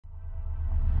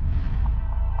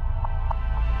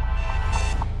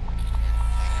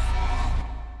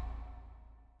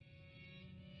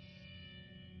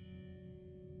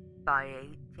By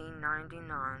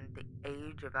 1899, the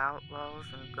age of outlaws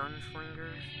and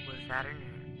gunslingers was at an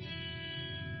end.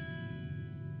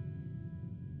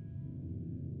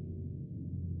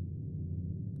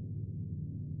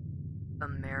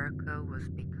 America was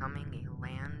becoming a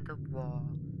land of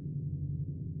walls.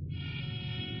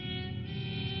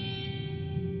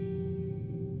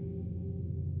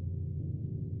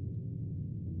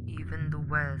 Even the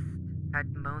West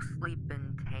had mostly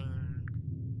been tamed.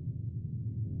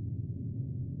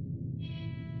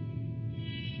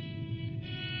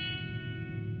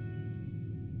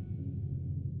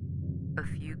 A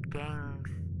few gangs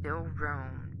still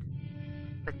roamed,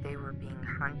 but they were being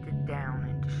hunted down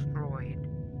and destroyed.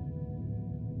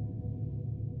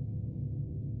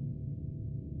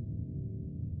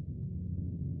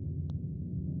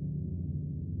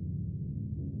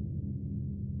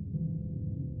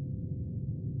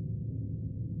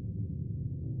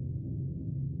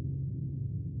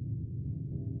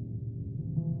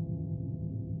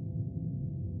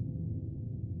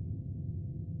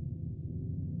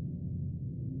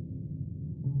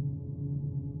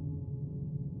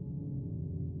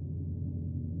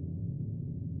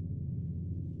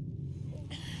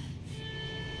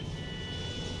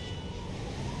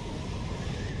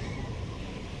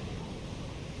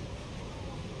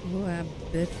 Oh, I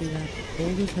bet you that's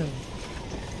cold as hell.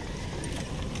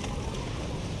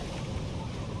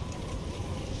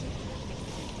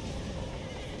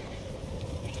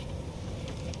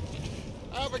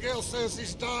 Abigail says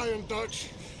he's dying, Dutch.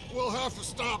 We'll have to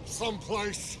stop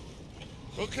someplace.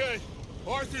 Okay.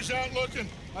 Arthur's out looking.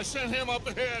 I sent him up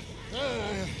ahead.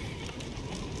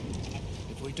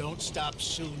 If we don't stop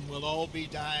soon, we'll all be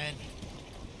dying.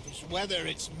 This weather,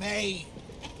 it's May.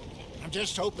 I'm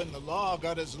just hoping the law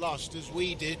got as lost as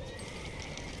we did.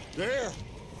 There!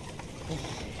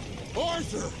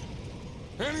 Arthur!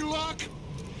 Any luck?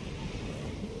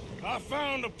 I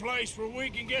found a place where we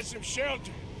can get some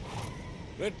shelter.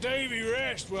 Let Davy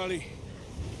rest while he...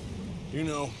 You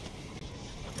know.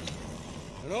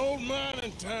 An old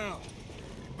mining town.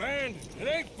 Abandoned. It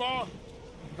ain't far.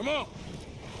 Come on.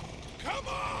 Come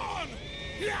on!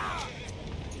 Yeah!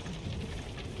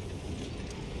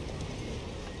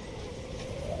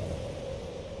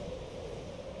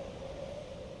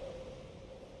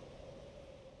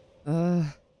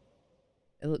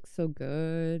 It looks so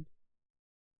good.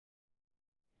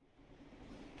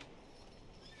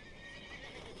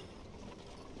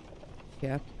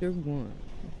 Chapter 1.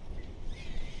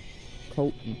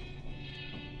 Colton.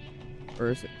 Or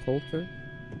is it Coulter?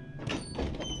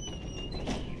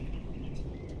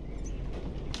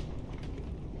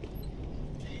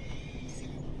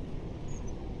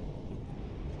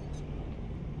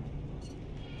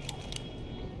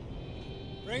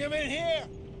 Bring him in here!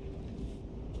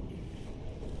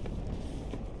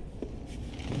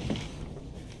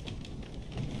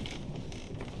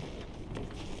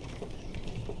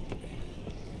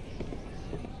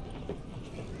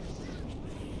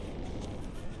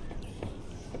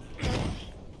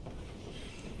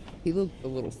 He looked a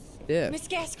little stiff. Miss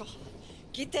Gaskell,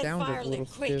 get that Sounded fire a little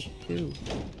lit quick. stiff too.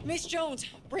 Miss Jones,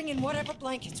 bring in whatever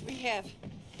blankets we have.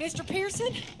 Mr.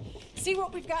 Pearson, see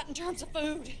what we've got in terms of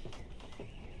food.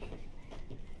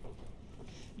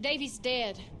 Davy's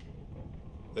dead.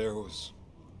 There was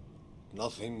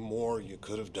nothing more you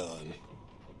could have done.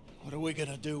 What are we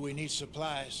gonna do? We need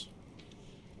supplies.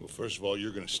 Well, first of all,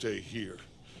 you're gonna stay here,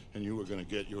 and you are gonna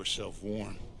get yourself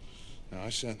warm. Now, I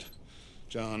sent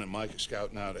John and Micah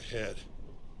scouting out ahead.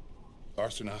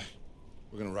 Arthur and I,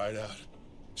 we're gonna ride out,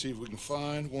 see if we can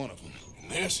find one of them. And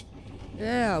this?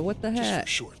 Yeah, what the Just for heck? a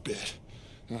short bit.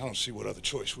 And I don't see what other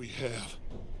choice we have.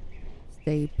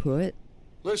 Stay put.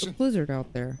 Listen. It's a blizzard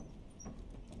out there.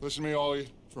 Listen to me, all of you,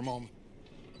 for a moment.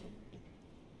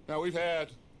 Now, we've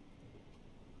had,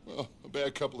 well, a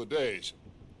bad couple of days.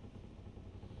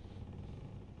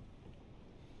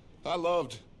 I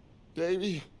loved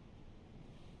Davy,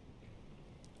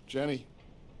 Jenny,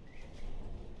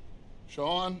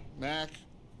 Sean, Mac.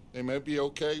 They may be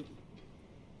okay.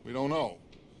 We don't know.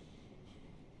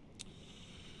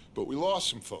 But we lost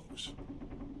some folks.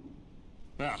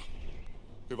 Now,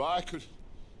 if I could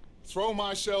throw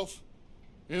myself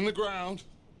in the ground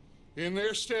in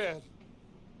their stead,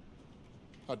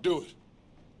 I'd do it.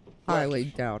 Highly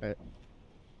doubt it.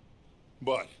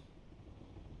 But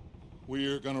we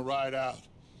are gonna ride out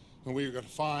and we are gonna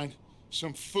find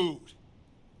some food.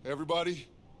 Everybody,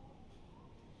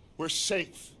 we're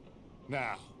safe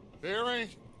now. There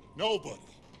ain't nobody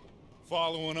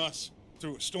following us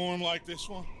through a storm like this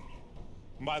one.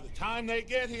 And by the time they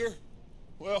get here,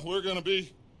 well, we're gonna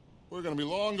be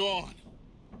long gone.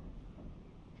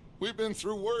 We've been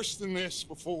through worse than this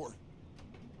before.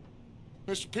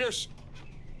 Mr. Pearson,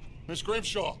 Miss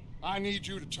Grimshaw, I need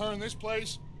you to turn this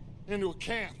place into a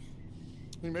camp.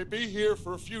 We may be here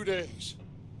for a few days.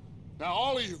 Now,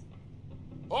 all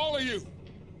of you,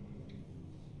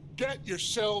 get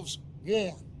yourselves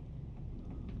warm.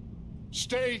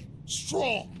 Stay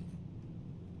strong.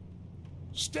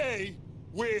 Stay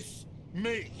with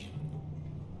me.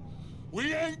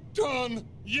 We ain't done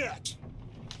yet.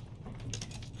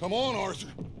 Come on,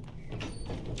 Arthur.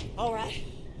 All right.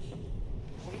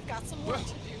 We've got some work Well,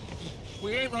 to do.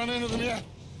 we ain't run into them yet,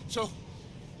 so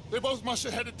they both must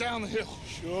have headed down the hill.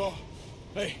 Sure.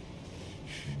 Hey,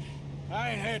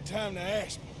 I ain't had time to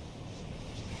ask.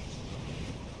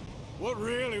 What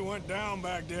really went down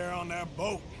back there on that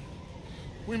boat?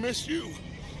 We missed you.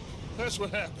 That's what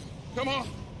happened. Come on.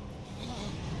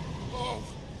 Oh.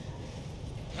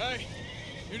 Hey,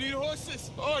 you need horses?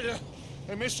 Oh, yeah.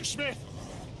 Hey, Mr. Smith,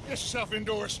 get yourself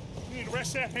indoors. You need to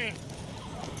rest that hand.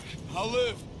 I'll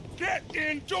live. Get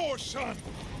indoors, son.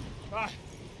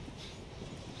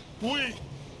 We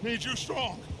need you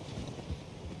strong.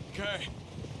 Okay.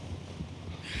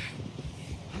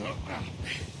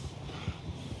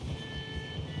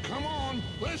 Come on,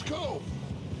 let's go.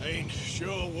 Ain't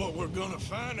sure what we're gonna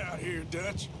find out here,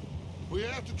 Dutch. We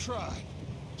have to try.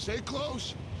 Stay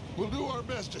close. We'll do our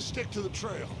best to stick to the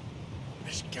trail.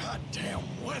 This goddamn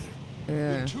weather.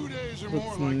 Yeah. In 2 days or Looks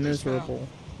more like miserable.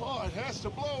 this now. Oh, it has to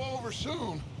blow over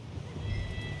soon.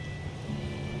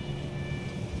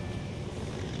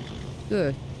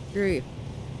 Good grief.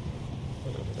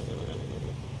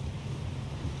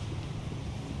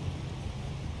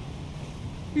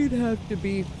 You'd have to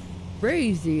be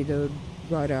crazy to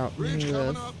ride out Bridge into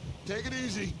coming this. up. Take it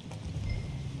easy.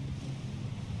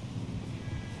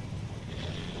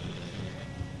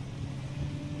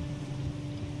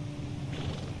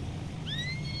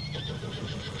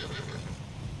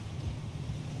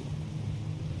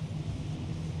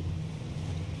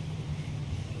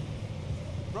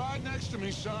 Ride next to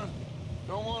me, son.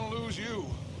 Don't want to lose you.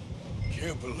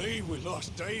 Can't believe we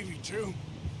lost Davy, too.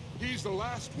 He's the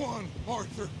last one,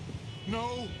 Arthur.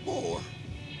 No more.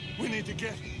 We need to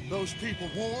get those people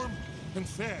warm and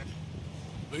fed.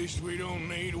 At least we don't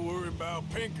need to worry about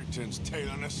Pinkertons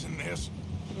tailing us in this.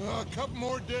 A couple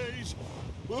more days,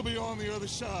 we'll be on the other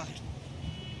side.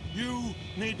 You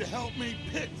need to help me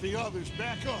pick the others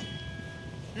back up.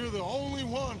 You're the only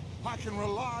one I can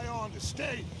rely on to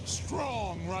stay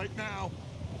strong right now.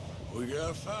 We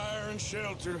got fire and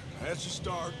shelter. That's a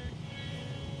start.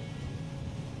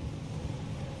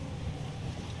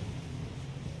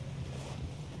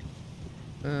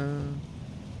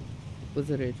 Was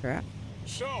it a trap?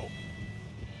 So,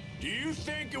 do you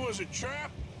think it was a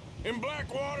trap in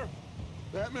Blackwater?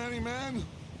 That many men?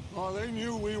 Oh, they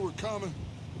knew we were coming.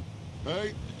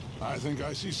 Hey, I think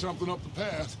I see something up the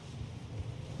path.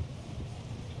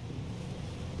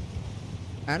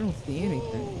 I don't see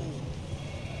anything.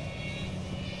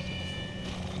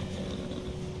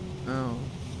 Oh.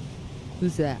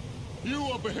 Who's that? You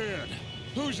up ahead.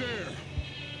 Who's there?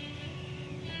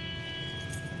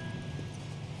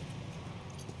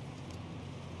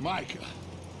 Micah.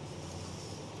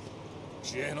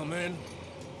 Gentlemen,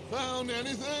 Found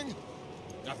anything?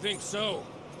 I think so.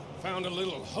 Found a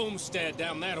little homestead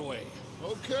down that way.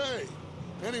 Okay.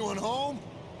 Anyone home?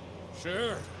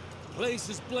 Sure. Place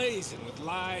is blazing with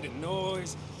light and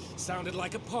noise. Sounded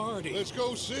like a party. Let's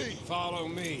go see. Follow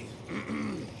me.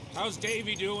 How's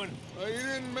Davy doing? He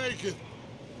didn't make it.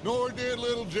 Nor did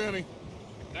little Jenny.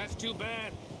 That's too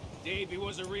bad. Davy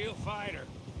was a real fighter.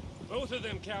 Both of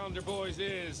them calendar boys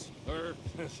is, or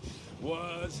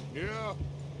was. Yeah,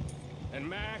 And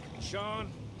Mac,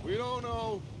 Sean, we don't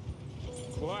know.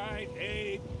 quite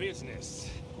a business.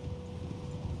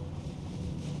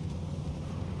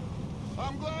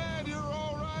 I'm glad you're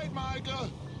all right, Micah.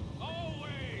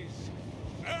 Always.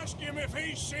 Ask him if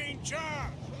he's seen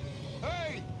John.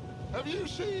 Hey, have you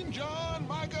seen John,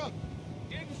 Micah?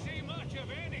 Didn't see much of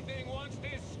anything once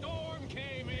this storm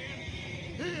came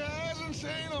in. He hasn't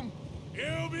seen him.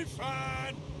 He'll be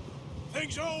fine.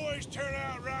 Things always turn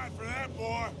out right for that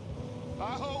boy.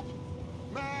 I hope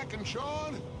Mac and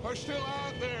Sean are still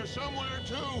out there somewhere,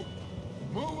 too.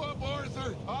 Move up,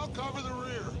 Arthur. I'll cover the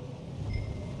rear.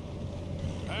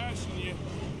 Passing you.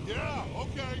 Yeah,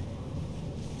 okay.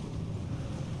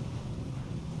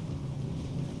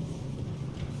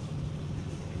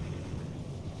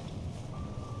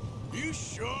 You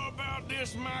sure about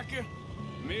this, Micah?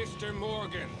 Mr.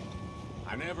 Morgan,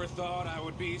 I never thought I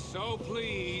would be so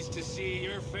pleased to see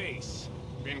your face.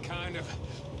 Been kind of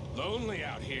lonely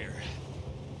out here.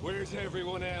 Where's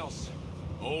everyone else?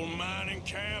 Old mining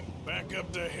camp back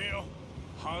up the hill?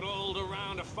 Huddled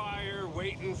around a fire,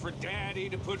 waiting for Daddy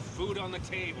to put food on the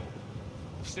table.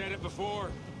 I've said it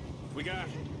before, we got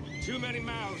too many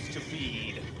mouths to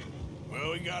feed.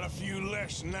 Well, we got a few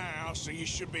less now, so you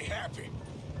should be happy.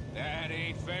 That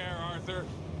ain't fair, Arthur.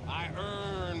 I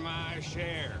earn my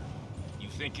share. You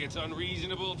think it's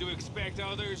unreasonable to expect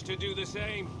others to do the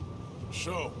same?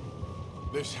 So,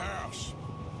 this house.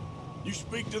 You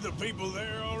speak to the people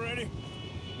there already?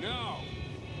 No.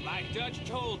 Like Dutch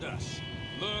told us.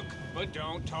 Look, but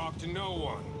don't talk to no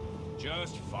one.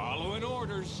 Just following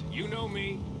orders. You know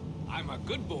me. I'm a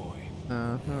good boy.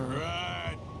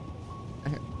 Right.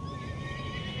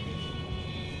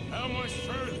 How much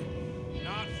further?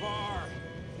 Not far.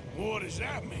 What does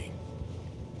that mean?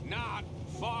 Not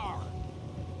far.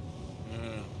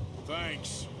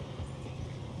 Thanks.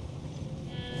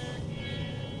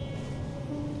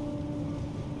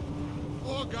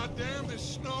 Oh, goddamn,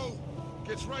 this snow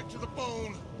gets right to the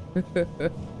bone.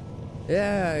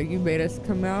 Yeah, you made us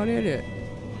come out in it.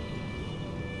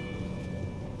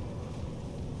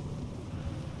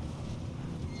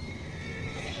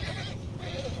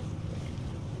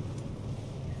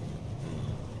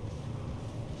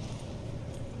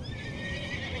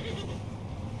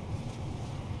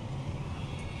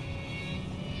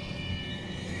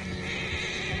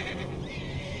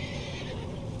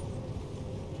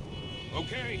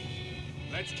 Okay,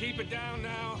 let's keep it down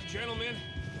now, gentlemen.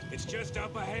 It's just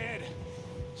up ahead.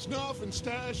 Snuff and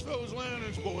stash those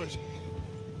lanterns, boys.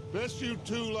 Best you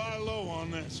two lie low on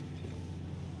this.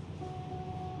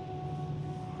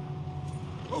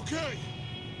 Okay,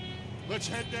 let's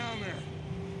head down there.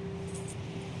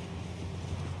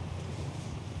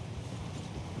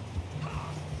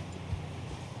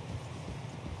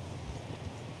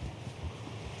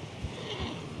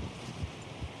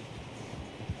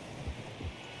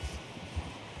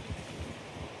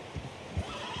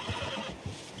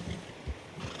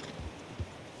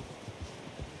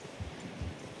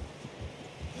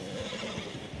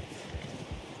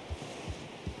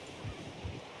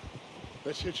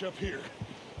 Let's hitch up here.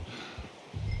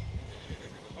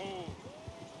 Oh.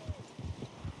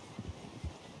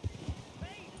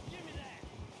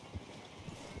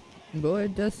 Boy,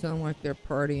 it does sound like they're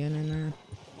partying in there.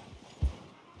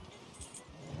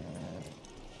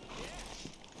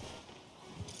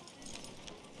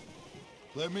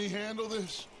 Let me handle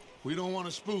this. We don't want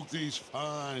to spook these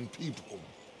fine people.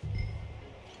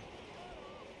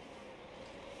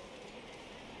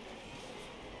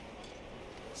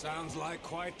 Sounds like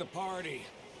quite the party.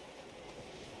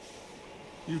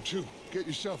 You two, get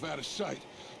yourself out of sight.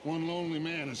 One lonely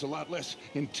man is a lot less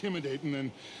intimidating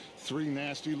than three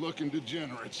nasty-looking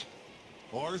degenerates.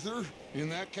 Arthur, in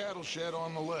that cattle shed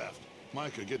on the left.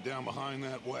 Micah, get down behind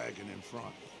that wagon in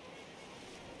front.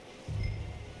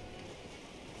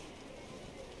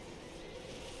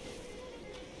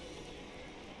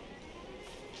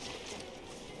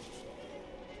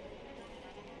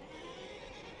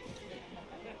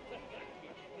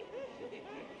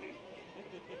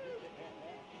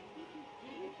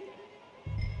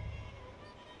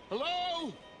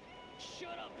 Hello?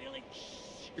 Shut up, Billy.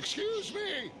 Excuse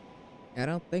me? I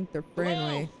don't think they're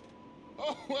friendly.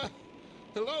 Hello? Oh, well,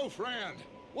 hello, friend.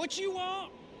 What you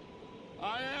want?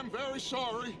 I am very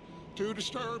sorry to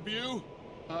disturb you.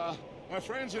 My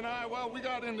friends and I, well, we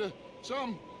got into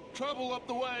some trouble up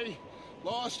the way,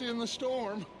 lost in the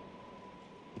storm.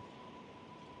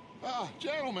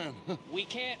 Gentlemen. We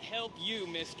can't help you,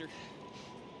 mister.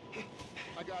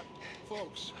 I got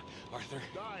folks Arthur.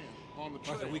 dying on the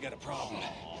trail. Arthur, we got a problem.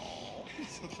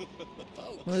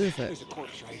 What is it? There's a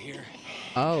corpse right here.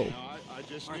 Oh. Now, I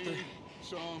just Arthur. need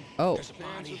some Oh. There's a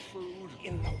cans body of food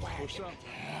in the or wagon. something.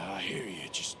 I hear you.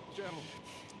 Just Gentlemen,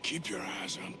 keep your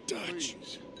eyes on Dutch.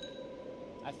 please.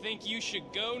 I think you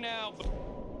should go now.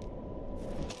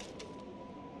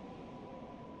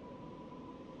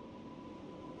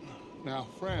 Now,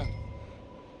 friend,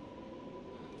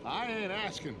 I ain't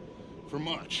asking for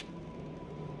much.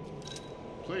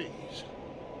 Please,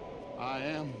 I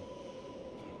am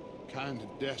kind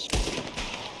of desperate.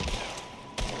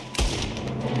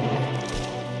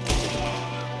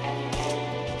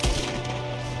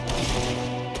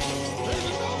 There's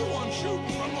another one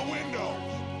shooting from the window.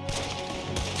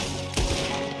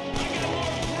 I got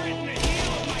more grit in the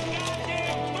heel of my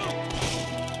goddamn boot!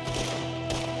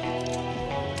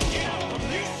 Get out,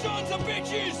 you sons of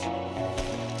bitches!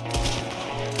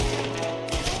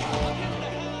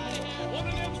 One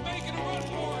of them's making a run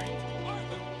for it!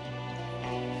 Arthur!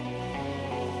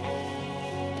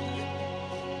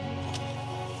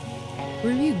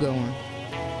 Where are you going?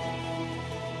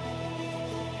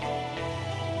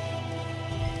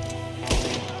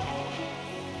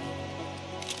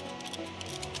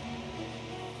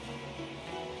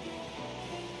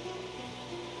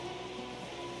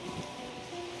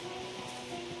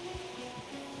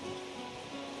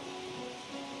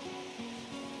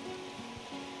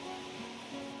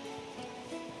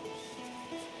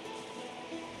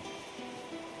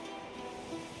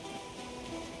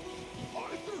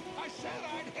 said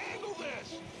I'd handle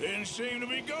this! Didn't seem to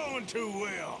be going too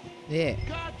well. Yeah.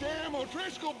 Goddamn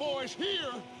O'Driscoll boys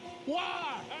here!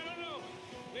 Why? I don't know.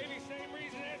 Maybe same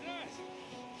reason as us.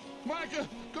 Micah,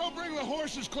 go bring the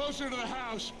horses closer to the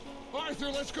house. Arthur,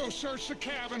 let's go search the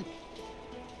cabin.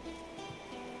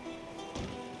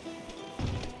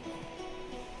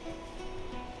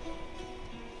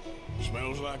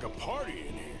 Smells like a party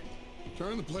in here.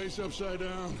 Turn the place upside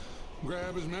down.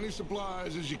 Grab as many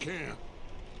supplies as you can.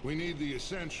 We need the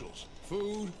essentials.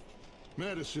 Food,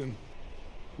 medicine,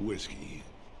 whiskey.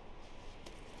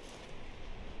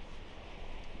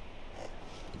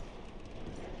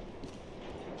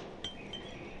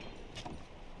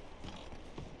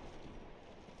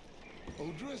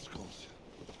 O'Driscoll's.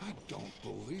 I don't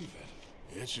believe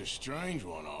it. It's a strange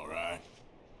one, all right.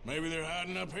 Maybe they're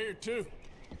hiding up here, too.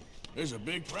 There's a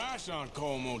big price on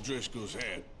Colm O'Driscoll's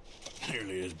head.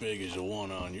 Nearly as big as the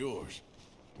one on yours.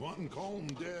 Wanting Colm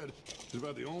dead is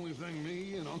about the only thing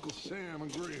me and Uncle Sam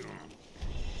agree on.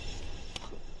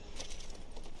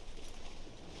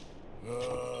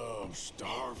 Oh, I'm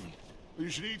starving. You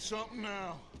should eat something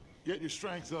now. Get your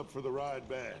strength up for the ride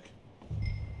back.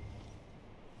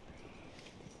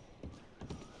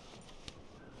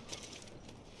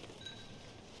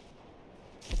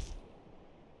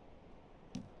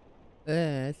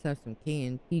 Let's have some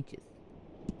canned peaches.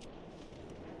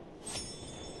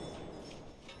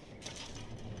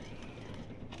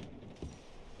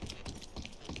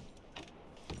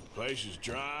 Place is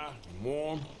dry and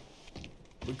warm.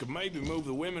 We could maybe move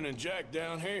the women and Jack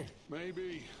down here.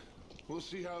 Maybe. We'll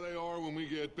see how they are when we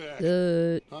get back.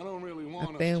 Blood. I don't really want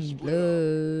I us to found split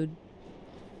blood.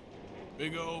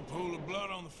 Big old pool of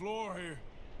blood on the floor here.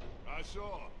 up. I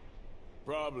saw.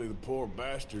 Probably the poor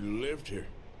bastard who lived here.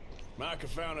 Micah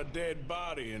found a dead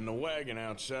body in the wagon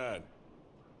outside.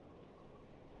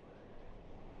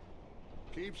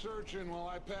 Keep searching while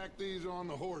I pack these on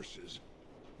the horses.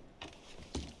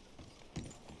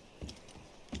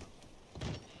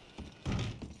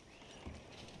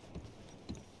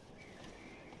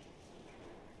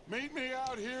 Meet me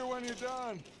out here when you're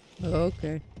done.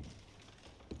 Okay.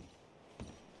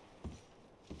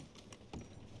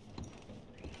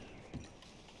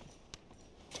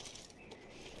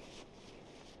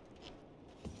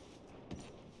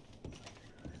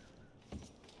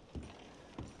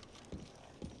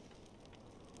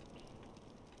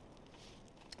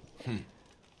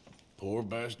 Poor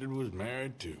bastard was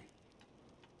married too.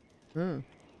 Huh.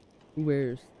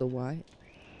 Where's the wife?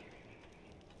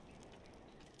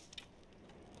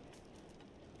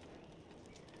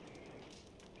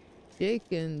 Jake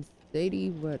and Sadie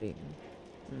wedding.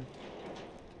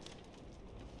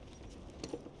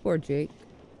 Poor Jake.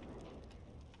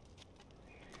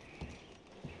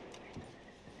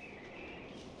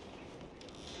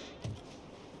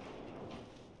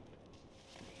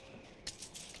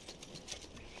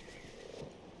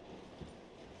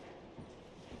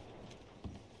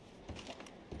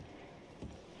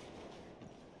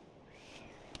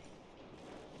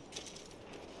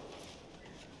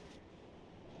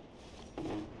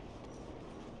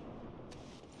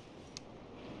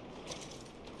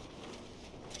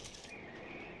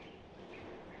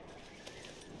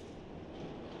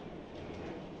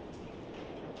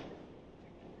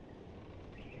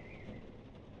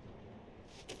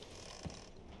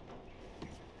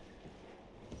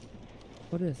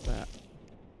 What is that?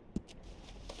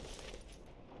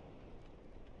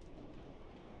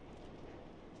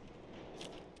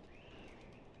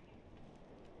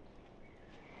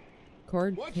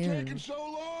 Card What's 10. taking so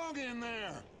long in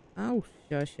there? Oh,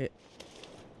 shush it.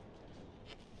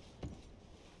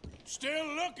 Still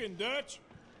looking, Dutch.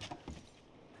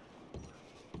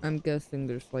 I'm guessing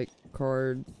there's like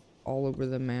cards all over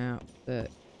the map that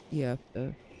you have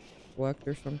to collect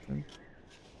or something.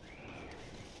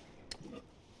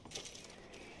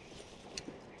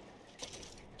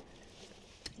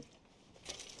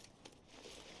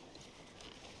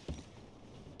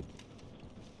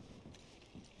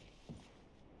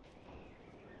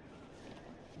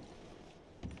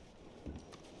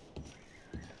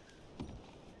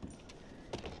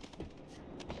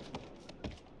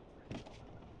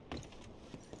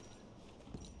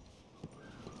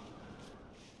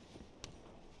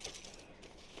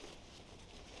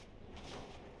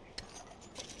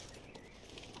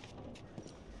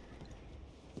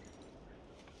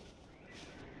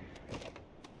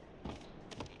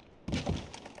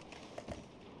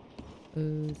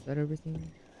 Is that everything?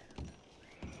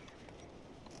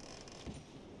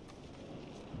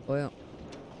 Well,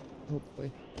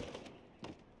 hopefully.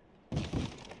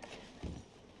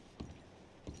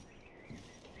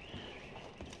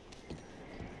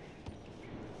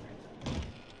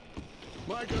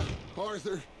 Micah,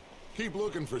 Arthur, keep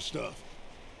looking for stuff.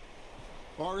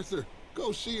 Arthur,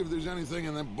 go see if there's anything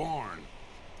in that barn.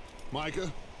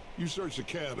 Micah, you search the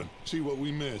cabin, see what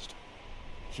we missed.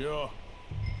 Sure.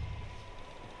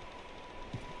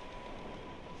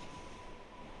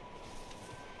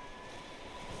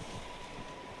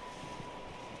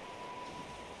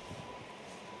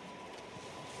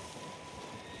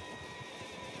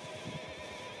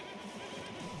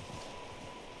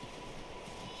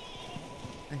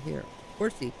 I hear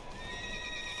horsey.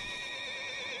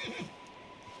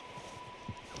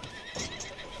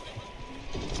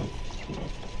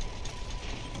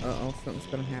 Uh-oh, something's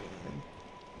gonna happen.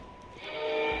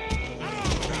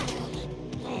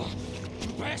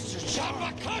 Bastard shot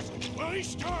my cousin! Well, he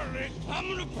started it! I'm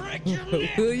gonna break your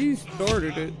neck! Well, you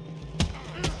started it.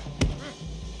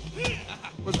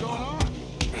 What's going on?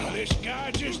 Now, this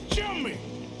guy just jumped me.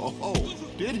 Oh,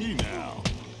 did he now?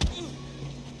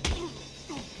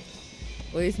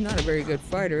 Well, he's not a very good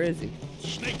fighter, is he?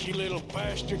 Sneaky little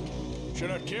bastard.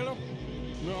 Should I kill him?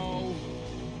 No.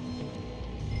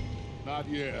 Not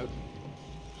yet.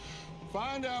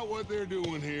 Find out what they're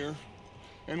doing here,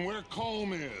 and where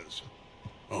Colm is.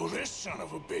 Oh, this son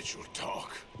of a bitch will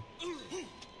talk.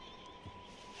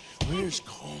 Where's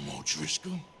Colm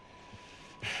O'Driscoll?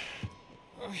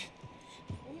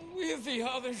 With the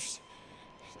others.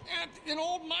 At an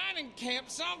old mining camp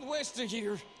southwest of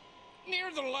here. Near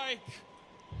the lake.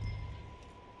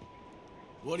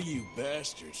 What are you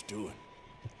bastards doing?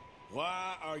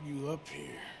 Why are you up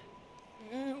here?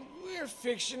 We're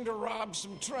fixing to rob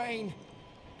some train.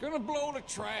 Gonna blow the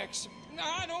tracks.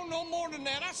 I don't know more than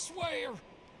that, I swear.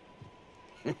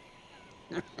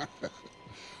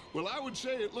 Well, I would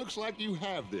say it looks like you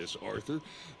have this, Arthur.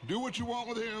 Do what you want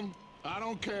with him. I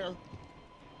don't care.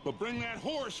 But bring that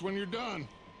horse when you're done.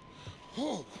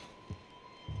 Oh.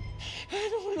 I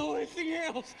don't know anything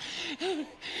else.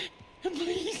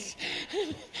 Please,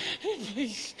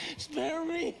 please spare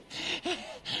me.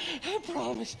 I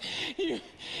promise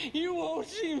you won't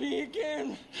see me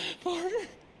again, partner.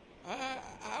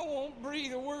 I won't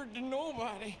breathe a word to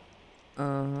nobody.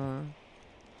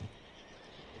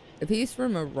 If he's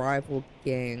from a rival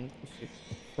gang, we should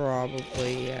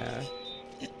probably, yeah.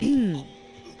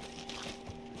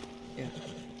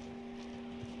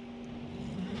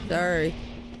 Sorry.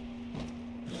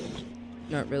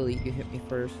 Not really, you hit me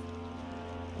first.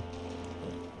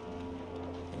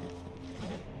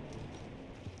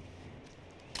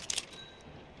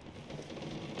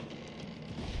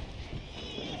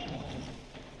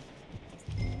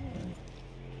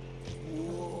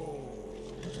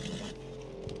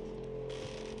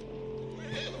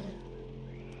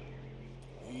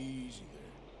 Easy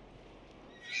there.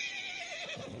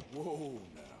 Whoa,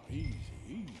 now, easy,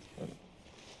 easy.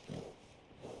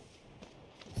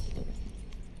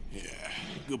 Yeah,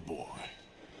 good boy.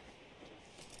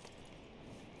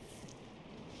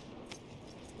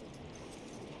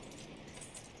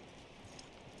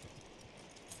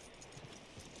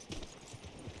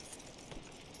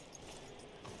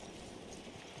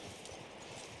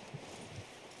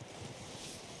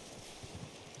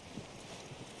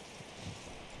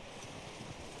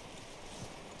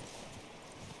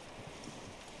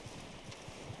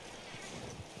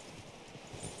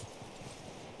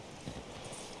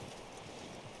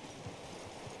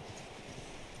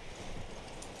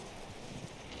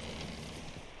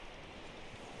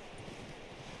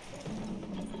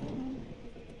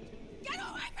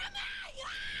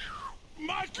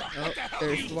 Oh,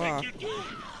 there's Law.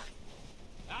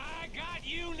 I got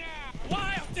you now!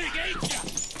 Wild thing, ain't ya?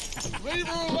 Leave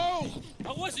her alone!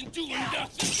 I wasn't doing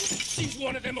nothing. She's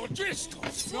one of them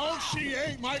O'Driscolls. No, she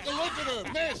ain't, Micah. Look at her.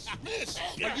 Miss, miss.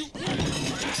 Are you...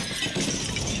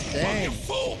 Dang. You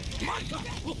fool! Micah!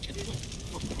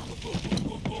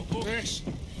 Miss,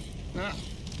 now,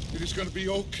 it is gonna be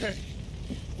okay.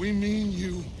 We mean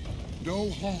you no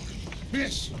harm.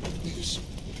 Miss, miss.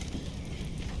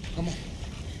 Come on.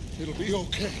 It'll be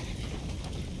okay.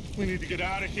 We need to get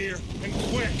out of here, and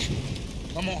quick.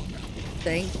 Come on now.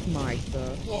 Thanks,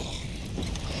 Micah. Oh.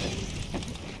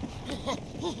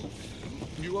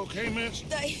 You okay, miss?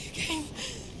 They came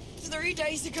 3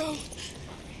 days ago.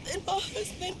 And my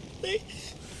husband, they...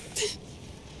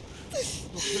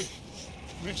 Okay.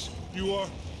 Miss, you are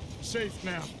safe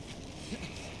now.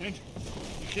 And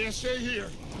you can't stay here.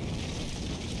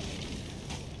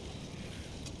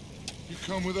 You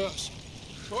come with us.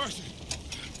 Arthur.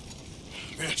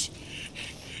 Miss,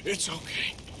 it's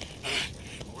okay.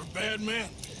 We're bad men.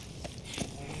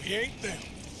 We ain't them.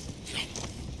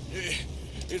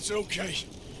 It's okay.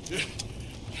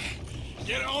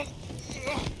 Get on.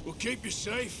 We'll keep you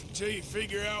safe until you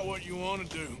figure out what you want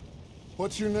to do.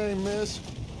 What's your name, miss?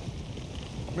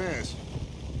 Miss?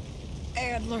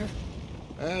 Adler.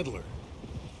 Adler.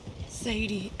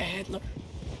 Sadie Adler.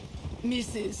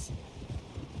 Mrs.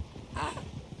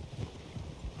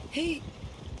 He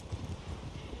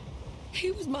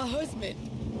was my husband.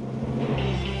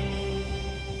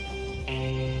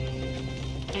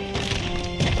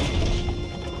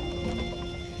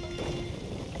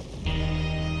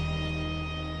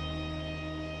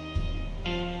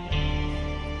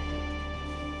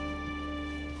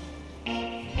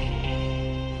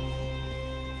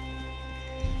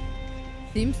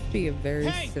 Seems to be a very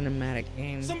cinematic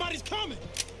game. Somebody's coming!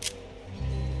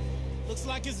 Looks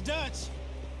like it's Dutch.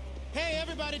 Hey,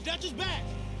 everybody, Dutch is back!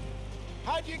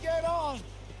 How'd you get on?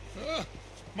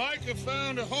 Micah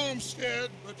found a homestead,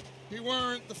 but he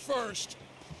weren't the first.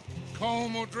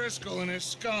 Colm O'Driscoll and his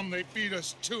scum, they beat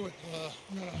us to it.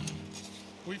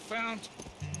 We found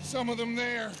some of them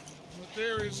there, but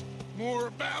there is more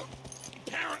about,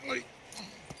 apparently.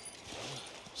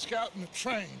 Scouting the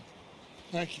train.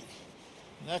 Thank you.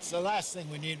 That's the last thing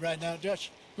we need right now,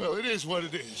 Dutch. Well, it is what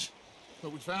it is.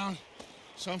 But we found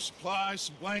some supplies,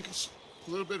 some blankets, a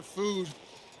little bit of food,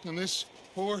 and this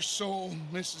poor soul,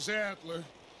 Mrs. Adler,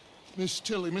 Miss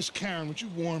Tilly, Miss Karen, would you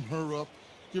warm her up?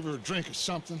 Give her a drink or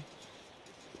something?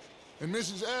 And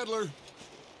Mrs. Adler,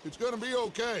 it's gonna be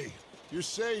okay. You're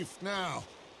safe now.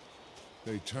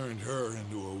 They turned her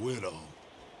into a widow.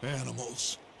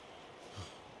 Animals.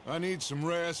 I need some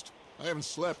rest. I haven't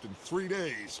slept in 3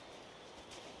 days.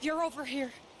 You're over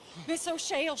here. Miss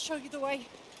O'Shea will show you the way.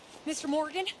 Mr.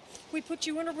 Morgan, we put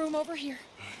you in a room over here.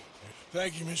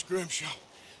 Thank you, Miss Grimshaw.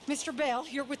 Mr. Bell,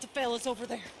 you're with the fellas over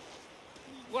there.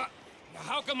 What?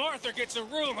 How come Arthur gets a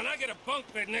room and I get a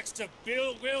bunk bed next to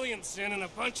Bill Williamson and a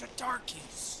bunch of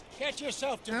darkies? Get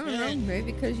yourself to I don't know, bed.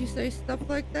 maybe because you say stuff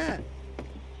like that.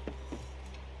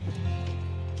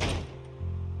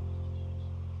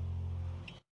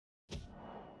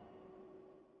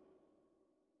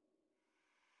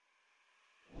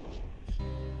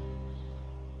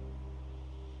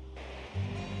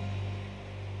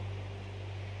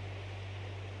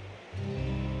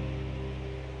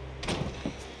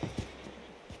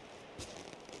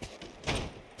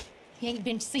 He ain't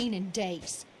been seen in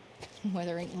days.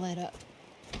 Weather ain't let up.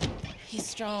 He's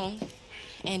strong,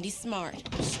 and he's smart.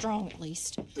 Strong, at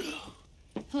least.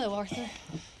 Hello, Arthur.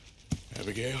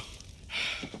 Abigail?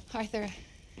 Arthur,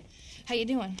 how you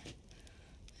doing?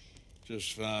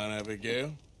 Just fine,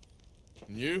 Abigail.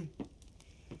 And you?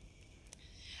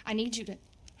 I need you to...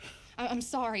 I'm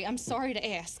sorry to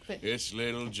ask, but... It's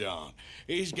little John.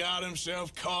 He's got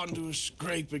himself caught into a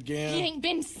scrape again. He ain't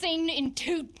been seen in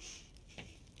two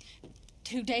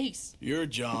days. Your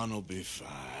John will be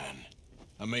fine.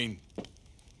 I mean,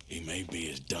 he may be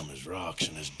as dumb as rocks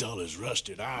and as dull as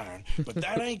rusted iron, but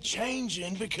that ain't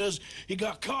changing because he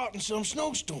got caught in some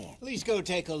snowstorm. Please go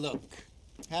take a look.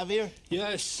 Javier?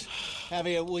 Yes.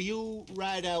 Javier, will you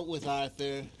ride out with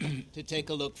Arthur to take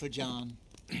a look for John?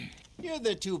 You're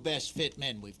the two best fit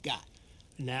men we've got.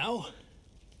 Now?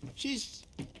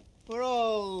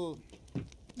 We're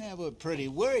pretty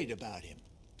worried about him.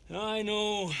 I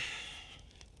know.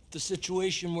 If the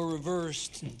situation were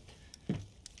reversed,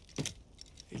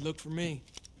 he'd look for me.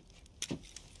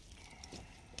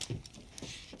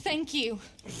 Thank you.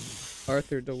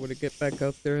 Arthur don't want to get back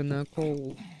out there in the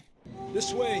cold.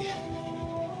 This way.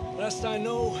 Last I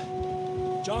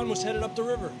know, John was headed up the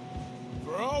river.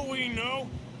 For all we know,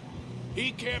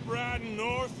 he kept riding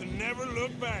north and never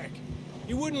looked back.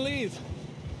 He wouldn't leave.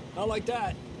 Not like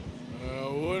that.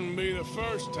 Wouldn't be the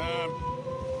first time.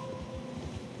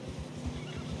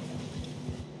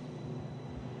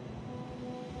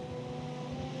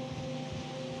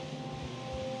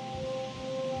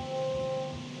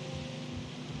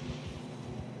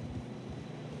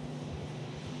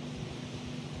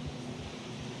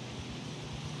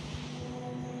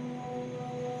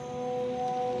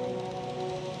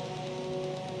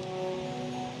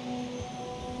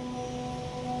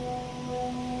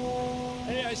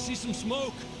 I see some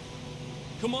smoke.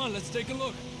 Come on, let's take a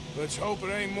look. Let's hope it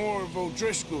ain't more of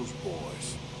O'Driscoll's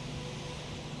boys.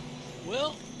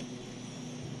 Well,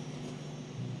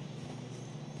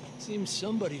 seems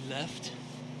somebody left.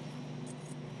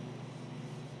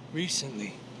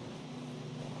 Recently.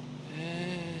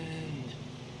 And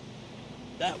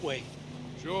that way.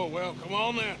 Sure, well, come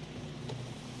on then.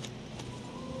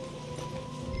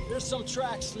 There's some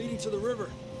tracks leading to the river.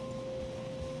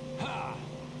 Ha!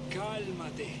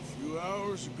 Cálmate. A few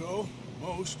hours ago,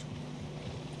 most.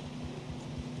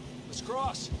 Let's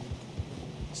cross.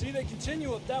 See, they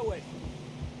continue up that way.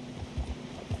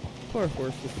 poor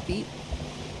horse's feet.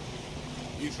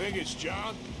 You think it's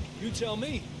John? You tell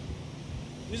me.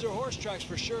 These are horse tracks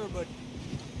for sure, but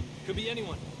could be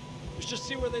anyone. Let's just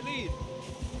see where they lead.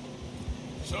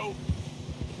 So,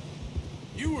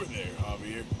 you were there,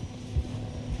 Javier.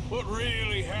 What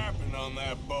really happened on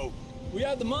that boat? We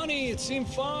had the money, it seemed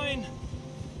fine.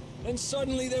 Then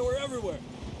suddenly they were everywhere.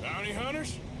 Bounty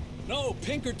hunters? No,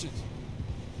 Pinkertons.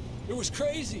 It was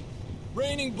crazy.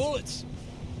 Raining bullets.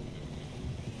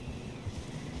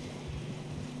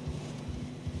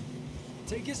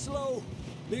 Take it slow.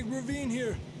 Big ravine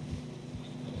here.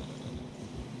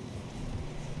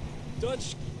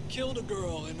 Dutch killed a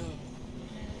girl in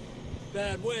a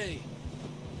bad way.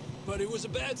 But it was a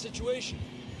bad situation.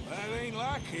 That ain't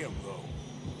like him, though.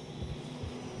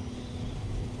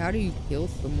 How do you kill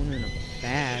someone in a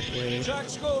bad way?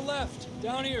 Tracks go left,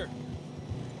 down here.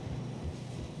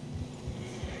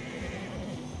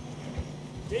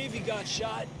 Davey got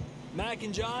shot. Mac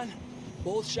and John,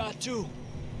 both shot too.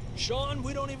 Sean,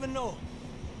 we don't even know.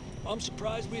 I'm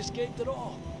surprised we escaped at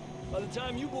all. By the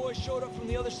time you boys showed up from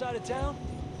the other side of town,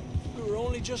 we were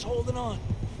only just holding on.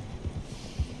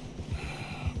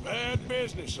 Bad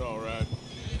business, all right.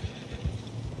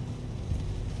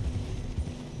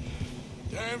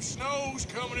 Damn snow's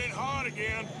coming in hot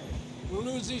again. We'll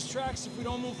lose these tracks if we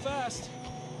don't move fast.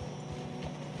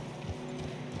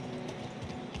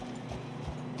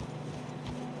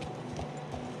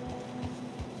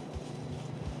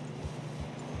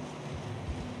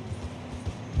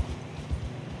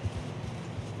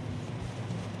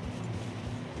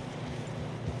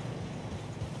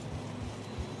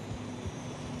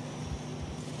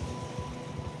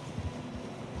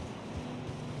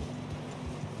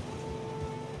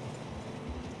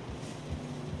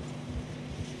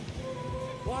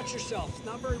 Watch yourself. It's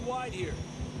not very wide here.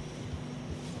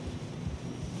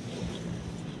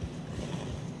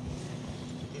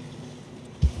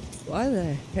 Why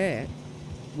the heck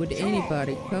would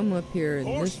anybody come up here in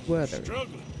this weather?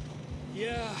 Struggling.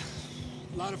 Yeah,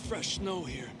 a lot of fresh snow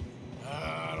here.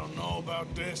 I don't know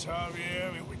about this, Javier.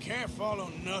 I mean, we can't follow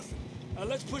nothing.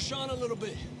 Let's push on a little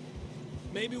bit.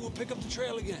 Maybe we'll pick up the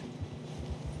trail again.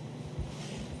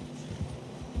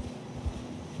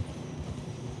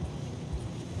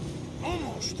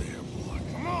 Almost there, boy.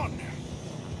 Come on now.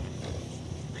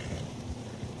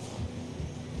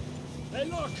 Hey,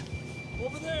 look!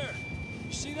 Over there!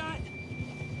 You see that?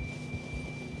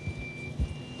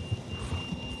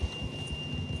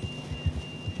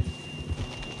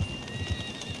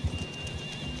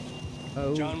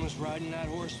 Oh. John was riding that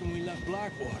horse when we left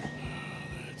Blackwater.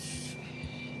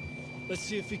 Let's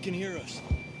see if he can hear us.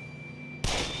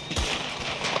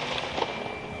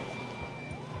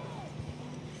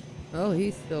 Oh,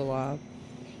 he's still alive.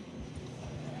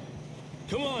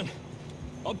 Come on!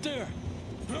 Up there!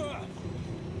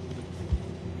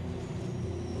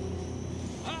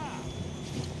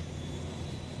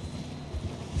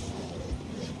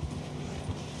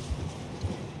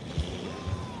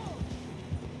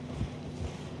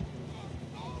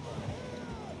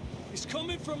 He's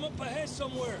coming from up ahead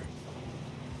somewhere.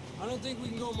 I don't think we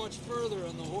can go much further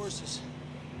on the horses.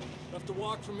 We'll have to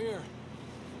walk from here.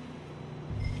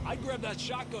 I'd grab that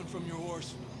shotgun from your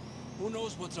horse. Who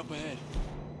knows what's up ahead?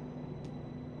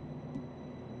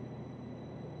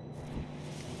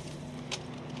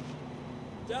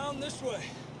 Down this way.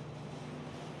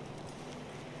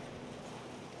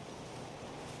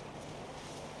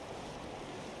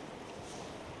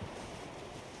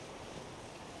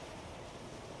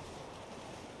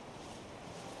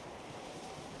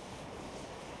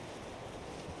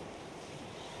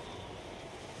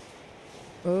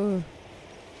 Oh.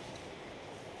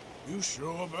 You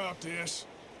sure about this?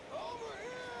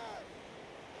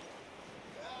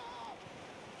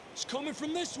 It's coming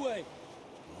from this way.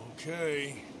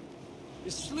 Okay.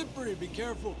 It's slippery, be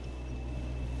careful.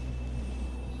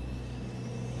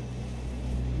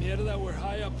 Yeah, that we're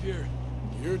high up here.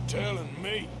 You're telling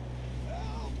me.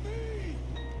 Help me!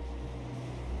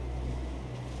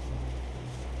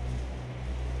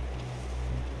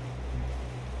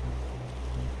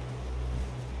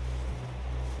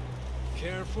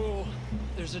 Careful.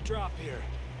 There's a drop here.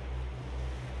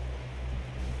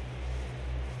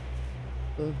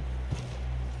 Ugh.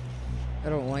 I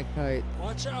don't like heights.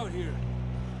 Watch out here.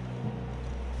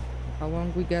 How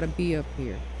long we gotta be up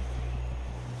here?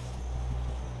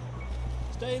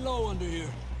 Stay low under here.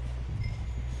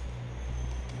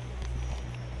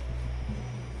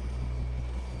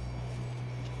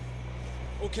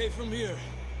 Okay, from here.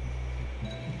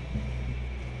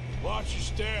 Watch your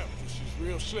step. This is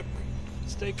real slippery.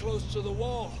 Stay close to the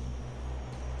wall.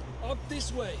 Up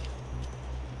this way.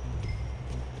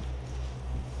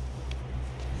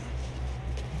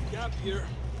 Gap here.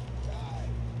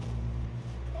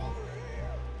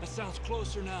 That sounds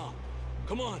closer now.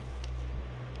 Come on.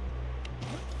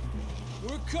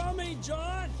 We're coming,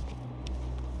 John!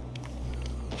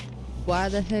 Why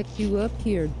the heck you up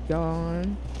here,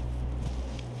 John?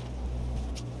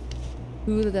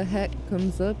 Who the heck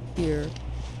comes up here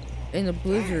in a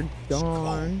blizzard,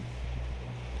 John?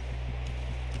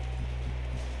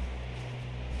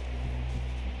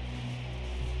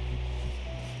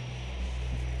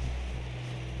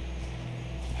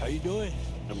 How you doing?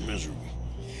 I'm miserable.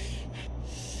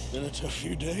 Been a tough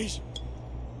few days.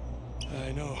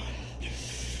 I know.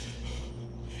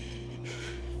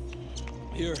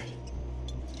 Here.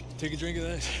 Take a drink of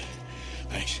that.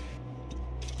 Thanks.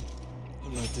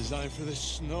 I'm not designed for this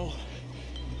snow.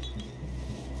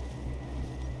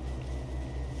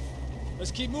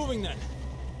 Let's keep moving then.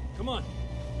 Come on.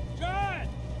 John!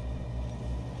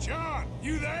 John,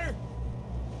 you there?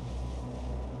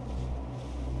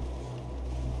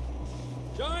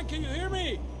 John, can you hear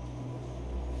me?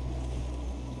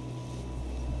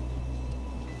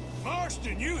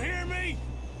 Marston, you hear me?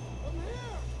 I'm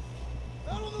here!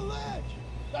 Out on the ledge!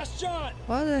 That's John!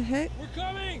 Why the heck? We're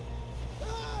coming!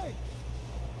 Hey!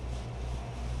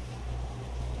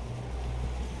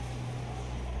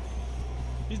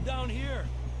 He's down here.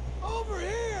 Over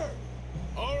here!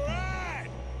 All right!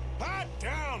 Pipe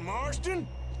down, Marston!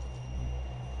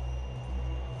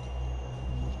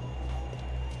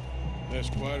 That's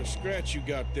quite a scratch you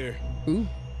got there. Ooh.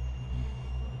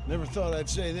 Never thought I'd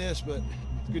say this, but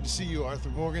it's good to see you, Arthur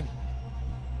Morgan.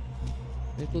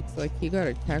 It looks like he got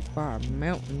attacked by a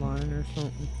mountain lion or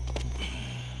something.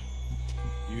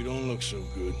 You don't look so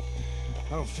good. I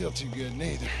don't feel too good,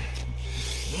 neither.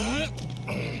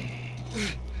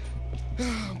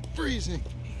 I'm freezing.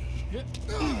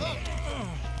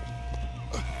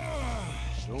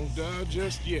 Don't die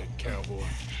just yet, cowboy.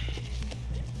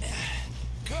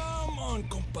 Come on,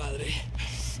 compadre.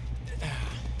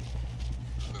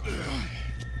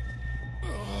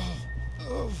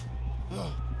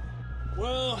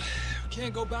 Well, we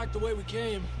can't go back the way we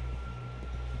came.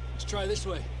 Let's try this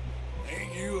way.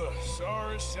 Ain't you a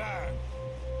sorry sight?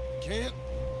 Can't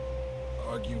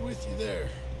argue with you there.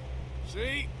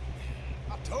 See?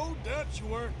 I told Dutch you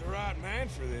weren't the right man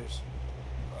for this.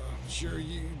 I'm sure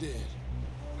you did.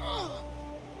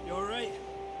 You all right?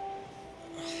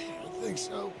 I don't think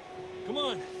so. Come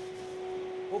on.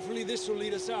 Hopefully this will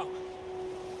lead us out.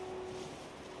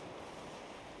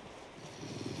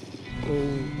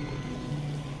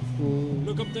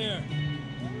 Look up there.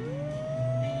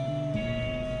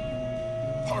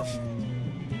 Perfect.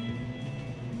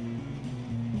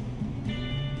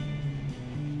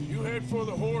 You head for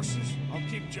the horses. I'll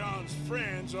keep John's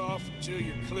friends off until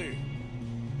you're clear.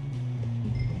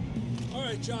 All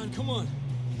right, John, come on.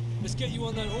 Let's get you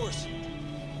on that horse.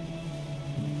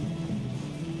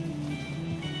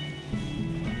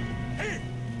 Here!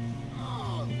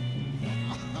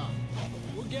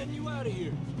 We're getting you out of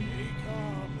here. Stay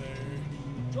calm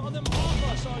there. Draw them off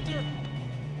us, Arthur.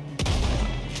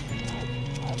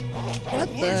 What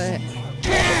the?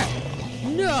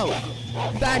 No!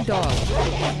 Bad dog.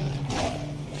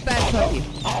 Bad puppy.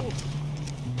 Well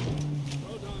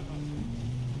done, Arthur.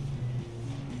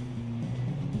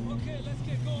 Okay, let's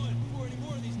get going before any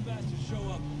more of these bastards show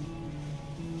up.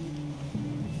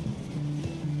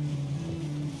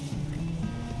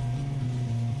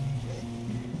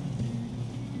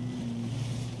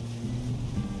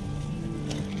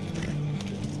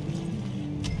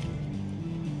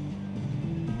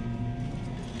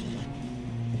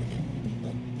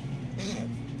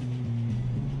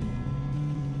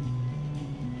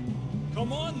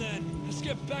 Come on, then. Let's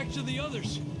get back to the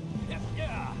others.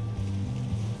 Yeah.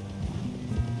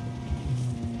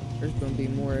 There's gonna be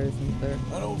more, isn't there?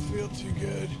 I don't feel too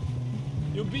good.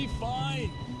 You'll be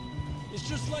fine. It's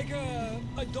just like a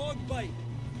dog bite.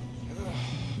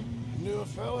 Knew a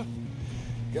fella,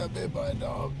 got bit by a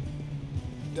dog,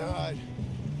 died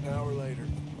an hour later.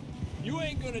 You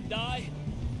ain't gonna die.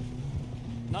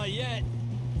 Not yet.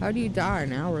 How do you die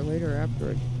an hour later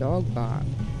after a dog bite?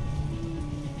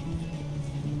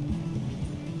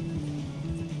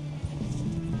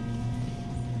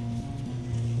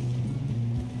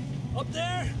 Up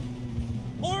there?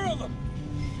 More of them!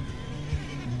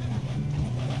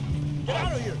 Get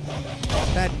out of here!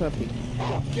 Bad puppy.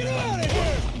 Get out of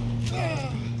here!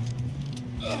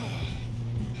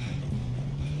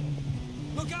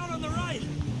 Look out on the right!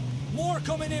 More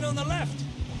coming in on the left!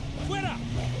 Quitter!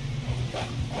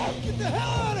 Get the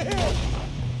hell out of here!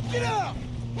 Get out!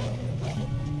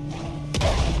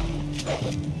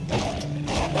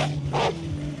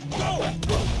 Go!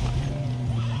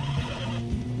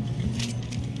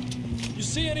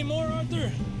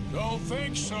 Authur? Don't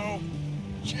think so.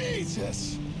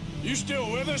 Jesus. You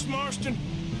still with us, Marston?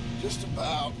 Just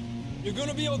about. You're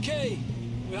gonna be okay.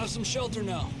 We have some shelter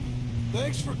now.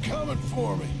 Thanks for coming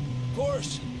for me. Of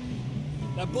course.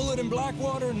 That bullet in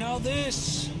Blackwater, now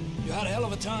this. You had a hell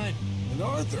of a time. And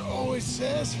Arthur always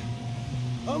says,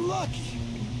 I'm lucky.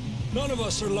 None of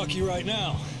us are lucky right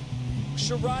now. We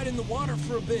should ride in the water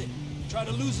for a bit. Try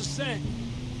to lose a scent.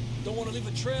 Don't want to leave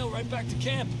a trail right back to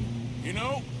camp. You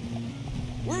know,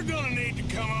 we're gonna need to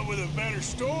come up with a better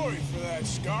story for that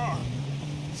scar.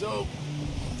 So,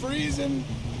 freezing,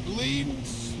 bleeding,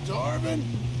 starving,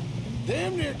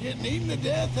 damn near getting eaten to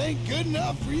death ain't good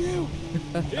enough for you?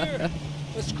 Here,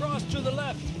 let's cross to the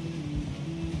left.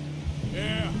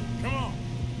 Yeah, come on.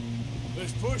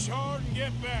 Let's push hard and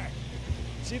get back.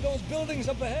 See those buildings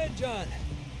up ahead, John?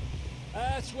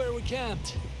 That's where we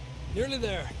camped. Nearly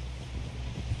there.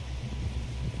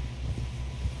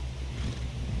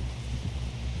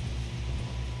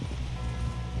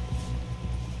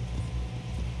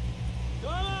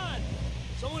 Come on!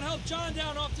 Someone help John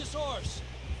down off this horse.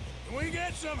 Can we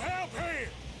get some help here?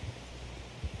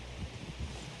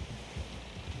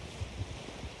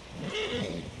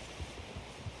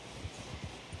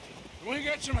 Can we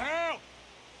get some help?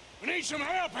 We need some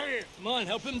help here. Come on,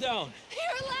 help him down.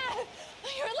 You're alive!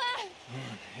 You're alive!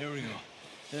 Here we go.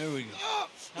 There we go.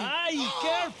 Ay,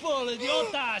 careful,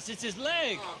 idiotas! It's his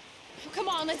leg. Come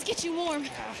on, let's get you warm.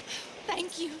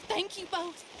 Thank you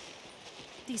both.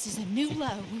 This is a new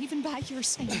low, even by your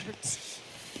standards.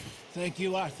 Thank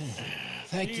you, Arthur.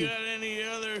 Thank you. You got any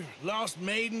other lost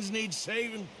maidens need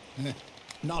saving?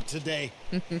 Not today.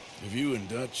 Have you and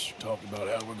Dutch talked about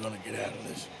how we're gonna get out of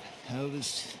this? I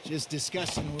was just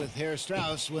discussing with Herr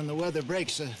Strauss when the weather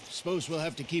breaks. I suppose we'll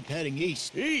have to keep heading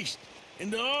east. East?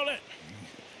 Into all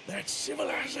that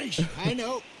civilization. I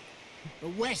know. The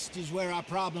west is where our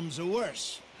problems are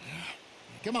worse.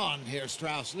 Come on, Herr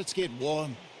Strauss, let's get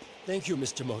warm. Thank you,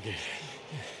 Mr. Morgan.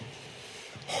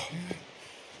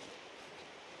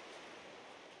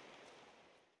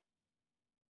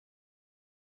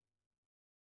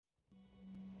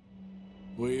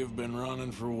 We have been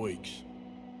running for weeks.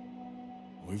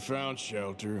 We found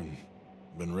shelter and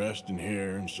been resting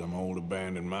here in some old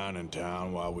abandoned mining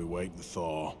town while we wait the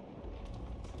thaw.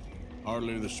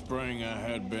 Hardly the spring I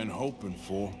had been hoping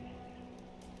for.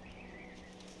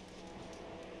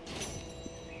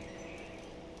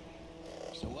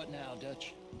 So what now,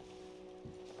 Dutch?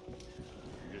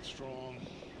 We get strong,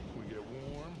 we get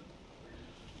warm,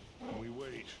 and we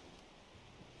wait.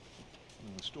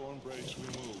 When the storm breaks, we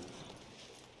move.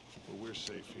 But we're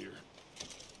safe here.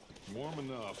 Warm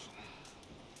enough.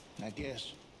 I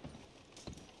guess.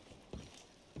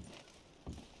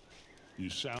 You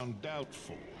sound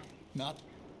doubtful. Not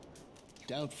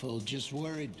doubtful, just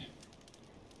worried.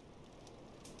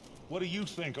 What do you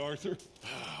think, Arthur?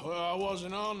 Well, I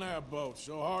wasn't on that boat,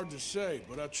 so hard to say.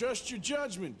 But I trust your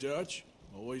judgment, Dutch.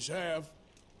 Always have.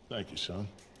 Thank you, son.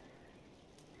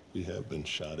 We have been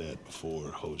shot at before,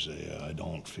 Hosea. I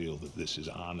don't feel that this is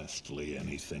honestly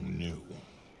anything new.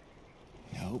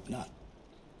 I hope not.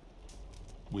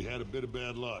 We had a bit of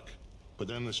bad luck, but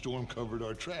then the storm covered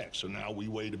our tracks, so now we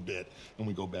wait a bit, and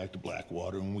we go back to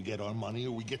Blackwater, and we get our money,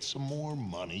 or we get some more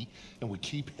money, and we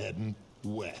keep heading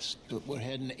west. But we're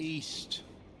heading east.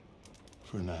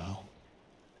 For now.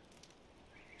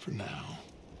 For now.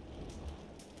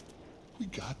 We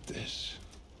got this.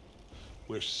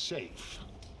 We're safe.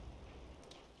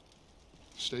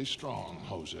 Stay strong,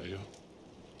 Hosea.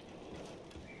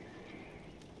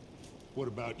 What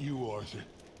about you, Arthur?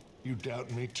 You doubt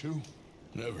me too?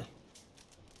 Never.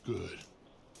 Good.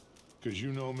 Because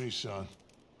you know me, son.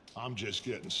 I'm just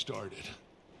getting started.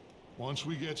 Once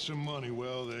we get some money,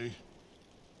 well, they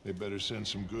better send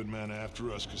some good men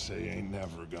after us, because they ain't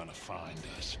never gonna find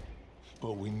us.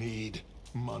 But we need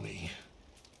money.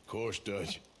 Of course,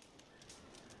 Dutch.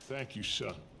 Thank you,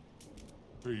 son,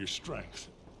 for your strength.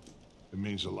 It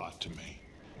means a lot to me.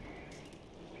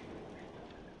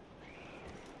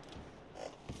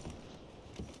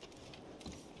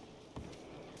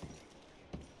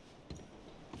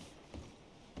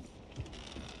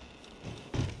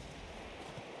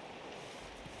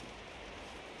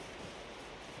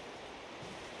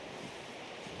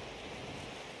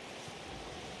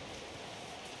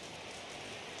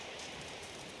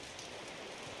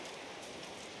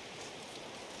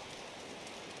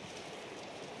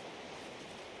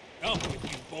 Up with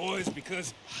you boys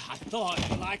because I thought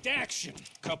you liked action.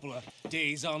 Couple of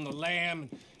days on the lam,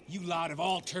 and you lot have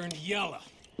all turned yellow.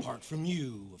 Apart from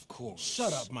you, of course.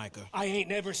 Shut up, Micah. I ain't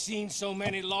never seen so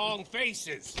many long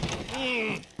faces.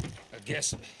 I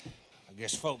guess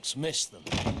folks miss them.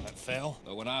 That fell,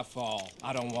 but when I fall,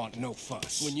 I don't want no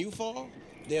fuss. When you fall,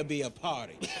 there'll be a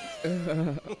party.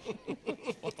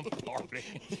 Party?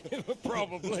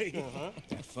 Probably.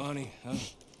 That funny, huh?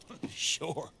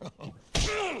 Sure.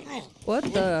 What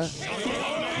the?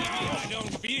 I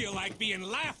don't feel like being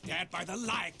laughed at by the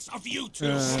likes of you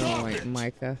two. Stop Wait, it!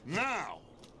 Micah. Now!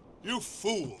 You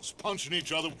fools punching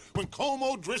each other when Colm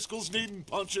O'Driscoll's needing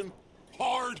punching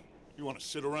hard. You want to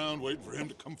sit around waiting for him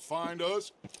to come find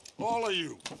us? All of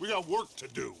you, we got work to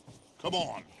do. Come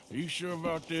on. Are you sure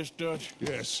about this, Dutch?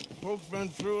 Yes. Folks been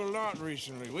through a lot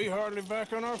recently. We hardly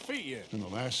back on our feet yet. And the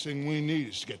last thing we need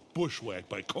is to get bushwhacked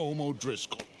by Colm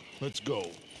O'Driscoll. Let's go.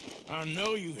 I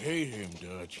know you hate him,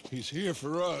 Dutch. He's here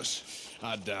for us.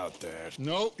 I doubt that.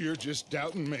 No, you're just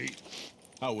doubting me.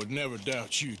 I would never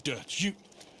doubt you, Dutch.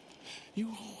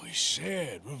 You always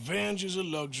said revenge is a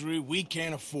luxury we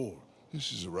can't afford.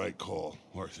 This is the right call,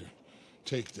 Arthur.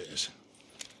 Take this.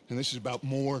 And this is about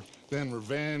more than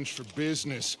revenge for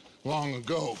business long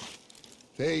ago.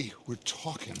 They were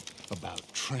talking about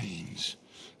trains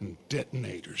and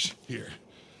detonators here.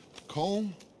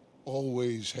 Colm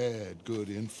always had good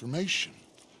information.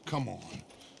 Come on.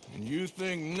 And you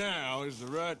think now is the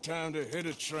right time to hit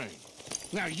a train?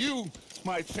 Now you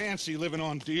might fancy living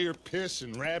on deer piss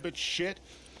and rabbit shit.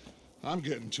 I'm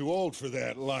getting too old for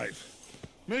that life.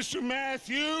 Mr.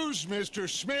 Matthews, Mr.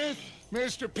 Smith,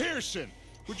 Mr. Pearson,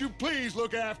 would you please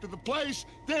look after the place?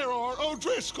 There are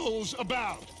O'Driscolls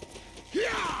about.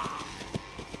 Yeah!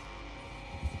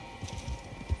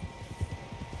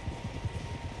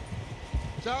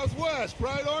 Southwest,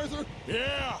 right, Arthur?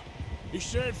 Yeah. He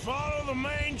said follow the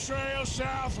main trail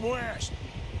southwest.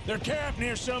 They're camped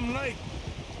near some lake.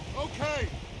 Okay,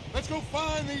 let's go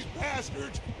find these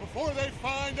bastards before they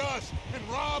find us and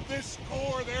rob this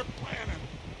score they're planning.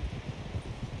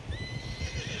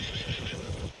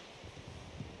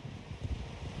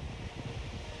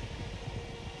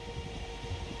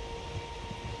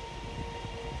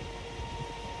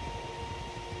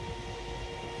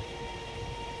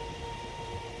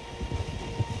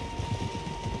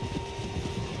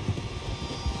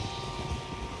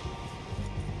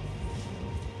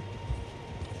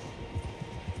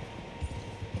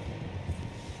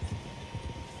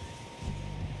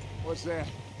 What's that?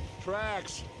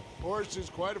 Tracks. Horses,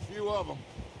 quite a few of them.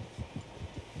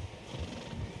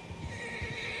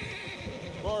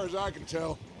 As far as I can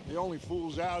tell, the only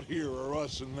fools out here are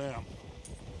us and them.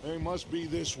 They must be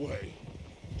this way.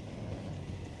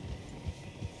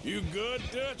 You good,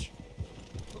 Dutch?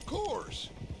 Of course.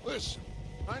 Listen,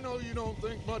 I know you don't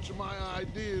think much of my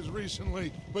ideas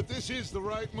recently, but this is the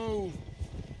right move.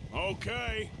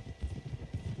 Okay.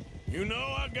 You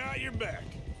know I got your back.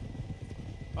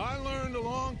 I learned a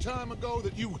long time ago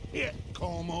that you hit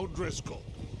Colm O'Driscoll.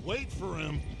 Wait for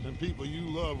him, and people you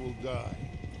love will die.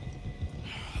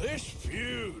 This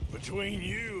feud between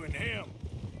you and him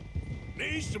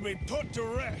needs to be put to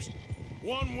rest,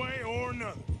 one way or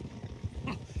another.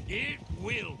 It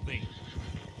will be.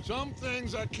 Some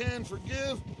things I can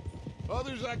forgive,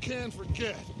 others I can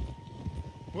forget.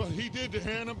 What he did to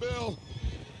Hannibal,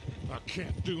 I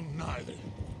can't do neither.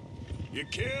 You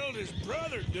killed his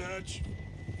brother, Dutch.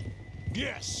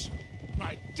 Yes,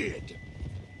 I did.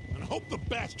 And I hope the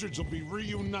bastards will be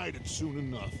reunited soon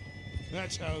enough.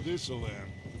 That's how this'll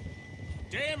end.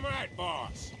 Damn right,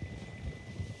 boss.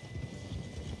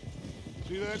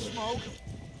 See that smoke?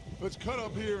 Let's cut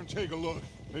up here and take a look.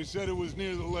 They said it was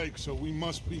near the lake, so we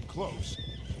must be close.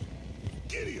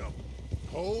 Giddy up.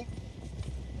 Hold.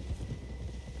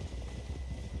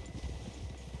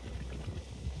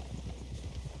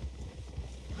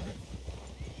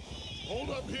 Hold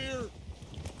up here.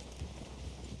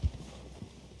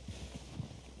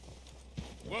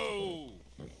 Whoa!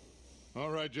 All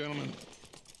right, gentlemen.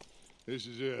 This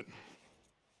is it.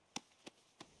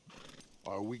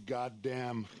 Are we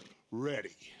goddamn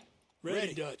ready?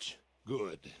 Ready, Dutch.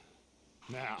 Good.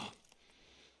 Now,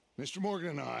 Mr.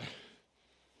 Morgan and I,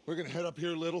 we're gonna head up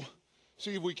here a little,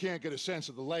 see if we can't get a sense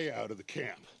of the layout of the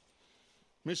camp.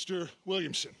 Mr.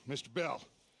 Williamson, Mr. Bell,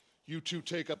 you two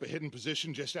take up a hidden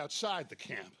position just outside the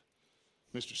camp.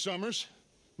 Mr. Summers,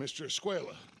 Mr.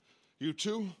 Escuela, you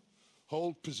two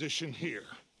hold position here.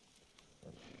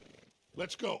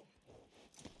 Let's go.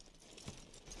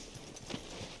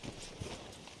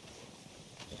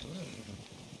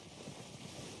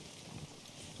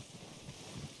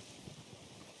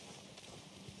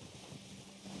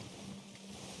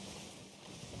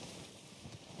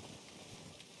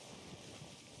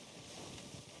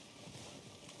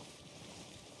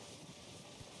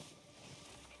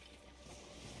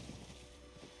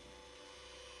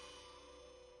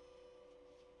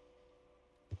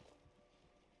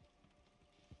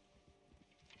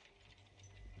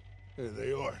 There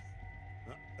they are.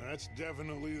 That's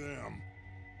definitely them.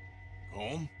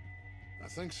 Home? I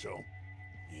think so.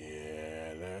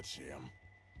 Yeah, that's him.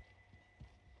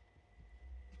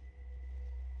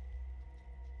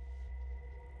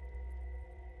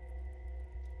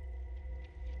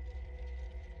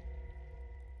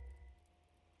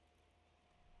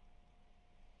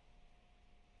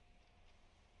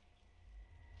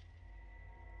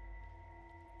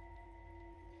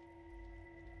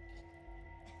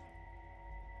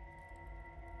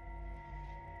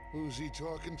 Who's he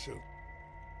talking to?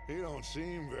 He don't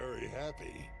seem very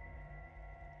happy.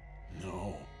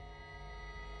 No.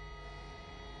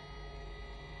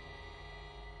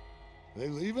 They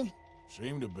leaving?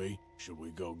 Seem to be. Should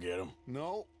we go get them?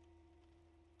 No.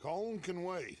 Colin can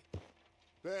wait.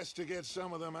 Best to get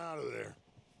some of them out of there.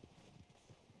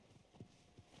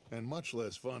 And much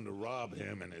less fun to rob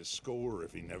him and his score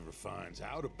if he never finds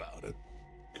out about it.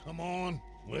 Come on,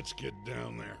 let's get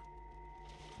down there.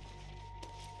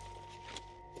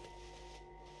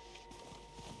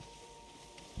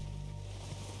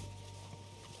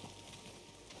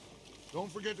 Don't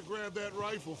forget to grab that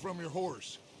rifle from your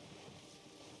horse.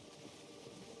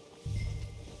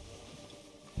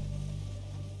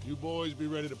 You boys be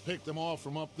ready to pick them off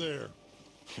from up there.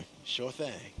 Sure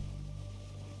thing.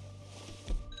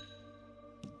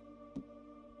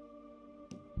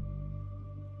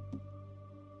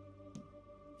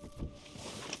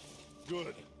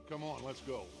 Good. Come on, let's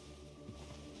go.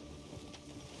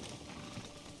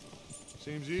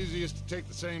 Seems easiest to take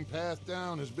the same path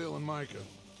down as Bill and Micah.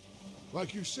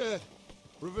 Like you said,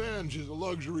 revenge is a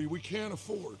luxury we can't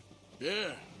afford.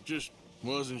 Yeah, just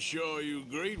wasn't sure you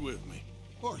agreed with me.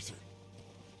 Arthur.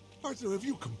 Arthur, have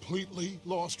you completely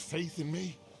lost faith in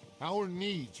me? Our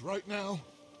needs right now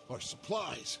are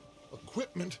supplies,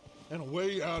 equipment, and a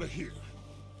way out of here.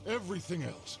 Everything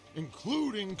else,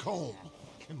 including Combe,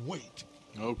 can wait.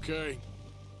 Okay.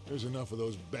 There's enough of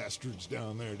those bastards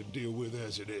down there to deal with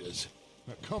as it is.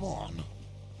 Now, come on.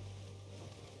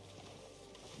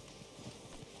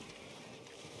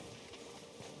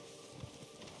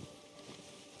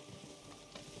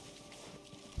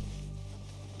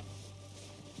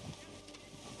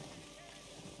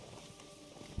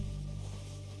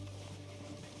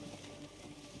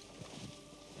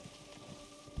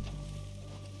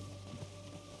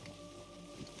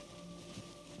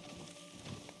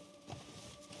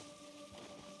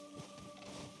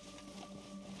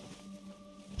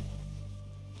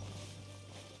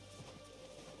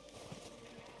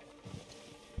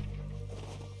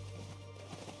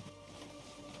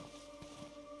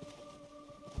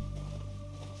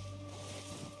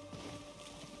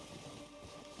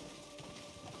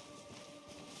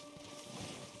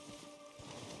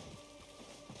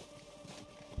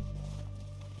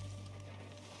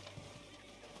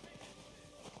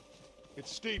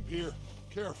 It's steep here.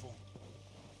 Careful.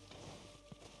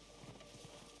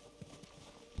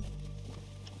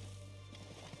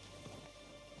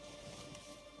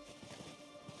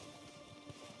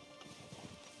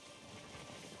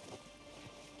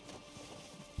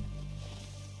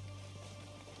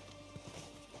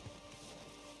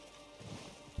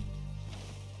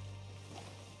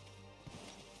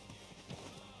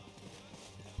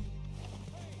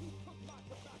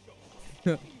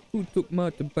 Who took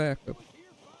my tobacco?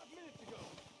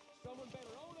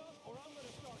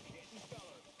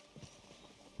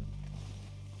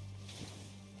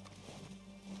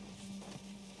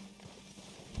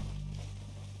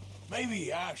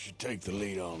 Maybe I should take the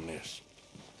lead on this.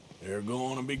 They're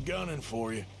going to be gunning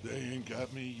for you. They ain't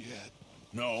got me yet.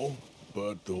 No,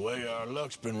 but the way our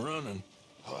luck's been running...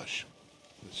 Hush.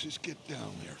 Let's just get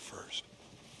down there first.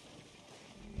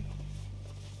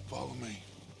 Follow me.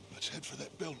 Let's head for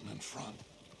that building in front.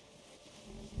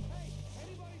 Hey,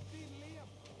 anybody seen Liam?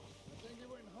 I think he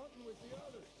went hunting with the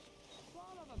others.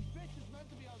 Son of a bitch is meant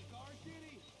to be on guard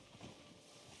duty.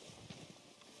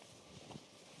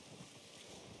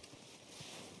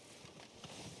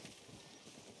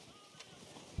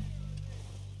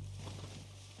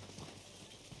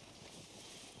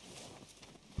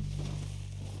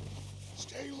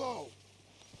 Stay low.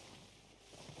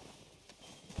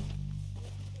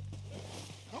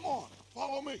 Come on,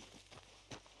 follow me.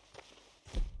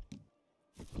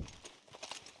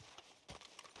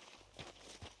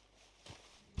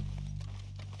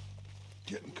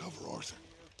 Get in cover, Arthur.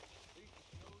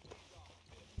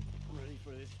 Ready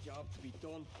for this job to be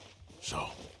done. So,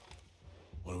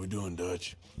 what are we doing,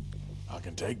 Dutch? I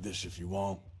can take this if you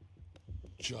want.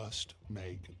 Just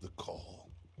make the call.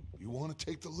 You want to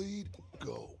take the lead?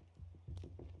 Go.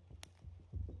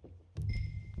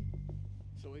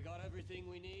 So we got everything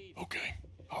we need. Okay,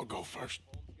 I'll go first.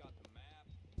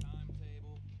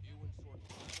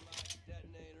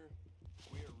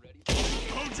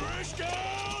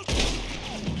 O'Driscoll!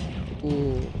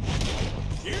 Ooh.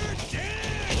 You're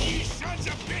dead, you sons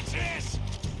of bitches!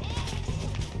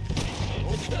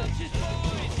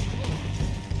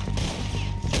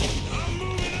 I'm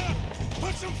moving up!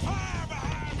 Put some fire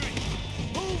behind me!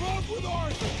 Move up with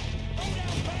Arthur! Go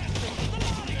down faster! The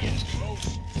lot of you! Close!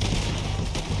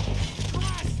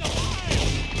 Christ alive!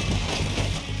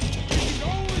 We can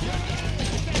go with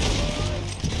that boys!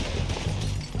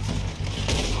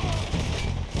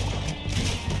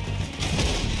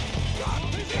 Got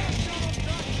possession of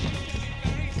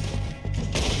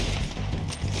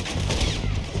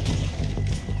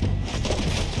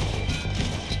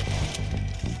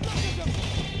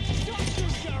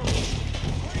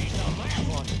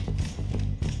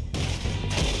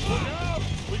Look out!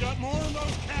 We got more of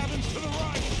those cabins to the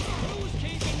right! Who's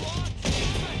keeping watch?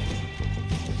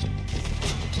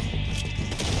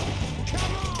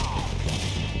 Come on!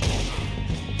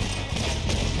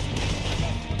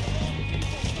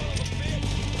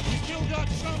 We still got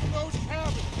some of those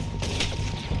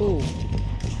cabins! Ooh.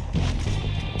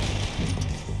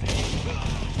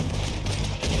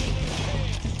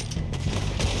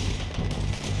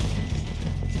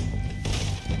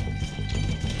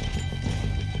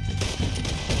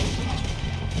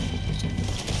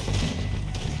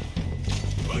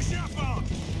 Push up on!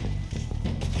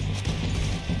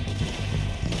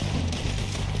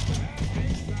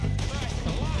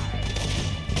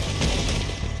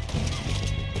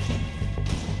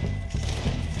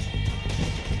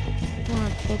 Come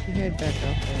on, poke your head back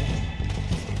out there.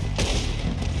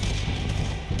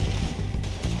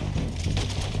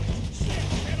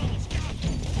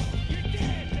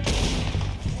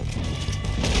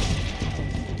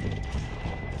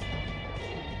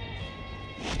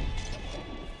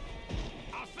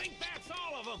 I think that's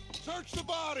all of them! Search the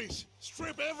bodies!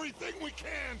 Strip everything we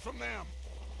can from them!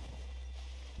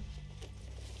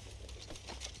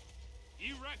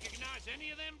 You recognize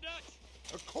any of them, Dutch?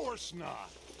 Of course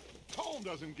not. Colm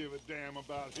doesn't give a damn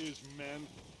about his men.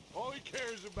 All he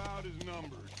cares about is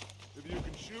numbers. If you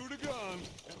can shoot a gun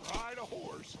and ride a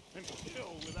horse and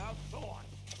kill without thought,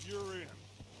 you're in.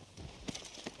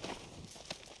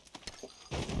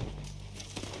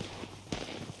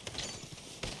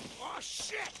 Oh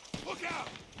shit! Look out!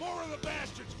 More of the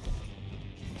bastards!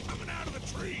 Coming out of the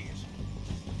trees!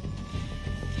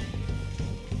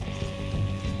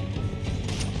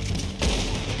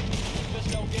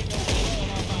 Just don't get no blood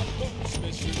on my boots,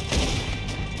 mister.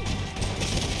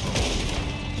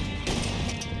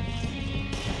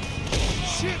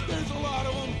 Shit, there's a lot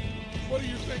of them! What do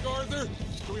you think, Arthur?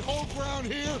 Do we hold ground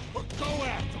here or go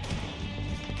at them?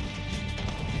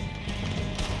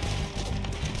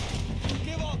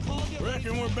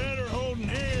 Reckon we're better holding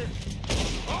here.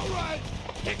 All right,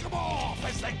 pick them off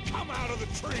as they come out of the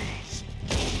trees!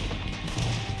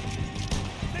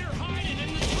 They're hiding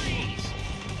in the trees!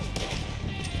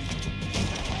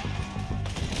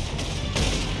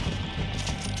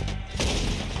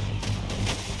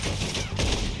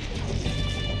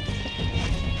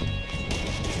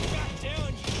 Back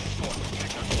down, you short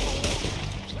pecker!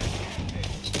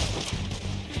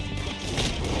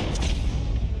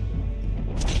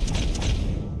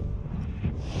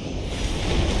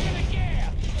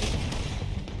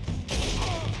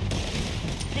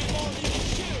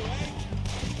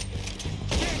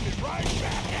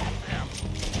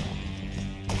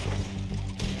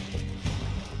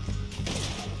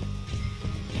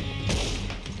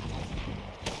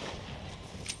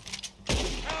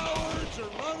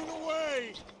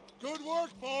 Good work,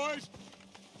 boys.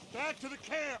 Back to the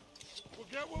camp. We'll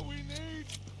get what we need.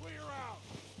 Clear out.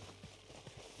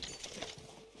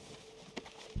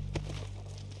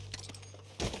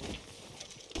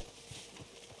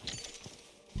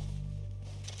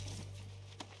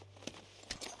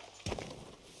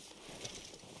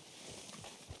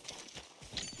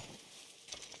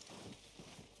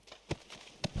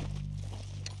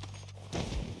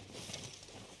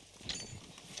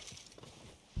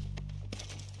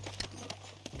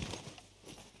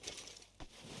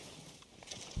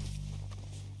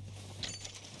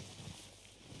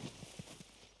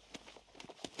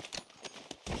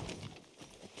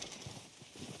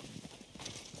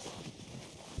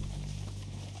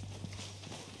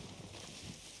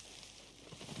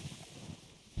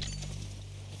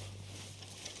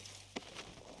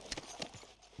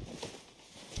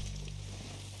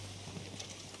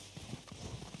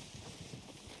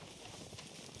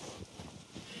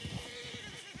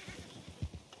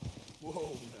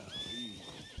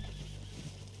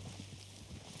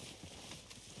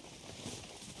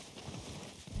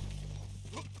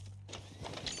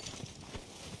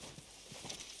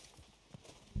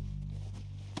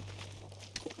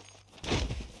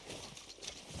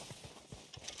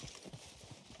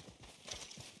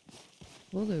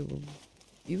 Well, they were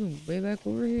even way back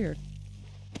over here.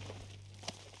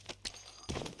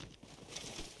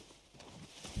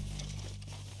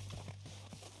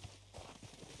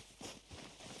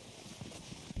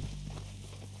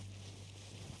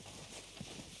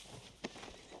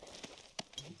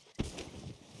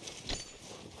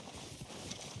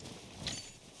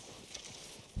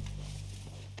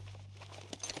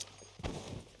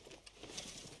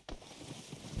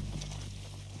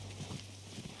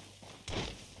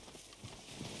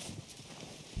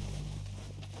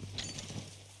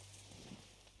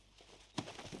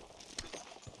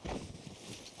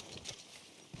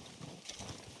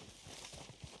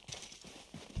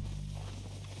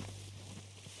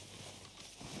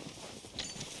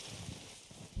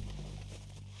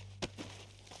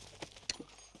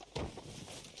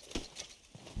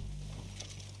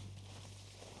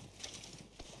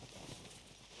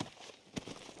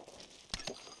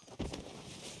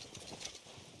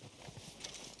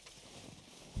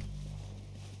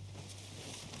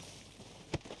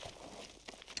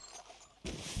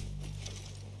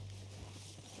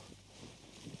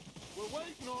 We're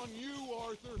waiting on you,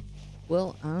 Arthur.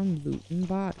 Well, I'm looting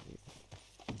bodies.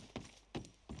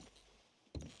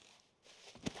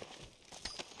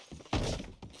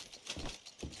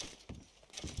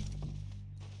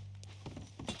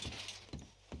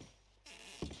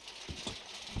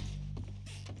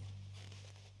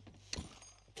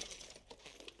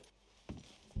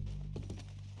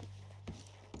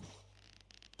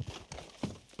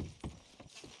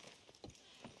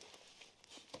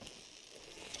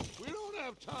 We don't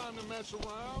have time to mess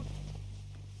around.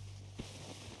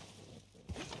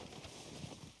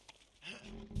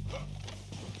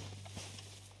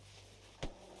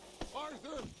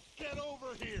 Arthur, get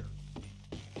over here.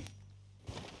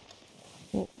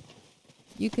 Well,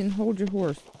 you can hold your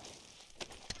horse.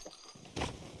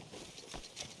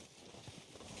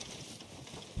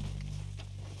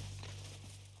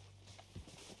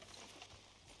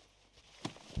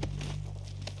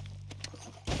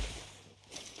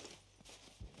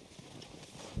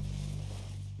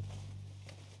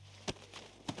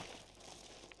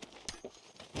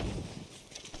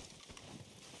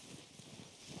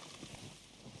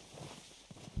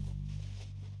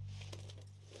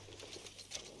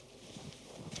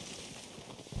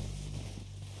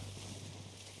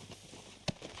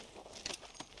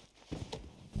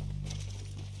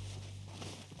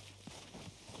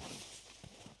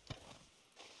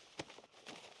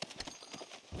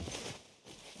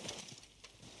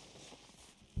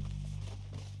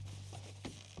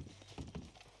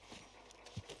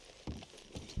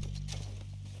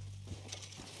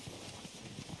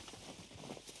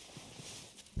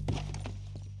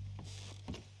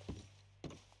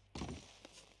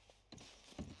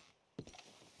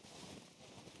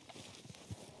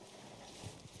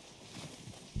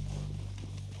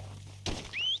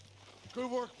 Good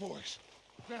work, boys.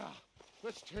 Now,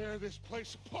 let's tear this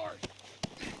place apart.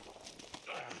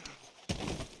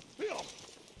 Bill,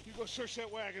 you go search that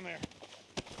wagon there.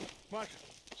 Mike,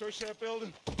 search that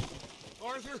building.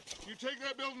 Arthur, you take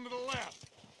that building to the left.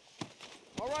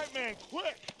 All right, man,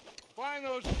 quick. Find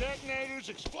those detonators,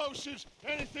 explosives,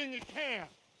 anything you can.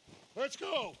 Let's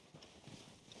go.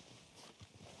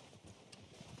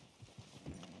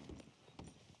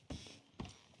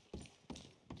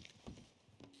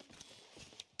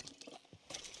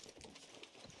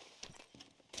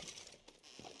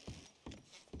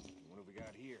 What have we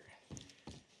got here?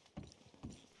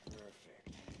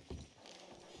 Perfect.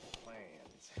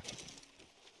 Plans.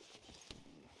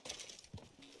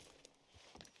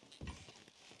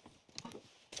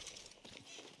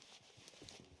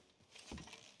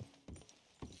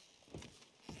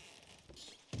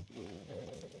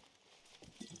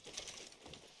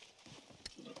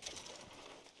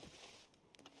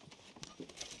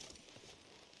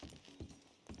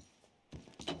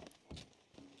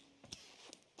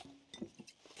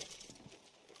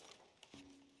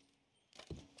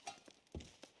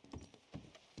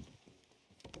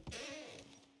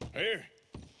 Here.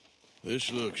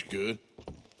 This looks good.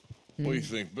 What do you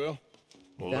think, Bill?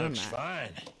 Looks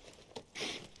fine.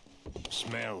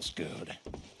 Smells good.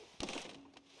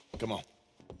 Come on.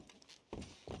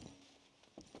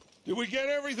 Did we get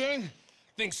everything?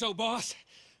 Think so, boss?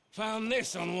 Found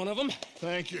this on one of them.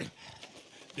 Thank you.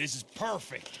 This is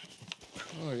perfect.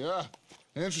 Oh, yeah?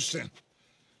 Interesting.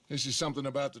 This is something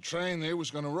about the train they was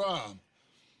gonna rob.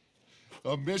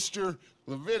 A Mr.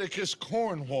 Leviticus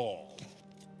Cornwall.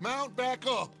 Mount back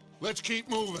up. Let's keep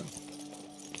moving.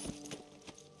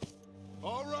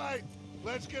 All right,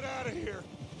 let's get out of here.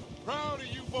 Proud of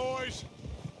you boys.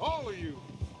 All of you.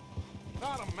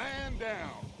 Not a man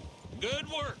down. Good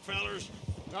work, fellers.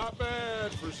 Not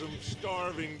bad for some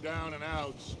starving down and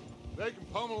outs. They can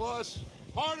pummel us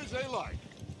hard as they like,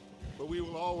 but we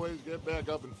will always get back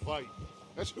up and fight.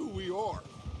 That's who we are.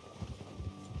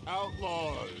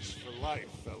 Outlaws for life,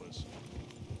 fellas.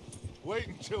 Wait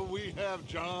until we have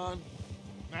John,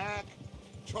 Mac,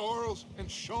 Charles, and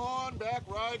Sean back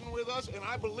riding with us, and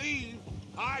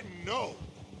I know,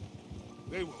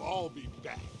 they will all be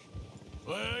back.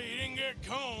 Well, you didn't get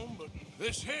Combe, but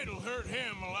this hit'll hurt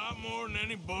him a lot more than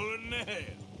any bullet in the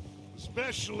head.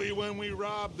 Especially when we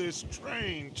rob this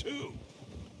train, too.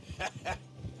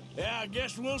 Yeah, I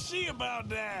guess we'll see about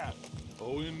that.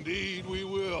 Oh, indeed we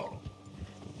will.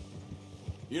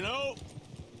 You know,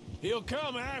 he'll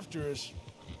come after us.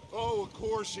 Oh, of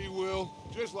course he will,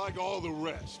 just like all the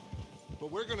rest.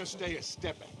 But we're gonna stay a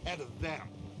step ahead of them.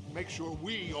 Make sure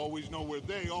we always know where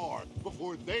they are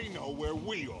before they know where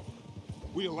we are.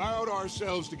 We allowed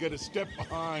ourselves to get a step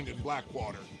behind in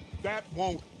Blackwater. That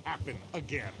won't happen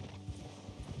again.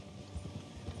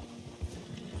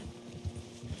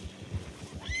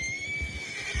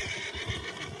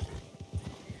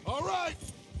 All right,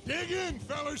 dig in,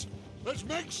 fellas. Let's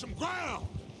make some ground.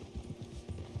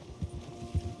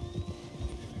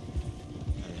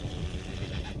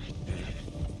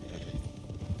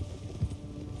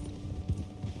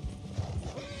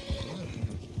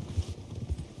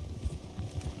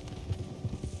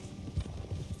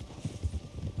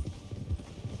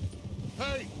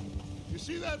 Hey, you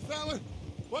see that fella?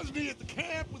 Wasn't he at the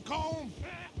camp with Combe?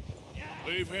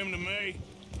 Leave him to me.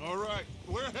 All right,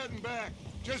 we're heading back.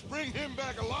 Just bring him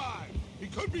back alive. He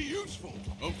could be useful.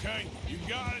 Okay, you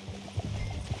got it.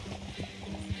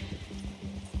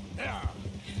 Yeah.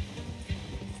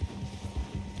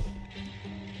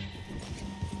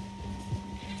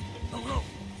 Go.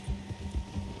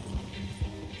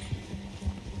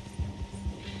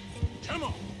 Come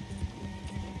on.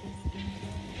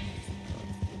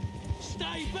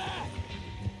 Stay back!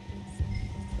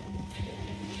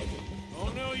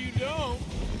 Oh, no, you don't.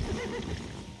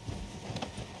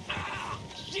 Ah,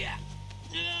 shit!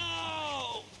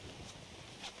 No!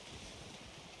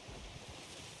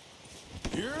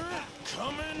 You're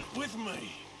coming with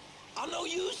me. I'm no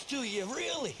use to you,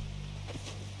 really.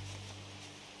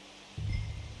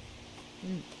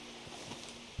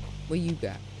 What you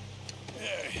got?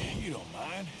 You don't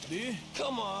mind, do you?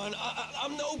 Come on,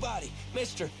 I'm nobody,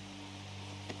 mister.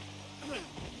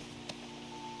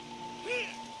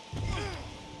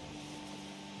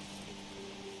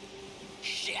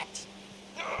 Shit!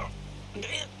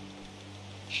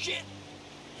 Shit!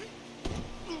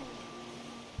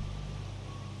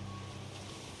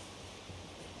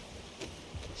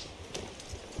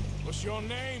 What's your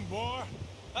name, boy?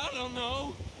 I don't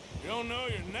know. You don't know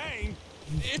your name?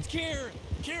 It's Kieran.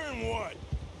 Kieran what?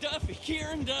 Duffy,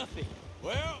 Kieran Duffy.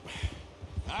 Well,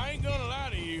 I ain't gonna lie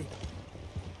to you.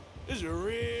 This is a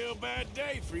real bad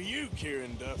day for you,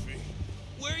 Kieran Duffy.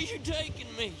 Where are you taking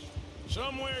me?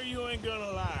 Somewhere you ain't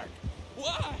gonna like.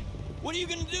 Why? What are you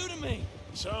gonna do to me?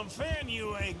 Something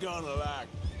you ain't gonna like.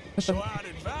 So I'd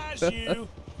advise you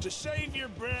to save your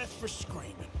breath for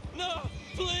screaming. No,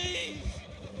 please!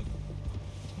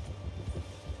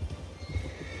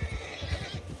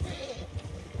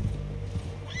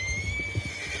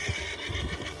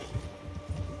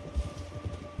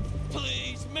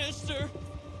 Please, mister!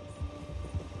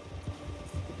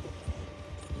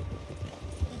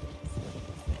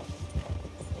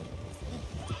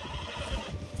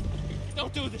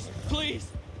 Don't do this, please!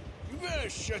 You better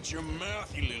shut your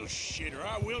mouth, you little shit, or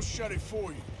I will shut it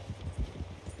for you.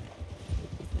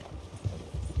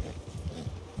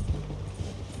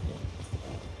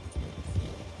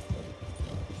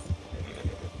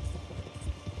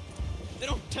 They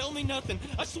don't tell me nothing,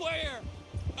 I swear!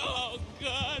 Oh,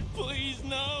 God, please,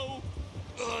 no!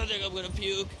 Oh, I think I'm gonna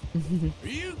puke. Are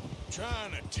you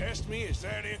trying to test me? Is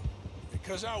that it?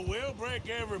 Because I will break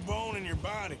every bone in your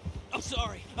body. I'm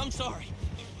sorry,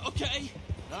 okay?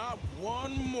 Not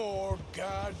one more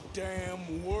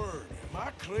goddamn word. Am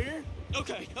I clear?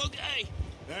 Okay.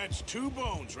 That's 2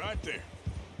 bones right there.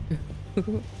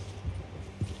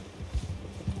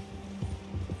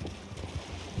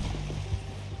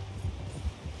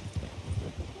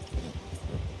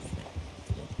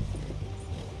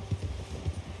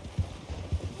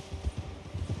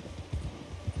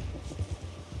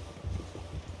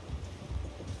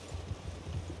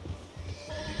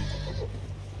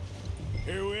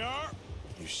 Here we are,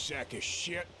 you sack of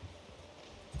shit.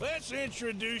 Let's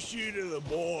introduce you to the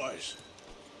boys.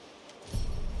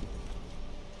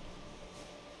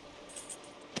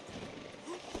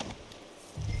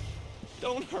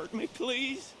 Don't hurt me,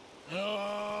 please.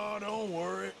 Oh, don't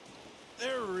worry.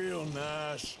 They're real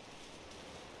nice.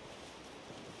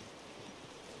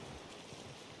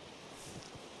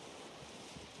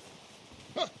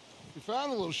 Huh. You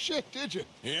found a little shit, did you?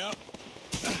 Yep.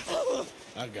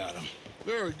 I got him.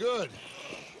 Very good.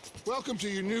 Welcome to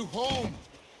your new home.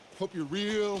 Hope you're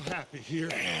real happy here.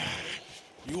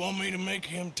 You want me to make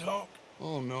him talk?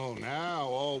 Oh, no, now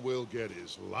all we'll get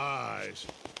is lies.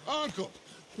 Uncle,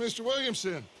 Mr.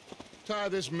 Williamson, tie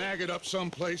this maggot up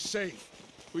someplace safe.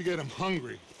 We get him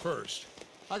hungry first.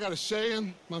 I got a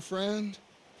saying, my friend.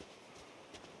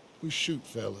 We shoot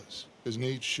fellas as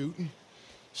need shooting,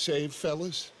 save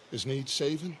fellas as need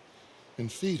saving,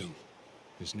 and feed 'em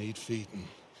as need feeding.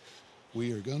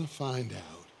 We are gonna find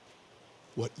out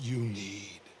what you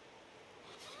need.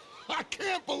 I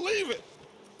can't believe it!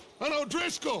 An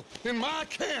O'Driscoll in my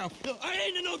camp! I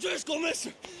ain't an O'Driscoll,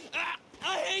 mister!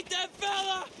 I hate that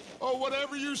fella! Oh,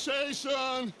 whatever you say,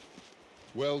 son.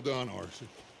 Well done, Arthur.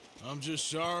 I'm just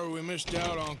sorry we missed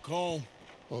out on Colm.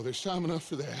 Oh, there's time enough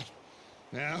for that.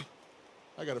 Now,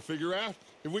 I gotta figure out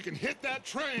if we can hit that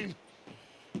train.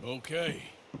 Okay.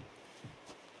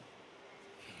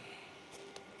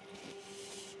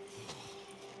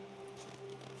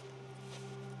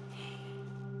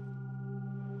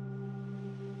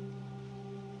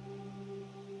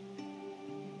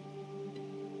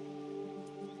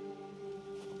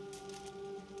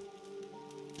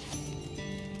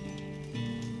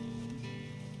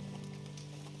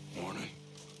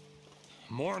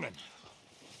 Morning.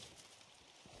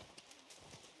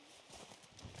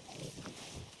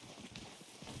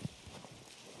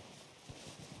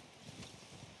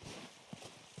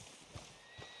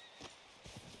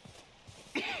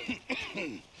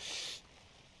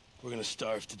 We're gonna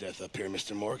starve to death up here,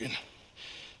 Mr. Morgan.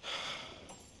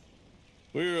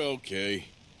 We're okay.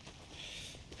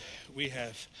 We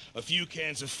have a few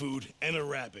cans of food and a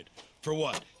rabbit. For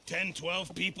what, 10,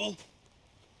 12 people?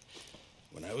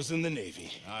 When I was in the Navy...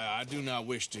 I do not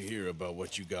wish to hear about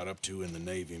what you got up to in the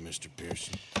Navy, Mr.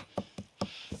 Pearson.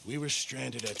 We were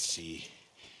stranded at sea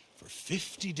for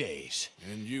 50 days.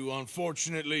 And you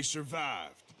unfortunately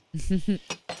survived.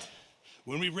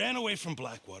 When we ran away from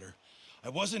Blackwater, I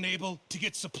wasn't able to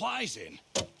get supplies in.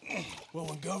 Well,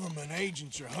 when government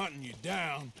agents are hunting you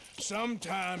down,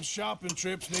 sometimes shopping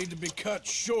trips need to be cut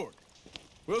short.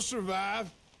 We'll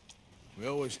survive. We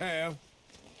always have.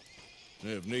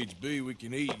 And if needs be, we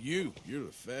can eat you. You're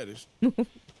the fattest.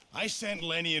 I sent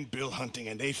Lenny and Bill hunting,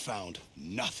 and they found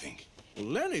nothing. Well,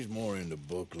 Lenny's more into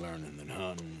book learning than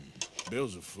hunting.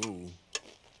 Bill's a fool.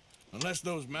 Unless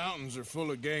those mountains are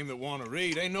full of game that want to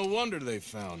read, ain't no wonder they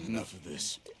found Enough of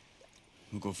this.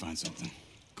 We'll go find something.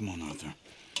 Come on, Authur.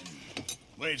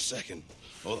 Wait a second.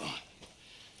 Hold on.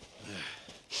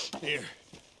 Here.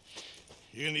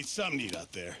 You're gonna need something to eat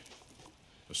out there.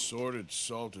 Assorted,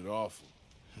 salted offal.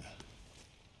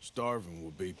 Starving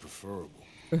would be preferable.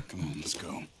 Come on, let's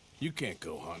go. You can't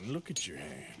go hunting. Look at your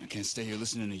hand. I can't stay here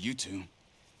listening to you two.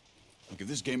 Look, if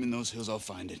there's game in those hills, I'll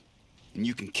find it. And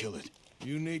you can kill it.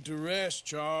 You need to rest,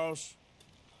 Charles.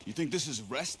 You think this is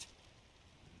rest?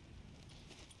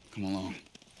 Come along.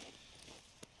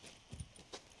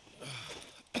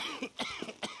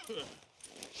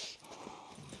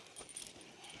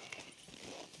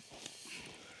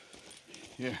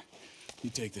 Here, you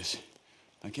take this.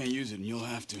 I can't use it, and you'll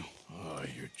have to. Oh,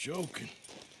 you're joking.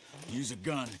 Use a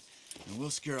gun, and we'll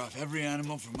scare off every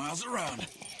animal for miles around.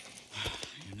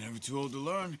 You're never too old to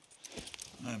learn,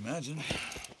 I imagine.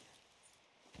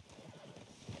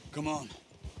 Come on,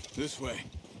 this way.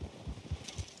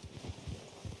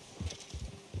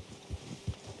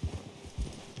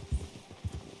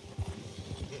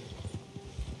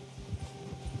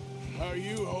 How are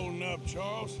you holding up,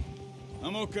 Charles?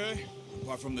 I'm okay,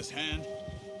 apart from this hand.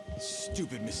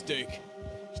 Stupid mistake.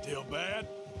 Still bad?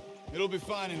 It'll be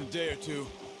fine in a day or two.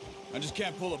 I just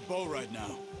can't pull a bow right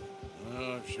now.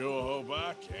 I sure hope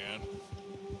I can.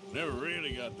 Never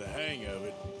really got the hang of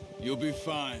it. You'll be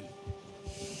fine.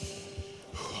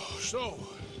 So,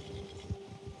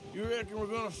 you reckon we're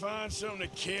gonna find something to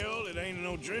kill that ain't an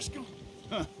O'Driscoll?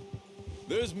 Huh.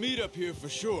 There's meat up here for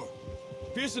sure.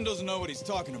 Pearson doesn't know what he's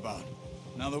talking about.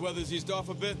 Now the weather's eased off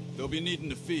a bit, they'll be needing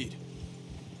to feed.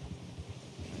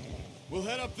 We'll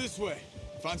head up this way.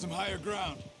 Find some higher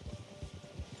ground.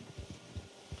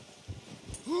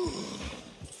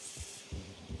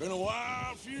 Been a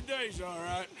wild few days, all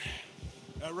right.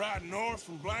 That ride north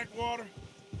from Blackwater,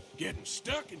 getting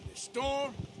stuck in the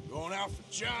storm, going out for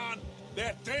John,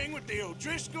 that thing with the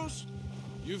O'Driscolls.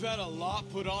 You've had a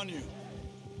lot put on you.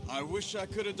 I wish I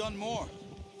could have done more.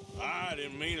 I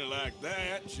didn't mean it like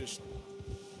that, just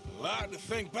a lot to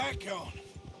think back on.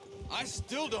 I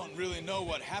still don't really know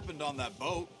what happened on that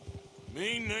boat.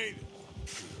 Me neither.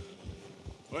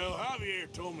 Well,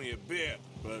 Javier told me a bit,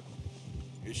 but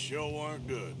it sure weren't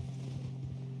good.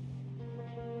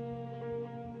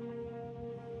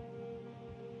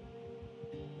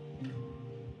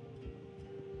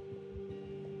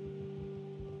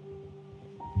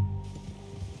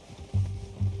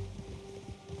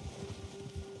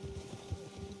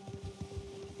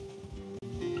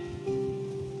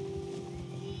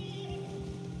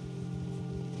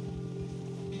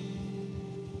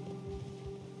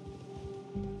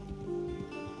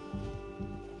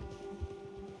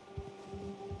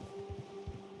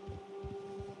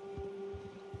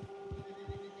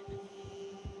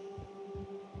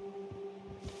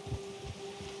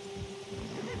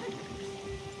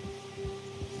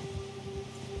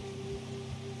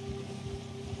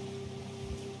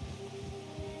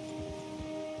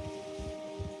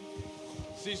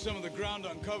 See some of the ground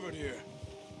uncovered here.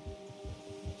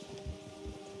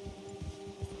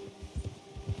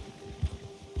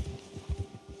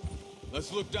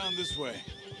 Let's look down this way.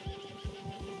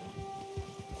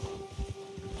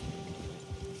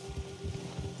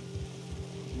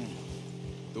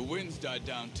 The wind's died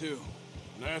down too.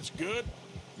 That's good?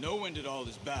 No wind at all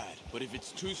is bad, but if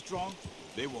it's too strong,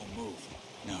 they won't move.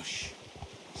 Now shh.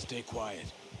 Stay quiet.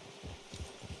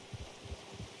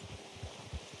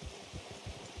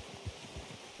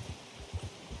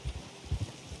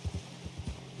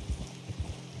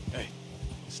 Hey,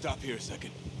 stop here a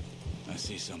second. I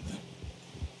see something.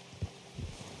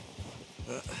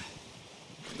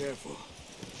 Careful.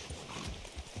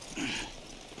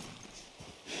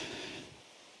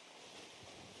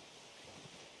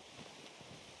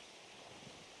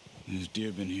 There's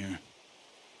deer been here.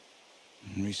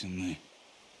 Recently.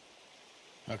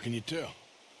 How can you tell?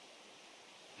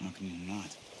 How can you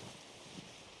not?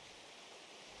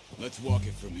 Let's walk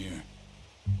it from here.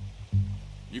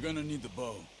 You're gonna need the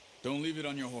bow. Don't leave it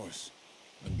on your horse.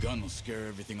 A gun will scare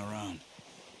everything around.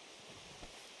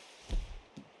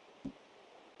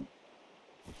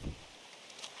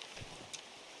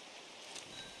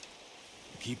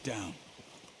 Keep down.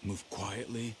 Move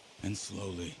quietly and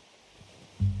slowly.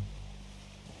 Do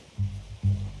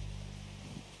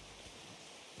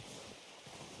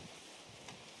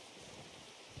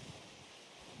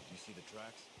you see the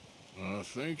tracks? I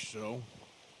think so.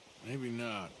 Maybe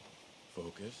not.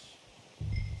 Focus.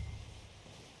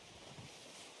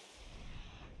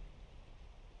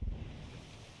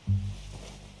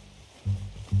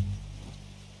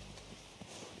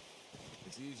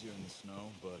 It's easier in the snow,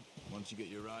 but once you get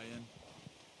your eye in,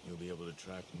 you'll be able to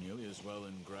track nearly as well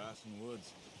in grass and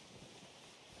woods.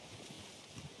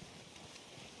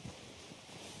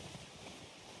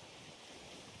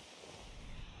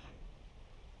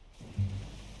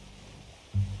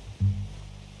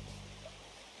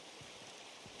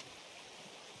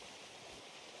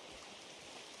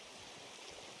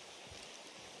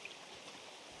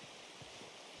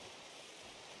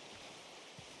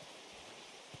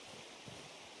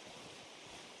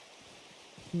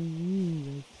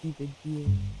 I see the deer.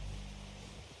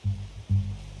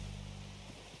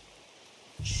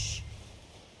 Shh!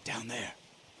 Down there.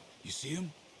 You see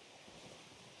him?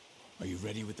 Are you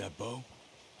ready with that bow?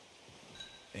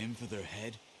 Aim for their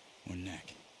head or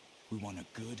neck. We want a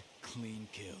good, clean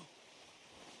kill.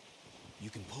 You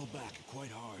can pull back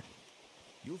quite hard.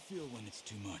 You'll feel when it's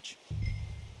too much.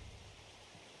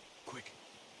 Quick,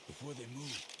 before they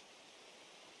move.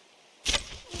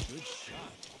 Good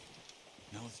shot.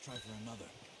 Now let's try for another.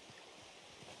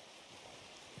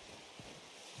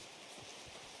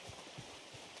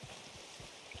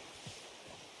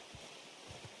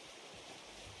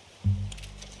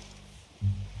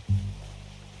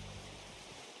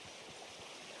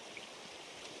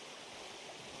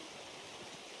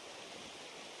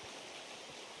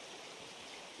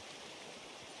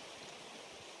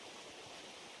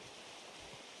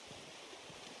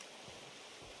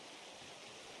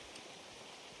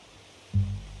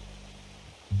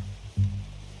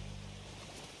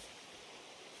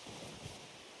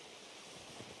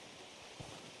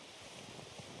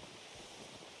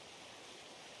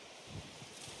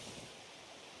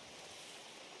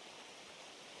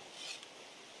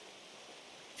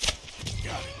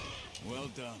 Got it. Well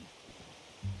done.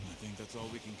 I think that's all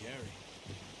we can carry.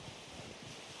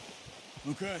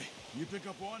 Okay, you pick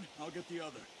up one, I'll get the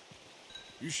other.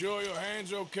 You sure your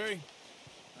hand's okay?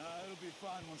 It'll be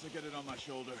fine once I get it on my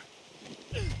shoulder.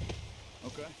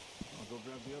 Okay, I'll go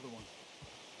grab the other one.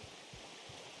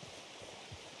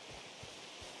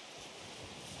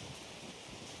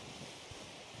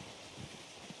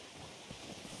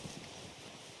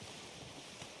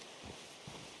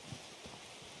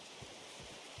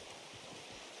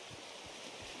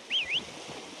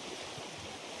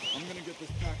 I'm gonna get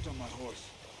this packed on my horse.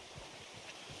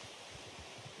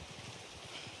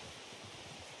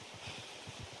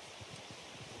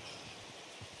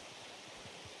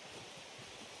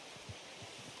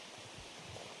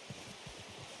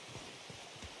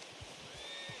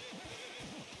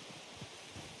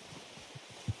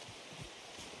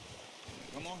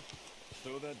 Come on,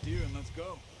 throw that deer and let's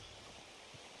go.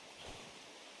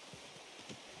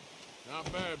 Not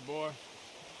bad, boy.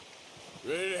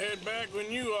 Ready to head back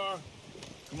when you are.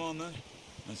 Come on then,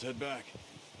 let's head back.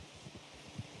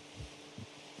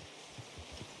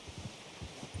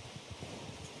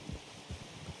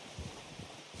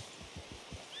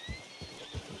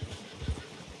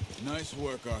 Nice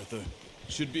work, Arthur.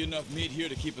 Should be enough meat here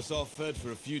to keep us all fed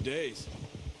for a few days.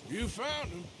 You found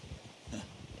him.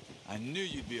 I knew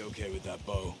you'd be okay with that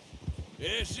bow.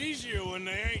 It's easier when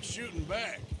they ain't shooting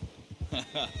back.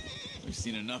 We've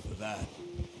seen enough of that.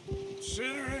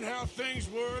 Considering how things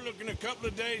were looking a couple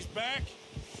of days back,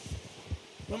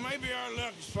 well, maybe our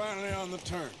luck is finally on the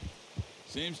turn.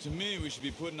 Seems to me we should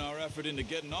be putting our effort into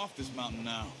getting off this mountain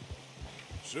now.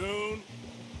 Soon.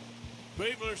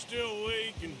 People are still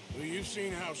weak, and well, you've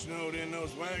seen how snowed in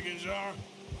those wagons are.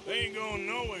 They ain't going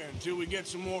nowhere until we get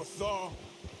some more thaw.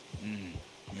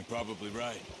 You're probably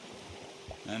right.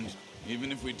 And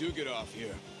even if we do get off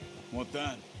here, what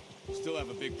then? Still have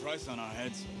a big price on our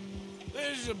heads.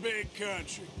 This is a big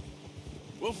country.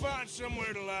 We'll find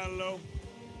somewhere to lie low.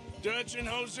 Dutch and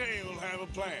Jose will have a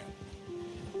plan.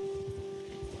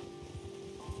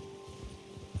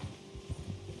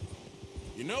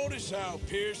 You notice how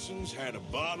Pearson's had a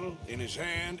bottle in his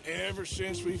hand ever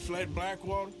since we fled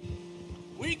Blackwater?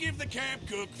 We give the camp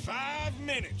cook 5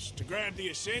 minutes to grab the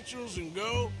essentials and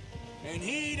go, and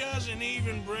he doesn't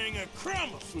even bring a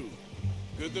crumb of food.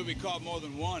 Good that we caught more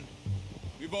than one.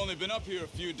 We've only been up here a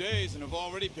few days and have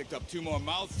already picked up 2 more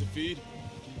mouths to feed.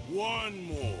 One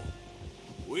more.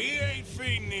 We ain't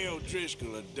feeding the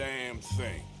O'Driscoll a damn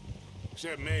thing.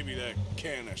 Except maybe that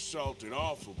can of salted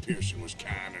offal Pearson was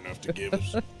kind enough to give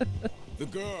us. The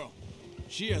girl.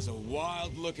 She has a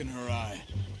wild look in her eye.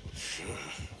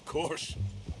 Of course.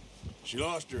 She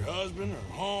lost her husband,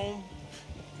 her home,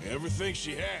 everything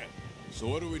she had. So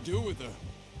what do we do with her?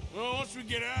 Well, once we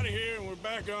get out of here and we're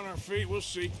back on our feet, we'll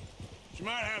see. She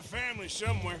might have family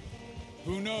somewhere.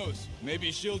 Who knows?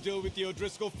 Maybe she'll deal with the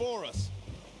O'Driscoll for us.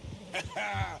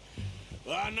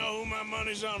 Well, I know who my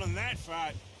money's on in that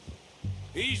fight.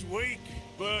 He's weak,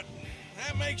 but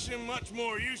that makes him much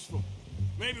more useful.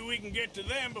 Maybe we can get to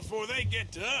them before they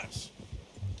get to us.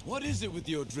 What is it with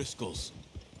the O'Driscolls?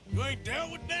 You ain't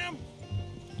dealt with them?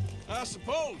 I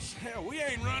suppose. Hell, we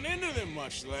ain't run into them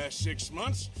much the last 6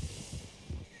 months.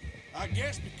 I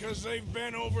guess because they've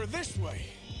been over this way.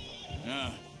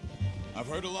 Yeah. I've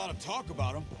heard a lot of talk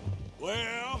about them.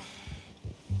 Well,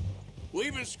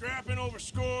 we've been scrapping over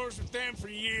scores with them for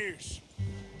years.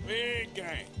 Big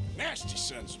gang. Nasty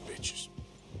sons of bitches.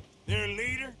 Their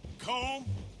leader, Combe,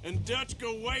 and Dutch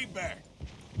go way back.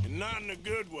 And not in a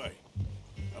good way.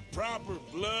 A proper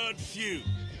blood feud.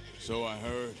 So I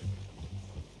heard.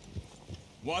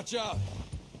 Watch out!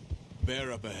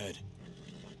 Bear up ahead.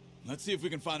 Let's see if we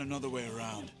can find another way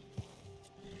around.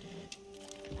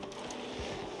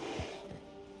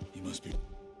 He must be...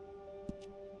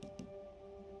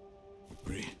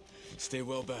 Bree, stay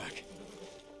well back.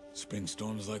 Spring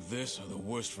storms like this are the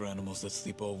worst for animals that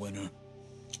sleep all winter.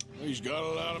 He's got a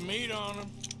lot of meat on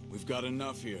him. We've got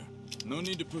enough here. No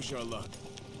need to push our luck.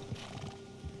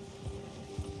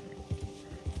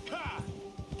 Ha!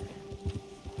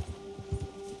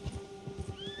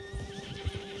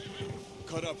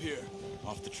 Cut up here,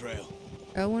 off the trail.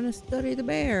 I want to study the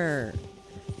bear.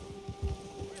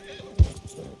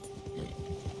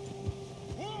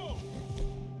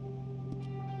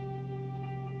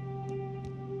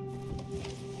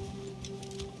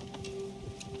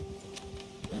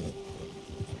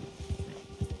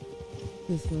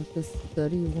 Guess we'll have to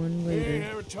study one We later. ain't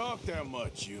never talked that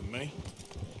much, you and me.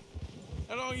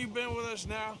 How long you been with us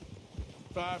now?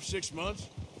 5, 6 months?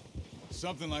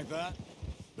 Something like that.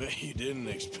 Bet you didn't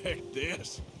expect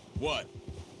this. What?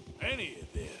 Any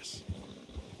of this.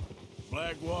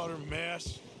 Blackwater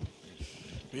mess.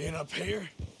 Being up here.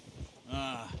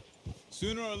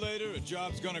 Sooner or later, a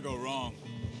job's gonna go wrong.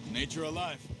 Nature of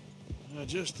life. I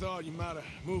just thought you might have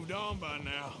moved on by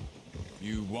now.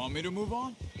 You want me to move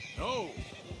on? No.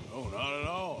 No, not at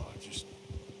all.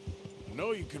 I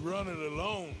know you could run it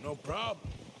alone, no problem.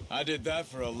 I did that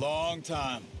for a long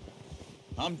time.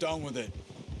 I'm done with it.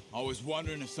 Always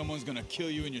wondering if someone's gonna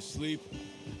kill you in your sleep.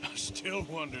 I still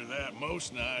wonder that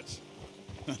most nights.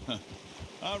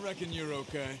 I reckon you're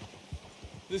okay.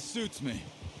 This suits me.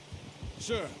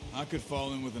 Sure, I could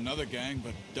fall in with another gang,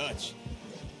 but Dutch...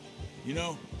 You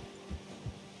know,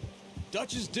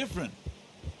 Dutch is different.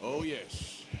 Oh,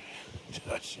 yes.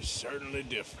 Dutch is certainly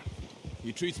different.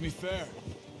 He treats me fair.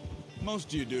 Most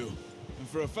of you do. And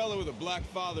for a fellow with a black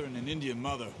father and an Indian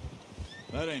mother,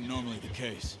 that ain't normally the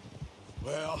case.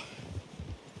 Well,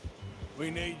 we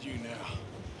need you now.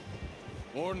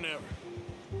 More than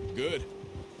ever. Good.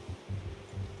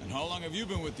 And how long have you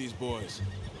been with these boys?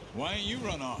 Why ain't you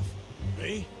run off?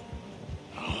 Me?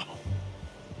 Oh,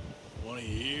 20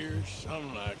 years,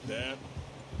 something like that.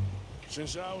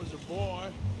 Since I was a boy.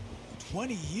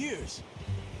 20 years?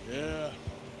 Yeah.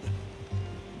 He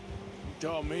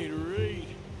taught me to read.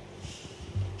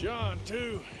 John,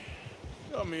 too.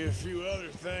 Taught me a few other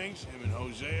things, him and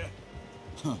Hosea.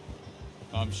 Huh.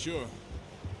 I'm sure.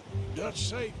 Dutch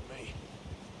saved me.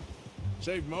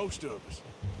 Saved most of us.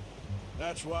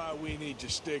 That's why we need to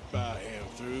stick by him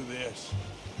through this.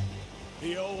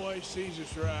 He always sees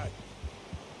us right.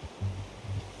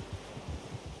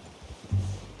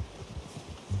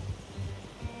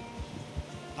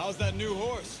 How's that new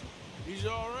horse? He's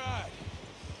all right.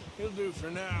 He'll do for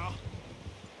now.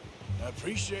 I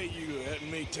appreciate you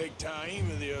letting me take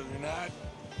Taima the other night.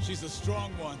 She's a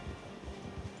strong one.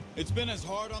 It's been as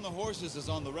hard on the horses as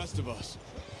on the rest of us.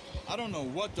 I don't know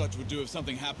what Dutch would do if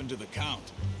something happened to the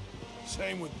Count.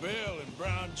 Same with Bill and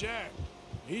Brown Jack.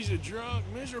 He's a drunk,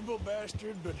 miserable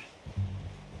bastard, but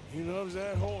he loves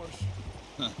that horse.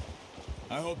 Huh.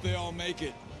 I hope they all make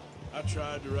it. I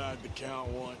tried to ride the Count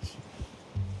once.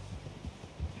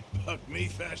 He bucked me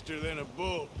faster than a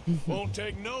bull. Won't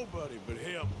take nobody but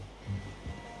him.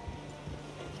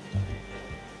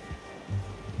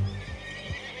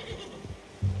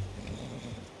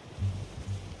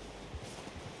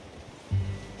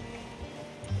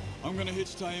 I'm gonna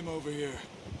hitch Taima over here.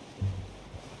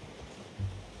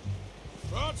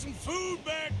 Brought some food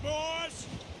back, boys!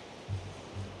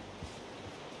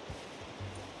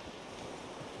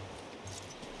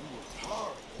 You worked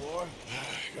hard, boy.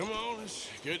 Come on, let's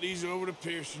get these over to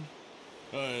Pearson.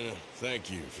 Thank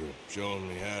you for showing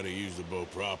me how to use the bow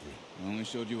properly. I only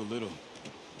showed you a little.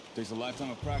 Takes a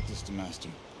lifetime of practice to master.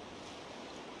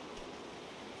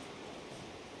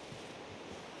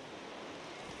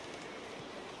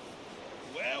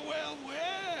 Well, well,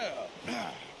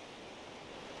 well.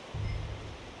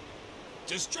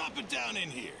 Just drop it down in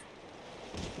here.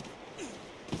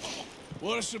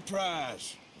 What a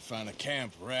surprise. To find a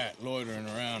camp rat loitering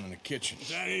around in the kitchen. Is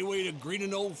that any way to greet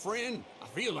an old friend? I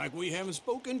feel like we haven't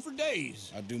spoken for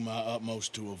days. I do my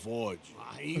utmost to avoid you.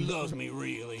 He loves me,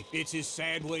 really. It's his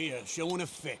sad way of showing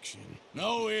affection.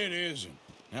 No, it isn't.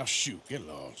 Now shoot, get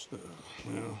lost.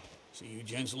 Well, see you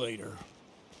gents later.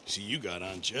 See, you got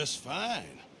on just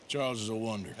fine. Charles is a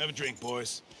wonder. Have a drink,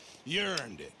 boys. You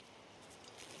earned it.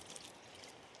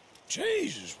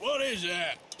 Jesus, what is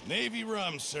that? Navy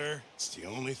rum, sir. It's the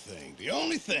only thing. The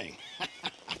only thing.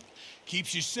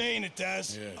 Keeps you sane, it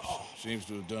does. Yes, seems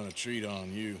to have done a treat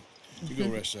on you. You go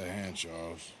rest that hand,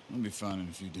 Charles. I'll be fine in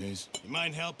a few days. You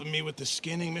mind helping me with the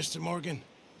skinning, Mr. Morgan?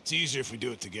 It's easier if we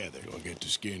do it together. Do I get to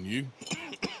skin you?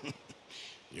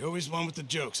 You're always one with the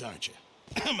jokes, aren't you?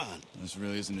 Come on. This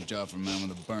really isn't a job for a man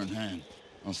with a burnt hand.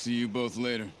 I'll see you both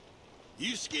later.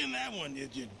 You skin that one you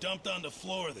dumped on the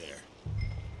floor there.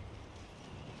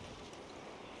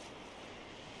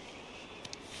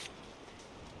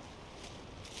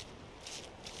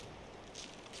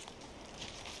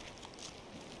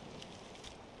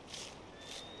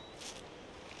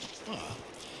 Oh,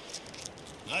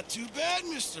 not too bad,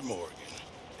 Mr. Morgan.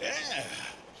 Yeah.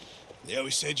 They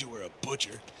always said you were a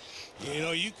butcher. You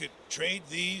know, you could trade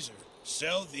these or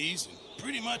sell these in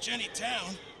pretty much any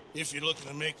town. If you're looking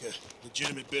to make a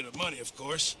legitimate bit of money, of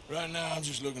course. Right now, I'm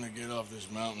just looking to get off this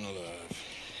mountain alive.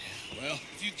 Well,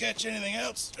 if you catch anything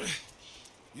else,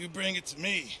 you bring it to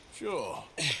me. Sure.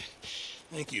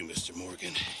 Thank you, Mr.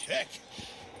 Morgan. Heck,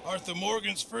 Arthur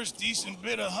Morgan's first decent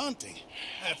bit of hunting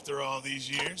after all these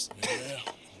years. Yeah,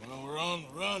 well, we're on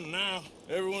the run now.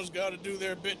 Everyone's got to do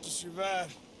their bit to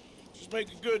survive. Just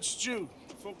make a good stew.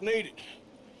 Folk need it.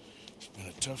 It's been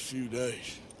a tough few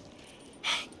days.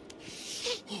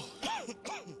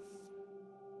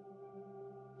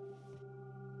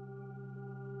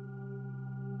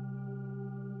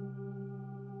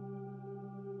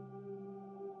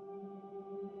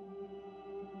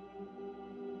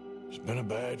 It's been a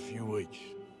bad few weeks,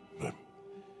 but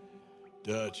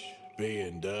Dutch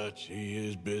being Dutch, he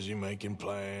is busy making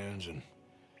plans, and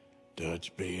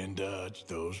Dutch being Dutch,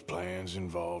 those plans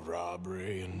involve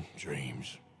robbery and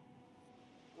dreams.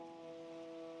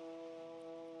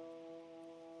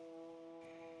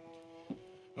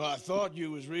 Well, I thought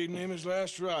you was reading him his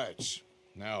last rites.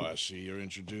 Now I see you're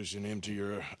introducing him to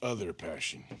your other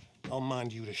passion. I'll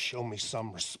mind you to show me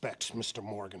some respect, Mr.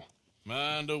 Morgan.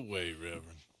 Mind away,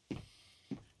 Reverend.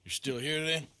 You're still here,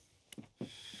 then?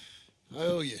 I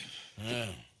owe you. Yeah.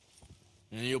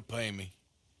 And you'll pay me.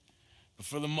 But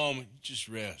for the moment, just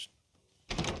rest.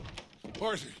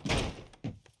 Arthur,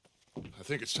 I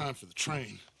think it's time for the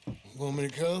train. Want me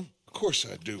to come? Of course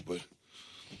I do, but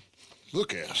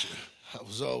look at you. I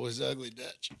was always ugly,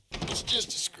 Dutch. It's just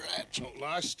a scratch. Don't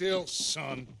lie still,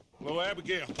 son. Hello,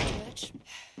 Abigail. Dutch,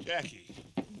 Jackie.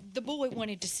 the boy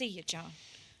wanted to see you, John.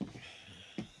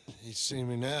 He's seen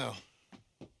me now.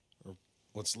 Or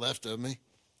what's left of me.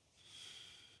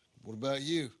 What about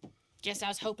you? Guess I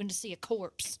was hoping to see a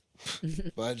corpse.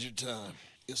 Bide your time.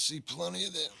 You'll see plenty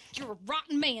of them. You're a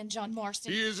rotten man, John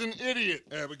Marston. He is an idiot,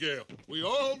 Abigail. We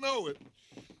all know it.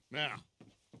 Now,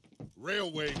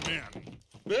 railway men.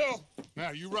 Bill,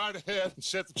 now you ride ahead and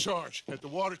set the charge at the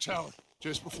water tower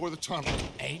just before the tunnel.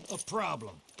 Ain't a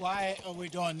problem. Why are we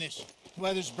doing this?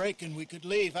 Weather's breaking. We could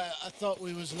leave. I thought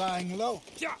we was lying low.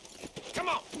 Yeah, come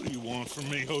on. What do you want from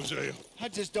me, Hosea? I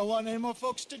just don't want any more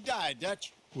folks to die,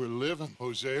 Dutch. We're living,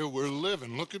 Hosea. We're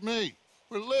living. Look at me.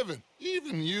 We're living.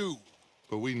 Even you.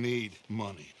 But we need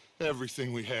money.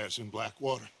 Everything we has in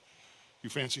Blackwater. You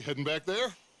fancy heading back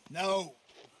there? No.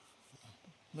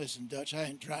 Listen, Dutch, I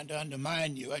ain't trying to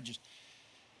undermine you. I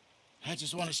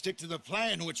just want to stick to the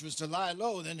plan, which was to lie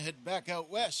low, then head back out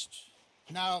west.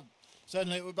 Now,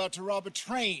 suddenly we're about to rob a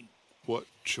train. What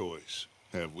choice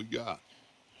have we got?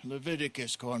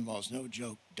 Leviticus Cornwall's no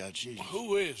joke, Dutch.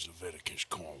 Who is Leviticus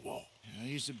Cornwall?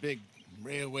 He's a big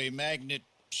railway magnate,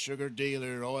 sugar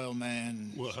dealer, oil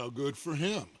man. Well, how good for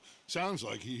him. Sounds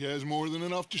like he has more than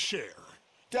enough to share.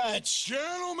 Dutch!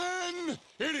 Gentlemen,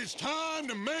 it is time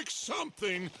to make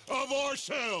something of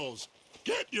ourselves.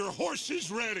 Get your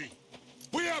horses ready.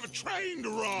 We have a train to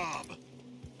rob.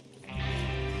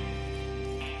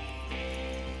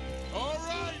 All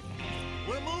right,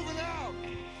 we're moving out.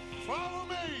 Follow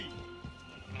me.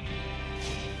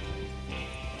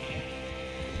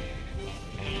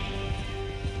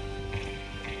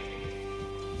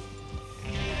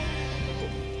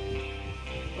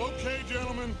 Okay,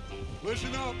 gentlemen,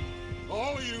 listen up,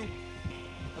 all of you.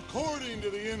 According to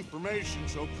the information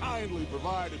so kindly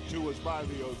provided to us by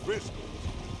the O'Driscolls,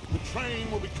 the train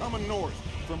will be coming north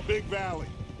from Big Valley.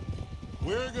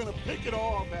 We're gonna pick it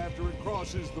off after it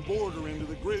crosses the border into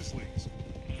the Grizzlies.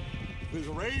 There's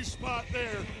a raised spot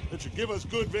there that should give us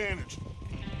good vantage.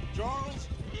 Charles,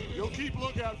 you'll keep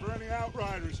lookout for any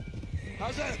outriders.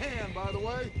 How's that hand, by the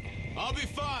way? I'll be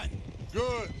fine.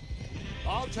 Good.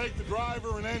 I'll take the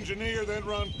driver and engineer, then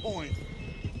run point.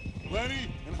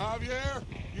 Lenny and Javier,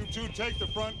 you two take the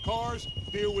front cars,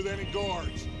 deal with any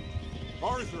guards.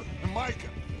 Arthur and Micah,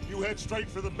 you head straight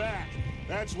for the back.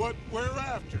 That's what we're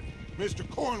after. Mr.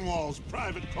 Cornwall's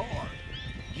private car.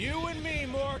 You and me,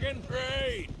 Morgan.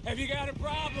 Great. Have you got a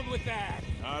problem with that?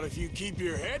 Not if you keep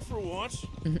your head for once.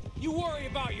 You worry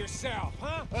about yourself,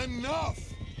 huh? Enough!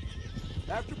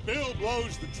 After Bill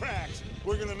blows the tracks,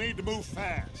 we're gonna need to move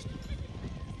fast.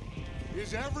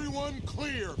 Is everyone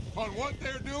clear on what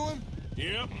they're doing?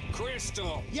 Yep.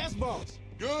 Crystal. Yes, boss.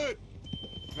 Good.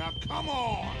 Now come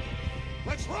on.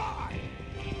 Let's ride.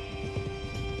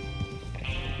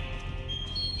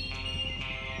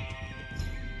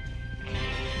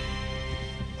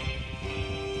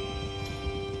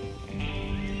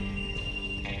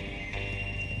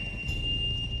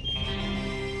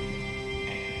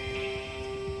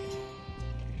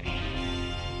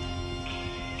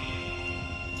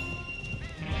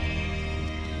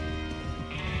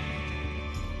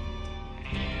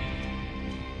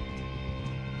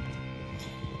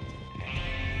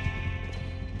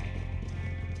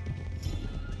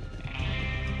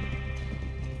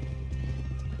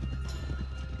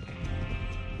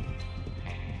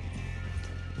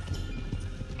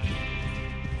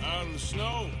 Out of the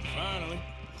snow, finally.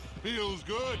 Feels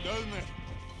good, doesn't it?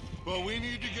 But we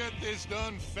need to get this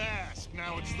done fast,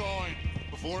 now it's thawing,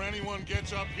 before anyone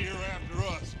gets up here after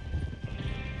us.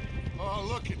 Oh,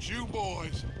 look at you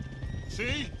boys.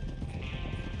 See?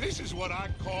 This is what I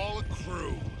call a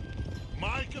crew.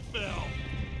 Micah Bell,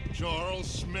 Charles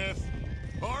Smith,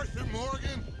 Arthur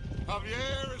Morgan,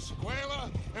 Javier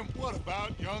Escuela, and what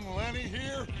about young Lenny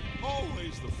here?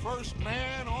 Always the first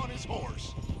man on his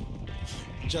horse.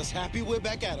 Just happy we're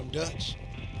back at him, Dutch.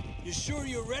 You sure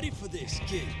you're ready for this,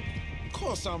 kid? Of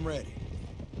course I'm ready.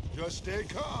 Just stay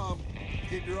calm.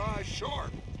 Keep your eyes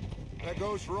sharp. That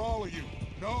goes for all of you.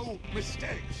 No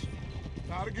mistakes.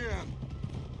 Not again.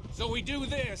 So we do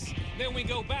this, then we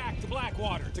go back to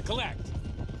Blackwater to collect.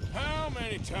 How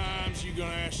many times you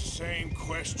gonna ask the same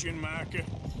question, Micah?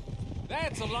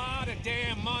 That's a lot of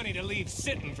damn money to leave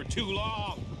sitting for too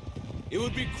long. It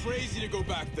would be crazy to go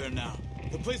back there now.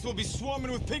 The place will be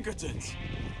swarming with Pinkertons.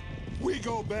 We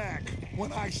go back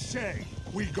when I say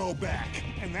we go back,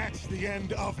 and that's the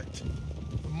end of it.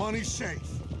 The money's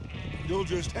safe. You'll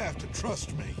just have to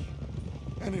trust me.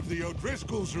 And if the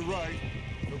O'Driscolls are right,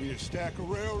 there'll be a stack of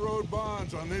railroad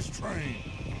bonds on this train.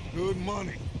 Good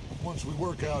money, once we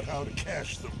work out how to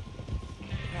cash them.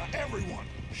 Now everyone,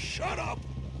 shut up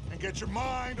and get your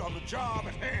mind on the job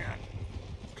at hand.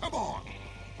 Come on.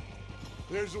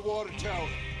 There's the water tower.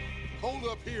 Hold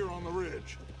up here on the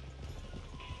ridge.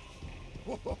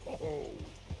 Whoa.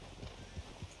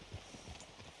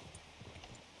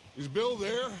 Is Bill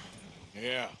there?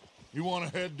 Yeah. You want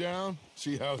to head down,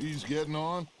 see how he's getting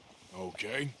on?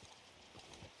 Okay.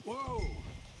 Whoa!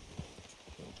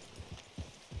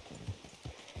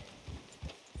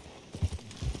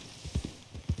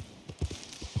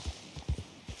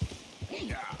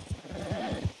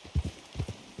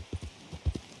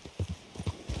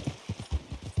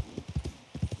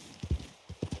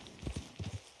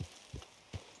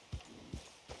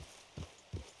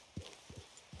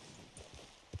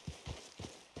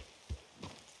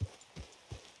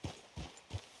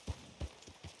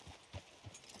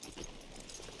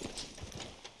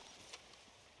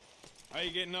 How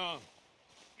you getting on?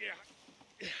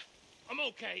 Yeah, I'm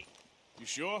okay. You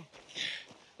sure?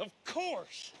 Of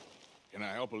course. Can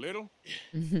I help a little?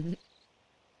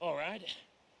 All right.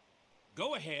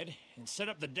 Go ahead and set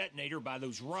up the detonator by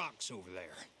those rocks over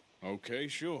there. Okay,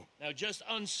 sure. Now just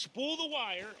unspool the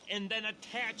wire and then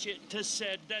attach it to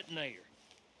said detonator.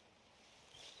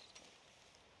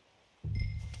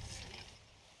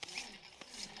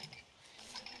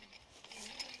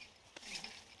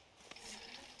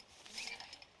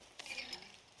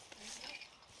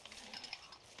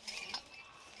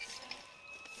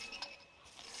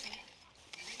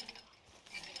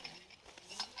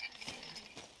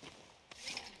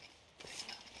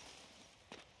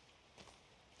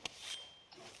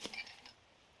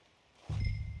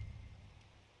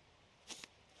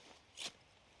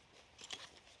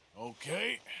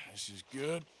 Okay, this is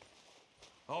good.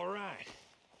 All right.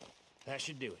 That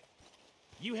should do it.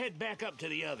 You head back up to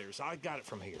the others. I got it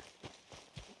from here.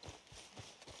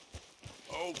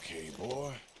 Okay,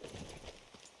 boy.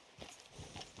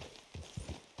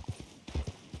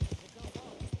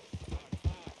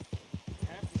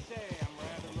 I have to say, I'm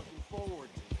rather looking forward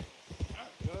to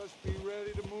it. Just be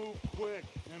ready to move quick,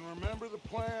 and remember the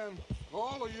plan.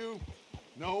 All of you,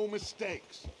 no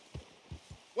mistakes.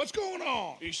 What's going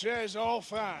on? He says all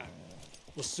fine.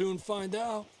 We'll soon find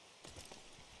out.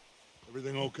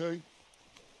 Everything okay?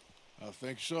 I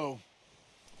think so.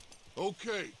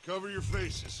 Okay, cover your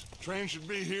faces. Train should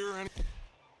be here any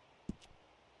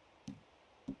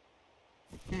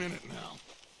minute now.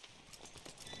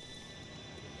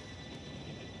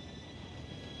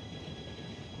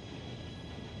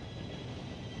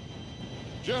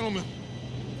 Gentlemen,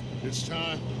 it's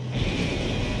time.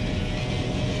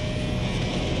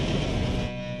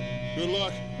 Good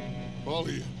luck, all of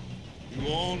you. You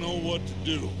all know what to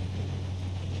do.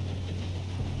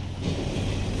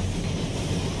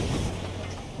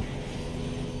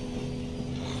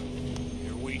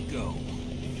 Here we go.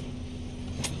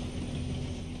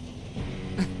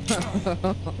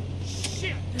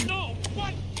 Shit! No!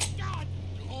 What? God!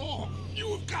 Oh,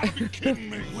 you have got to be kidding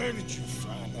me. Where did you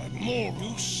find that moron?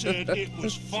 You said it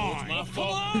was fine. My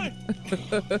fault. Come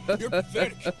on! You're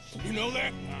pathetic. You know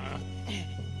that?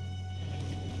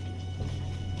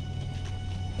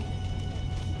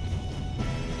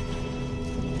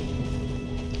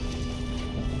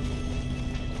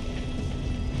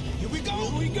 Here we go!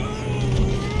 Here we go!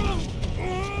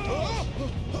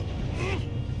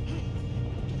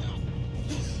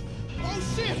 Oh,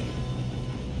 shit!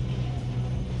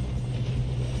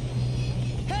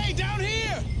 Hey, down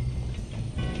here!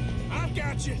 I've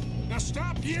got you. Now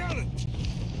stop yelling.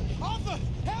 Authur,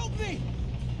 help me!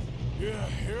 Yeah,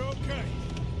 you're okay.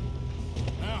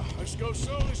 Now, let's go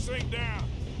slow this thing down.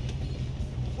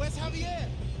 Where's Javier?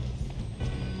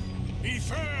 He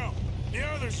fell. The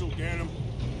others will get him.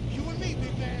 You and me,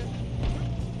 big man.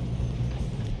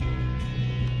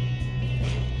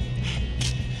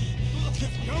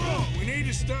 Come on, we need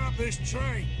to stop this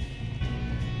train.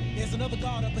 There's another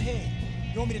guard up ahead.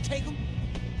 You want me to take him?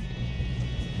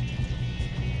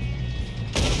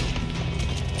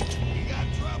 We got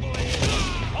trouble here.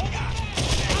 Hold on.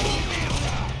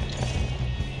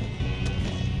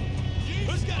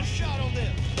 Who's got a shot on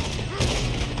this?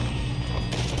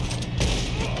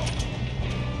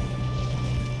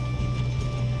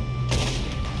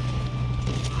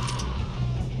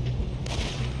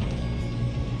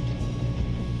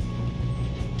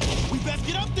 best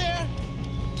get up there!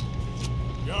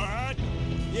 You alright?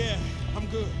 Yeah, I'm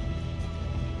good.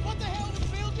 What the hell was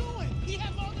Bill doing? He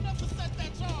had long enough to set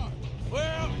that charge.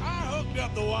 Well, I hooked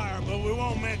up the wire, but we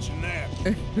won't mention that.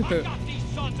 I got these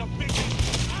sons of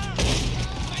bitches.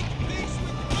 Make peace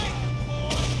with lightning,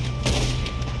 boy.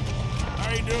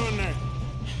 How you doing there?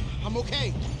 I'm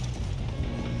okay.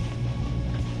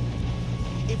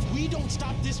 If we don't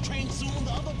stop this train soon,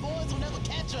 the other boys will never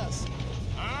catch us.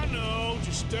 I know,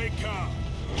 just stay calm.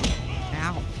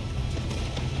 Ow.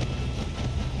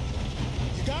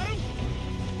 You got him?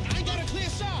 I ain't got a clear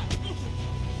shot.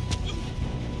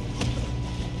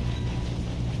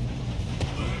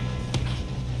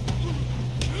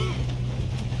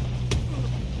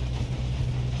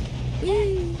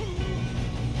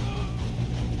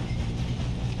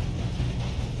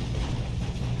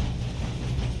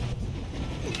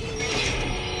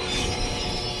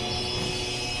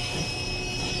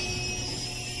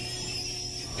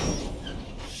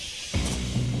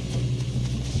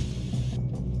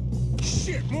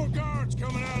 Shit, more guards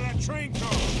coming out of that train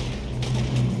car.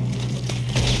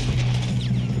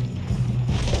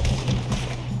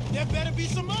 There better be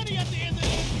some money at the end of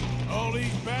this. All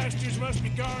these bastards must be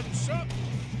guarding something.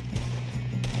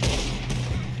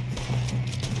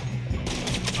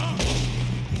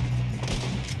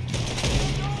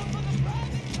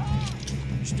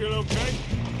 Still okay?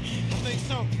 I think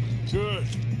so. Good.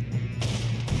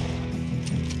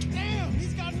 Damn,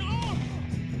 he's got an arm.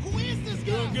 Who is this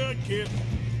guy? Doing good, kid.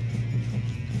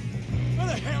 Where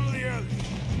the hell are the others?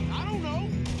 I don't know.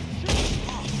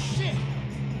 Oh, shit.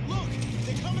 Look,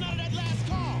 they're coming out of that last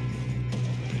car.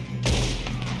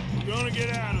 We're gonna get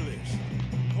out of this.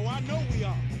 Oh, I know we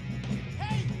are.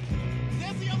 Hey,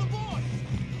 there's the other boy.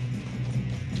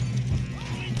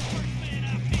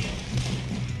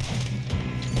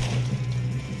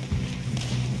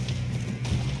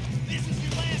 This is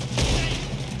your last mistake.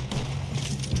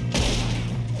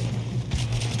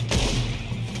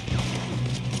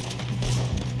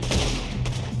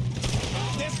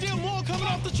 There's still more coming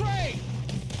off the train.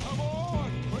 Come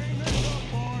on, clean this up,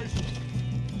 boys.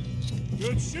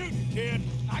 Good shooting, kid.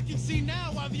 I can see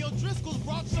now why the O'Driscolls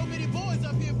brought so many boys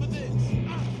up here for this.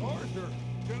 Arthur,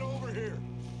 get over here.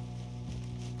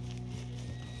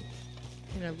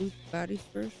 Can I loot the bodies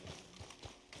first?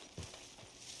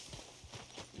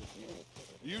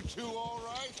 You two all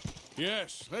right?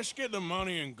 Yes, let's get the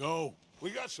money and go.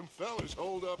 We got some fellas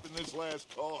holed up in this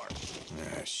last car.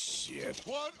 Ah, shit.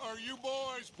 What are you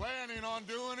boys planning on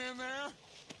doing in there?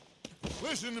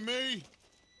 Listen to me.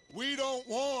 We don't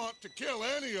want to kill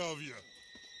any of you.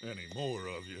 Any more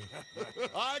of you.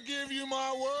 I give you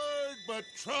my word, but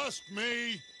trust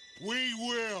me, we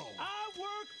will. I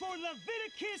work for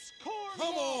Leviticus Corps.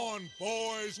 Come on,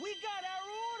 boys. We got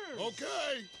our orders.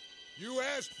 Okay. You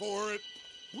asked for it.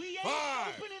 We ain't 5,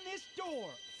 opening this door.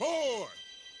 4,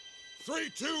 3,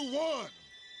 2, 1.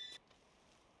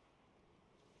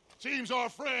 Seems our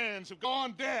friends have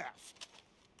gone deaf.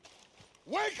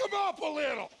 Wake them up a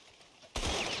little.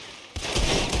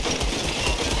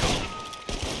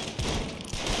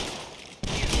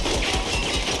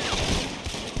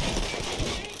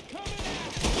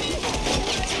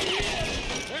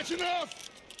 That's enough.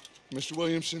 Mr.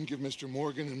 Williamson, give Mr.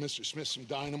 Morgan and Mr. Smith some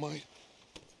dynamite.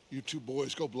 You two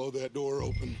boys go blow that door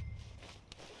open.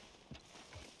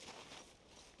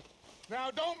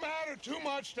 Now, don't matter too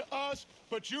much to us,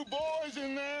 but you boys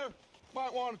in there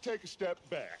might want to take a step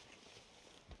back.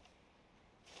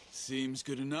 Seems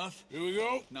good enough. Here we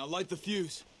go. Now light the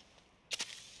fuse.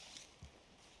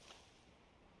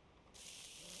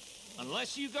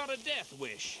 Unless you got a death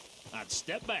wish, I'd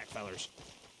step back, fellers.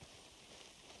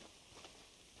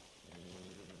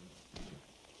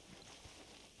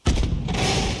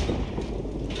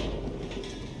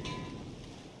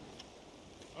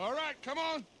 All right, come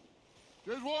on.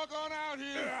 Just walk on out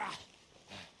here.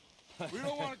 We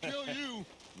don't want to kill you.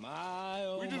 My,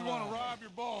 oh We just want to rob your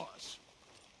boss.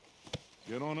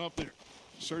 Get on up there.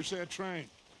 Search that train.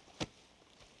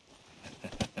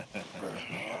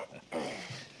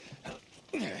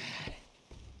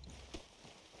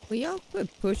 Will y'all quit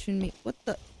pushing me? What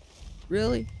the?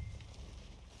 Really?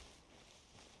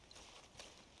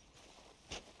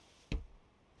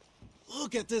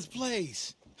 Look at this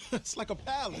place. It's like a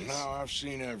palace. Now I've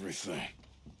seen everything.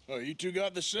 Oh, you two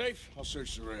got the safe? I'll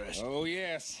search the rest. Oh,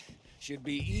 yes. Should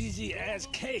be easy as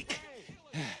cake.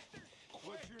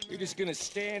 You're just gonna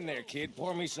stand there, kid.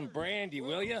 Pour me some brandy,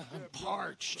 will ya? I'm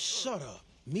parched. Shut up.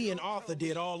 Me and Arthur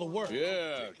did all the work.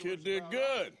 Yeah, kid did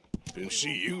good. Didn't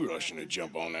see you rushing to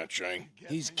jump on that train.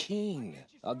 He's keen.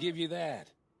 I'll give you that.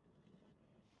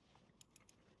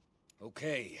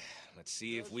 Okay, Let's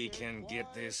see if we can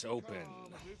get this open.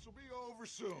 This'll be over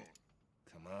soon.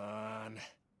 Come on.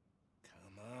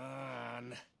 Come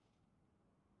on.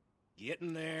 Get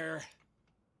in there.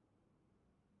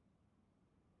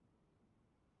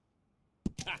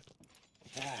 Ha!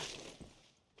 Ah.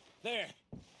 There.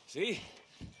 See?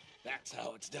 That's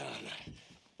how it's done.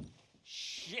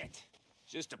 Shit.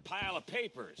 Just a pile of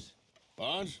papers.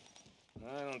 Bonds?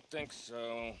 I don't think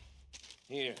so.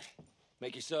 Here.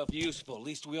 Make yourself useful. At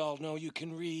least we all know you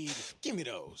can read. Give me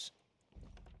those.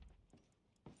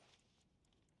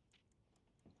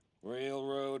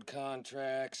 Railroad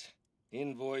contracts,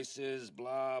 invoices,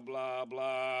 blah, blah,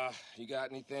 blah. You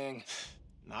got anything?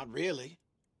 Not really.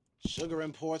 Sugar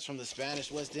imports from the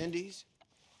Spanish West Indies.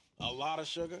 A lot of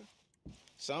sugar.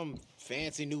 Some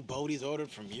fancy new boat he's ordered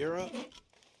from Europe.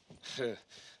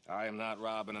 I am not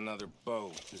robbing another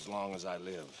boat as long as I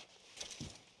live.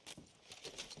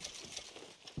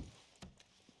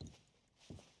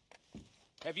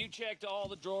 Have you checked all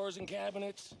the drawers and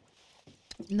cabinets?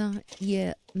 Not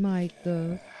yet,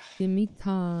 Micah. Give me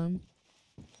time.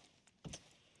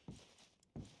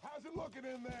 How's it looking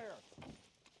in there?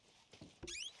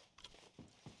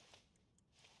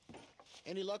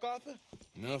 Any luck, Arthur?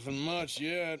 Nothing much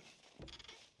yet.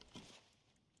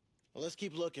 Well, let's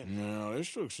keep looking. No,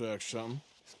 this looks like something.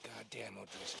 This goddamn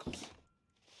O'Driscoll's.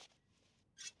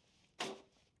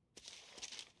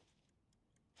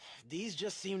 These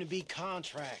just seem to be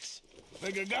contracts.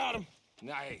 Think I got him.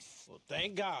 Nice. Well,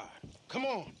 thank God. Come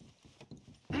on.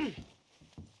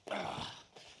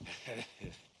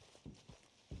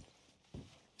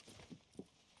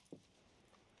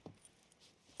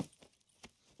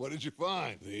 What did you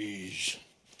find? These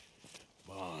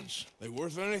bonds. They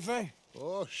worth anything?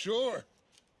 Oh, sure.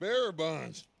 Bearer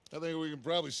bonds. I think we can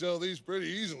probably sell these pretty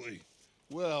easily.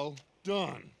 Well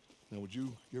done. Now, would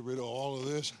you get rid of all of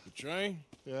this? The train?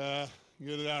 Yeah,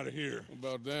 get it out of here. What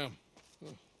about them?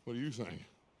 What do you think?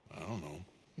 I don't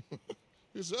know.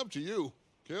 It's up to you.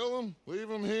 Kill them, leave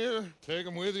them here, take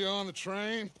them with you on the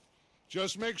train.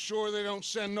 Just make sure they don't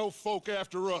send no folk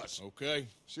after us. Okay.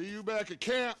 See you back at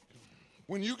camp.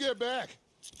 When you get back,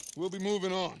 we'll be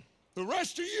moving on. The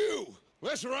rest of you,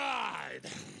 let's ride!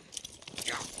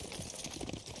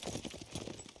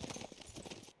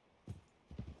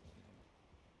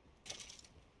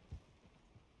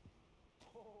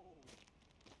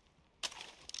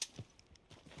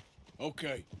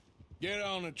 Okay. Get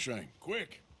on the train.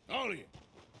 Quick. All of you.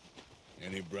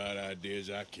 Any bright ideas,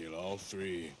 I kill all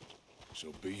three of you.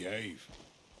 So behave.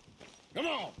 Come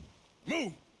on!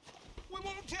 Move! We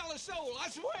won't tell a soul, I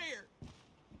swear.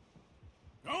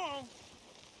 Go on!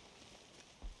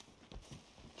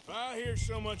 If I hear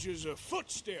so much as a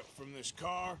footstep from this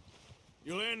car,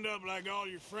 you'll end up like all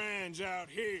your friends out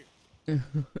here.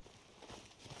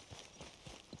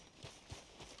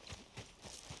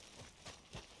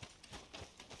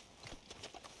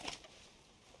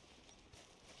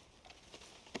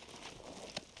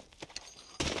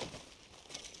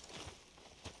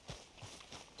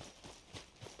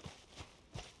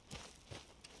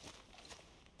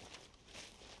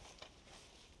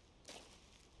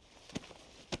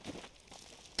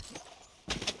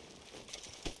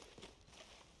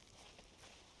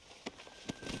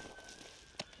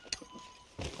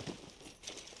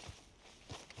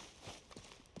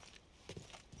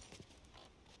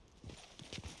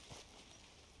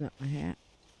 Not my hat.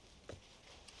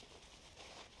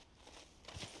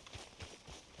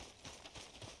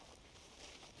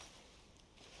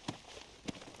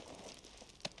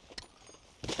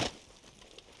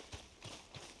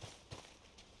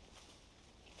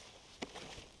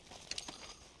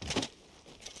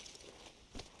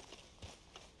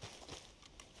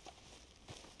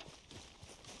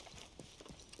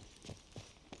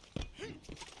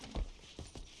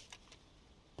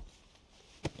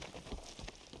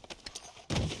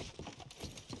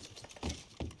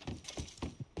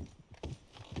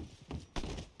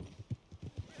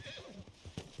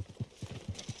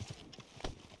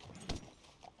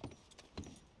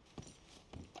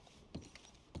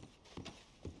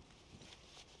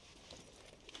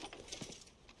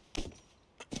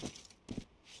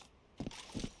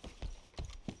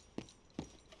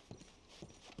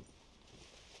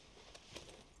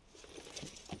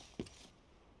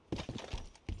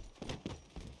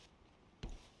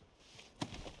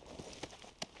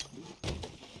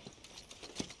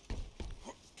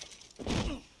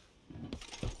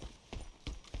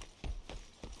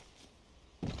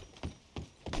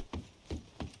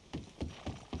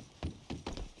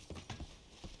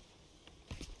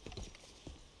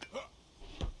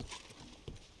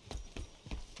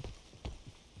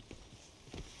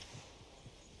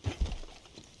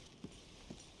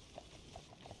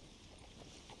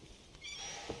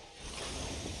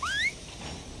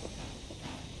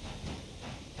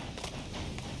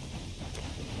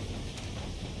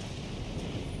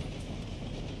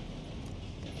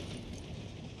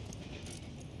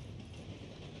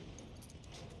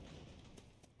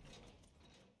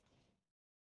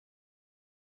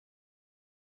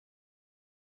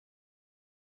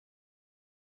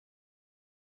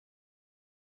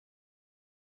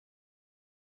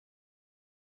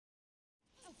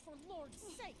 for Lord's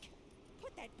sake,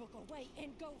 put that book away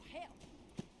and go help.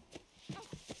 Oh,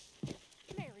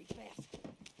 Mary Beth.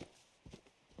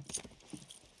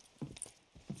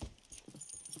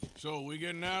 So, we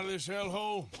getting out of this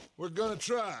hellhole? We're gonna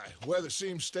try. Weather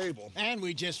seems stable. And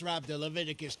we just robbed the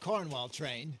Leviticus Cornwall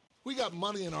train. We got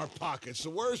money in our pockets. The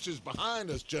worst is behind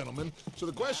us, gentlemen. So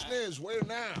the question is, where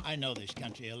now? I know this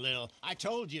country a little. I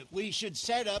told you, we should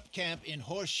set up camp in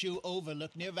Horseshoe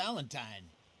Overlook near Valentine.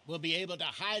 We'll be able to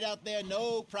hide out there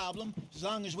no problem, as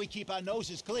long as we keep our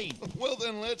noses clean. Well,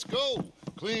 then let's go.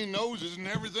 Clean noses and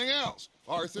everything else.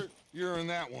 Arthur, you're in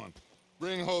that one.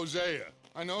 Bring Hosea.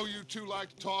 I know you two like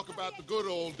to talk about the good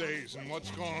old days and what's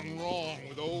gone wrong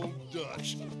with old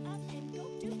Dutch.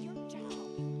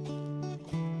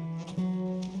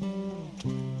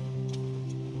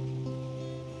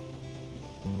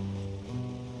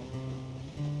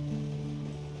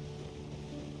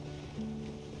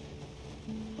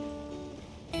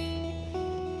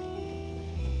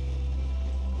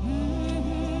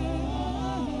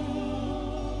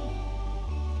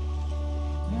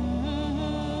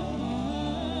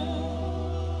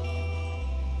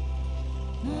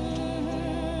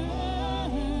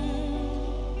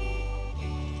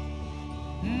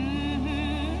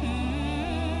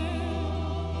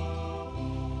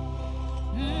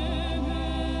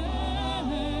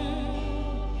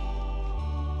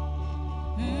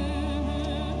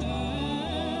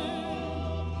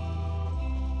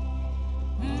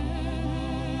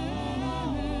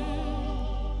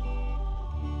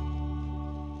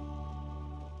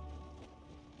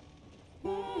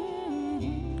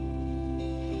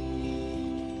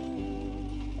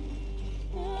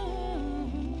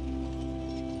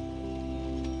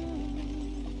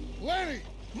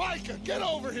 Micah, get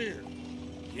over here!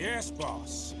 Yes,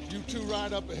 boss. You two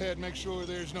ride up ahead, make sure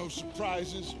there's no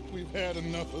surprises. We've had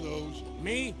enough of those.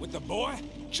 Me? With the boy?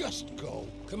 Just go.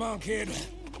 Come on, kid.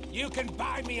 You can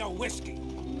buy me a whiskey.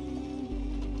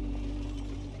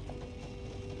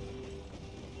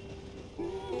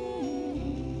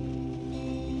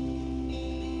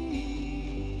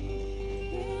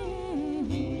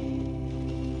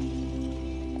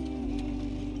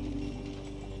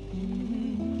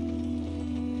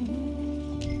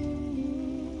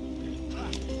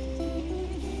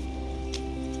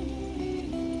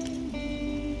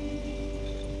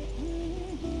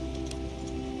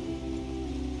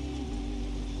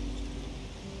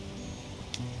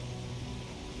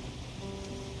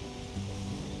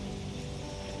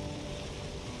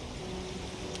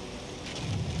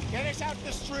 Get us out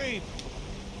the stream.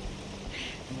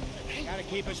 Gotta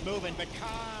keep us moving, but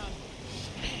calm.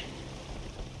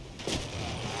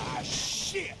 Ah,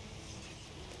 shit!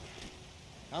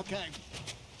 Okay,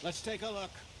 let's take a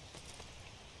look.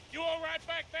 You all right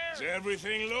back there? Does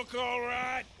everything look all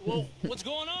right? Well, what's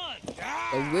going on?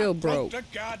 The wheel broke. The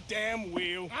goddamn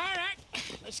wheel. All right,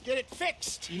 let's get it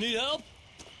fixed. You need help?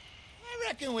 I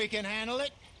reckon we can handle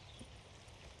it.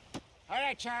 All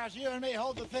right, Charles, you and me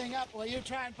hold the thing up while you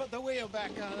try and put the wheel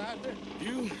back on, Arthur.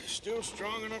 You still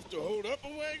strong enough to hold up a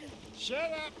wagon?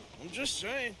 Shut up. I'm just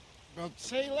saying. Well,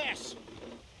 say less.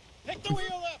 Pick the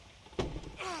wheel up.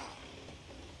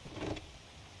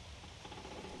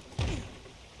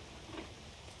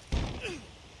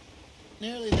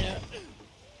 Nearly there.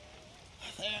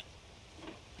 There.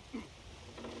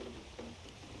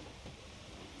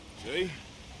 See?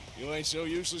 You ain't so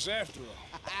useless after all.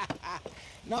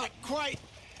 Not quite.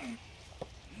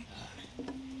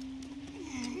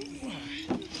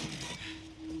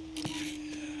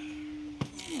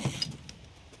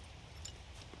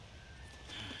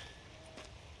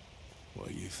 What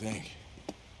do you think?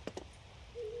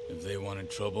 If they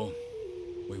wanted trouble,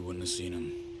 we wouldn't have seen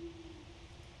them.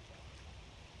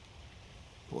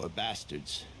 Poor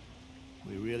bastards.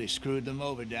 We really screwed them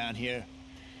over down here.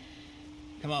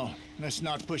 Come on, let's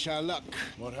not push our luck.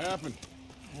 What happened?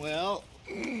 Well,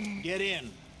 get in.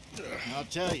 I'll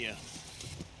tell you.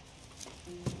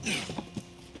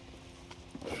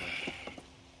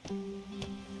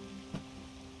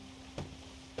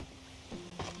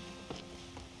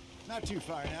 Not too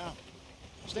far now.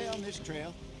 Stay on this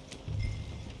trail.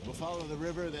 We'll follow the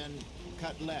river, then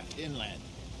cut left inland.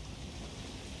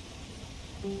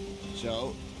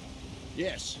 So,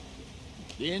 yes,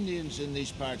 the Indians in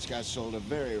these parts got sold a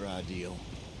very raw deal.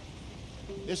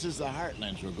 This is the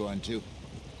heartlands we're going to.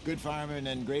 Good farming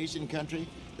and grazing country,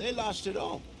 they lost it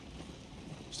all.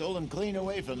 Stolen clean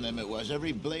away from them it was,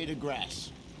 every blade of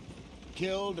grass.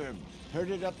 Killed or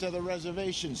herded up to the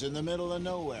reservations in the middle of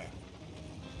nowhere.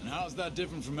 And how's that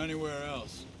different from anywhere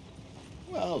else?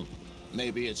 Well,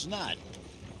 maybe it's not.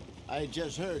 I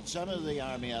just heard some of the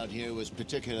army out here was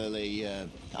particularly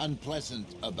unpleasant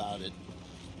about it.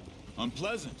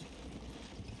 Unpleasant?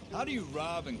 How do you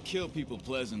rob and kill people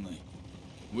pleasantly?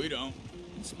 We don't,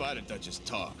 in spite of Dutch's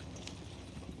talk.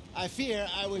 I fear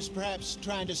I was perhaps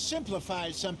trying to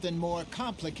simplify something more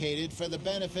complicated for the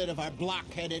benefit of our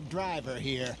block-headed driver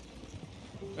here.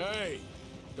 Hey,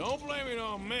 don't blame it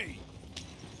on me.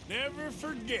 Never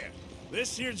forget,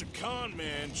 this here's a con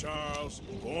man, Charles,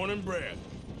 born and bred.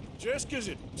 Just 'cause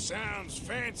it sounds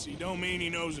fancy don't mean he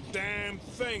knows a damn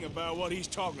thing about what he's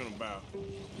talking about.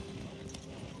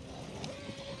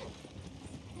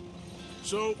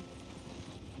 So,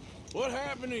 what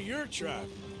happened to your tribe?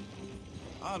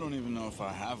 I don't even know if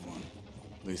I have one.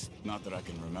 At least, not that I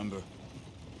can remember.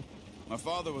 My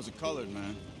father was a colored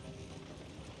man.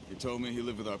 He told me he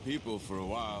lived with our people for a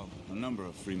while. A number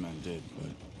of free men did,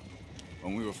 but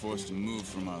when we were forced to move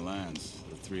from our lands,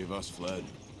 the three of us fled.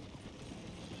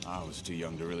 I was too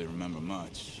young to really remember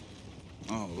much.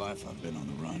 All life I've been on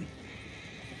the run.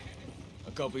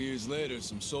 A couple years later,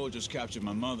 some soldiers captured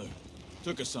my mother.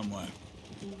 Took her somewhere.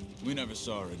 We never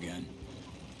saw her again.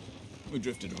 We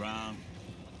drifted around.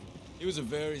 He was a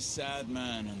very sad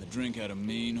man, and the drink had a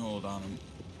mean hold on him.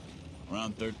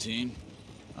 Around 13,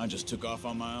 I just took off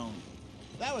on my own.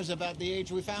 That was about the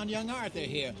age we found young Arthur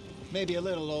here. Maybe a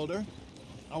little older.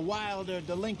 A wilder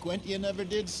delinquent you never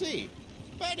did see.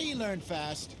 But he learned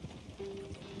fast.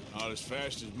 Not as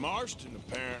fast as Marston,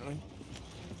 apparently.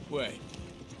 Wait,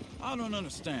 I don't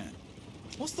understand.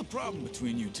 What's the problem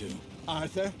between you two?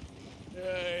 Arthur?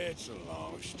 It's a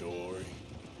long story.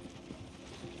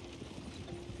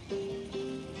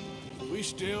 We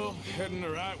still heading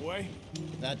the right way?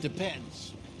 That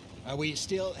depends. Are we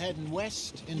still heading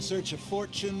west in search of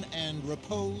fortune and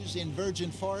repose in virgin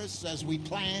forests as we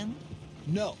planned?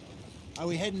 No. Are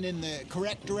we heading in the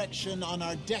correct direction on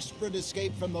our desperate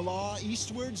escape from the law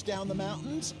eastwards down the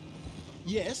mountains?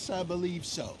 Yes, I believe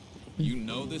so. You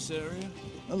know this area?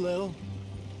 A little.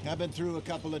 I've been through a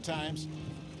couple of times.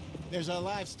 There's a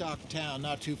livestock town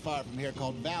not too far from here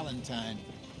called Valentine.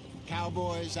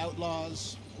 Cowboys,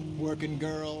 outlaws, working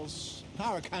girls,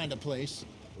 our kind of place.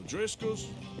 O'Driscolls?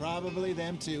 Probably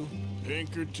them too.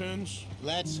 Pinkertons?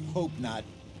 Let's hope not.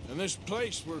 And this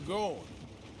place we're going.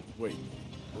 Wait,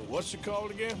 what's it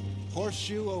called again?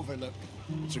 Horseshoe Overlook.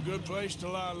 It's a good place to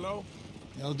lie low?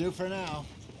 It'll do for now.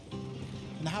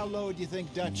 And how low do you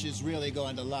think Dutch is really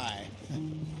going to lie?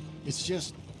 It's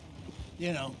just,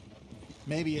 you know,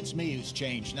 maybe it's me who's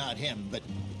changed, not him, but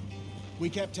we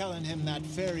kept telling him that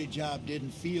ferry job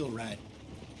didn't feel right.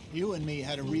 You and me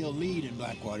had a real lead in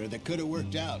Blackwater that could have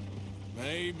worked out.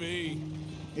 Maybe.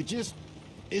 It just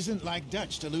isn't like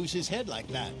Dutch to lose his head like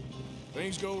that.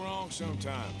 Things go wrong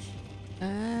sometimes.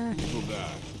 People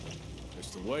die.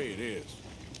 It's the way it is.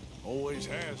 Always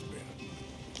has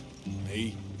been.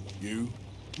 Me, you,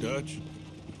 Dutch.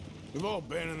 We've all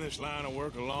been in this line of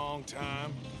work a long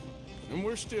time. And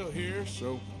we're still here,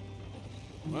 so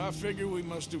I figure we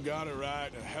must have got it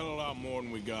right a hell of a lot more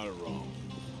than we got it wrong.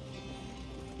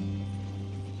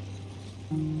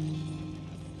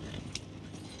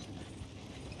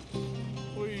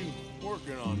 What are you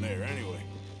working on there, anyway?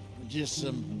 Just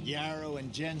some yarrow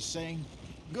and ginseng.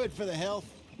 Good for the health.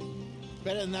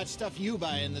 Better than that stuff you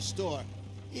buy in the store.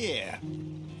 Yeah,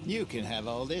 you can have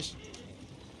all this.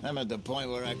 I'm at the point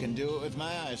where I can do it with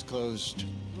my eyes closed.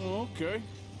 Oh, okay.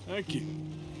 Thank you.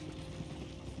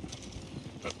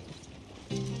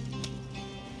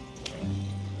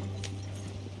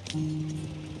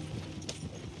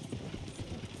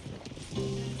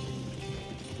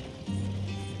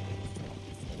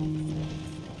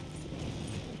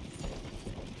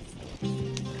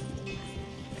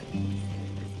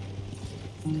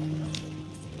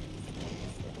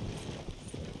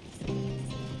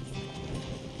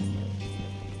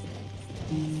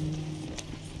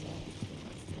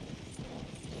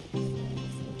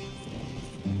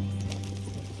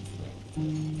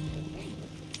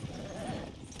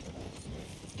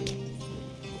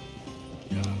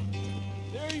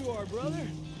 There you are, brother.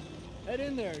 Head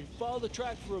in there. Follow the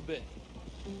track for a bit.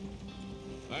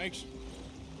 Thanks.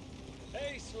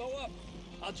 Hey, slow up.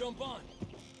 I'll jump on.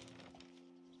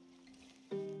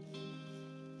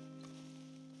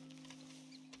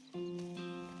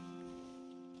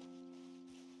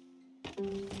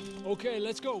 Okay,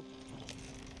 let's go.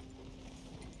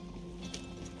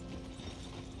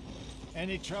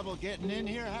 Any trouble getting in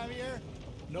here, Javier?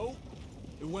 Nope.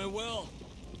 It went well.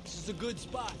 This is a good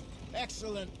spot.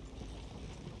 Excellent.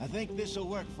 I think this'll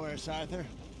work for us, Arthur.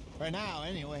 For now,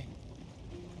 anyway.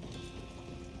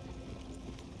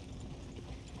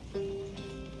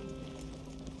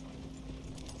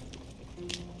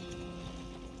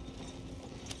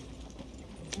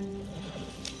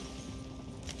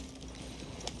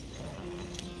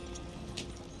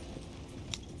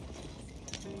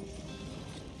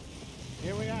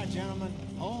 Here we are, gentlemen.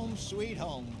 Home sweet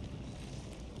home.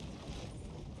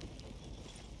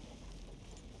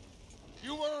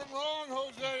 You weren't wrong,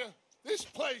 Hosea. This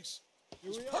place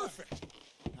is perfect.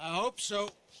 I hope so.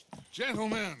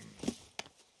 Gentlemen,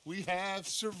 we have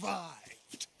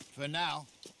survived. For now.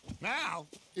 Now,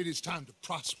 it is time to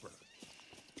prosper.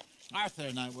 Arthur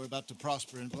and I were about to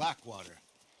prosper in Blackwater.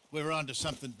 We were onto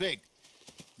something big.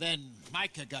 Then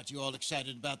Micah got you all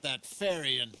excited about that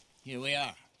ferry, and here we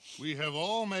are. We have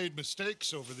all made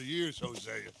mistakes over the years,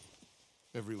 Hosea.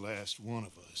 Every last one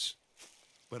of us.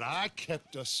 But I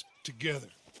kept us together.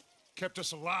 Kept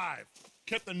us alive.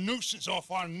 Kept the nooses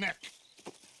off our neck.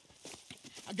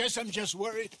 I guess I'm just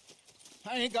worried.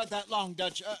 I ain't got that long,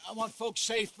 Dutch. I want folks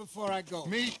safe before I go.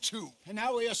 Me too. And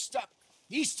now we are stuck.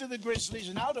 East of the Grizzlies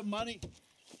and out of money.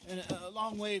 And a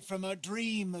long way from a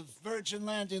dream of virgin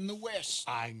land in the west.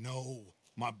 I know,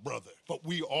 my brother. But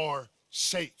we are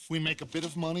safe. We make a bit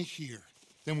of money here.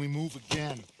 Then we move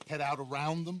again. Head out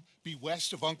around them. Be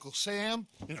west of Uncle Sam.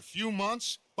 In a few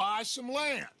months, buy some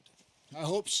land. I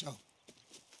hope so.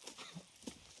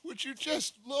 Would you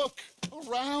just look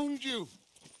around you?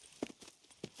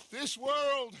 This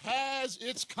world has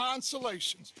its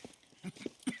consolations.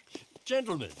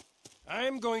 Gentlemen,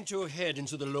 I'm going to head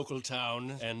into the local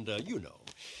town and,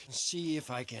 see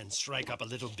if I can strike up a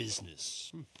little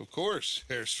business. Of course,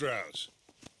 Herr Strauss.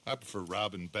 I prefer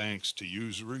robbing banks to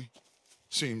usury.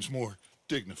 Seems more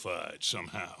dignified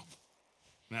somehow.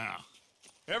 Now,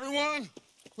 everyone,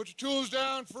 put your tools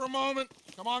down for a moment.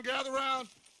 Come on, gather round.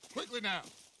 Quickly now.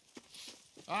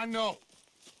 I know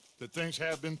that things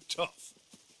have been tough,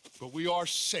 but we are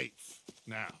safe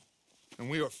now, and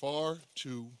we are far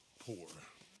too poor.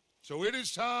 So it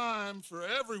is time for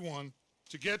everyone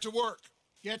to get to work.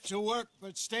 Get to work,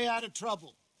 but stay out of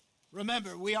trouble.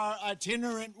 Remember, we are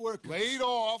itinerant workers. Laid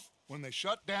off when they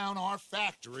shut down our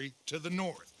factory to the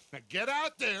north. Now get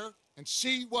out there and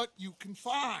see what you can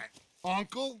find.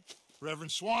 Uncle,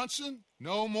 Reverend Swanson,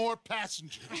 no more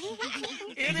passengers.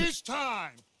 It is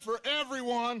time for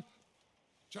everyone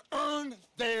to earn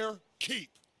their keep.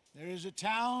 There is a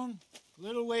town a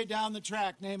little way down the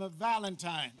track named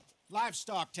Valentine.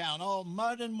 Livestock town, all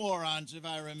mud and morons, if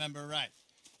I remember right.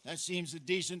 That seems a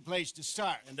decent place to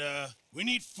start. And, we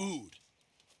need food.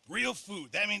 Real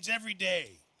food. That means every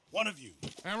day. One of you.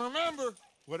 And remember,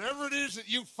 whatever it is that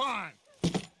you find,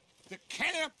 the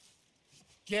camp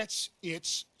gets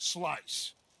its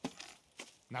slice.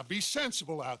 Now be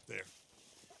sensible out there.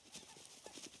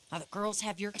 Now, the girls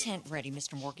have your tent ready,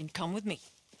 Mr. Morgan. Come with me.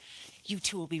 You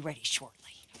two will be ready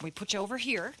shortly. We put you over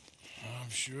here. I'm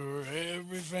sure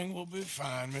everything will be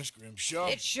fine, Miss Grimshaw.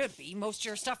 It should be. Most of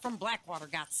your stuff from Blackwater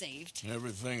got saved.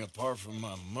 Everything apart from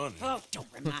my money. Oh, don't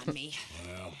remind me.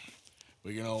 Well,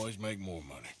 we can always make more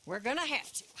money. We're gonna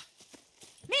have to.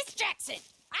 Miss Jackson,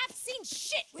 I've seen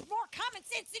shit with more common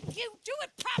sense than you. Do it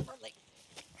properly.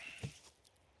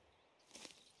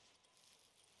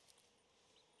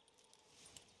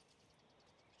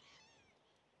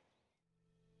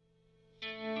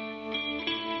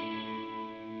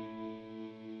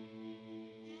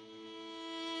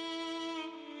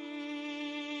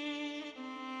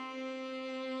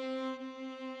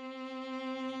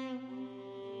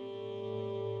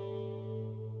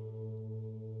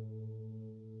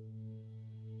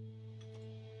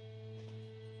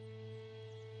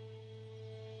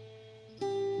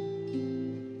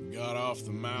 Off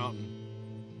the mountain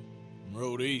and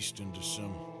rode east into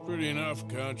some pretty enough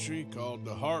country called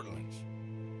the Heartlands.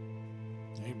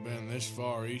 Ain't been this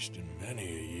far east in many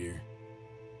a year.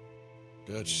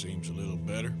 Dutch seems a little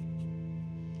better.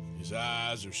 His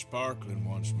eyes are sparkling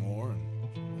once more,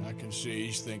 and I can see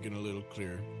he's thinking a little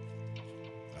clearer.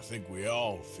 I think we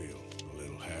all feel a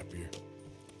little happier,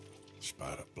 in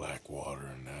spite of Blackwater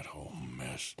and that whole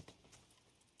mess.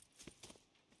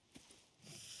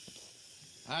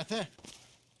 Arthur?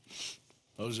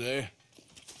 Jose?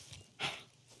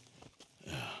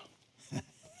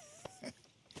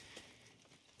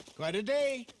 Quite a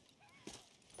day.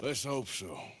 Let's hope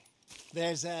so.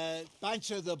 There's a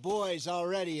bunch of the boys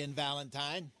already in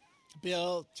Valentine.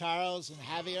 Bill, Charles, and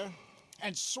Javier.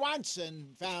 And Swanson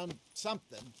found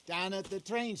something down at the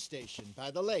train station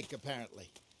by the lake, apparently.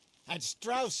 And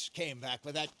Strauss came back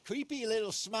with that creepy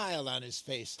little smile on his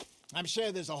face. I'm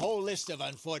sure there's a whole list of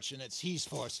unfortunates he's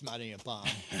forced money upon.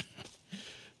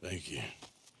 Thank you.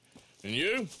 And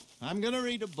you? I'm gonna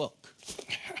read a book.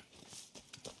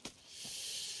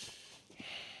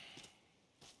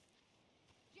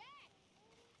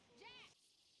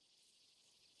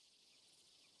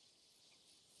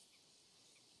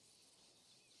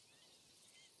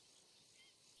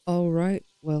 Alright,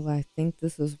 well, I think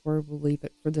this is where we'll leave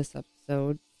it for this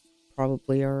episode.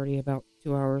 Probably already about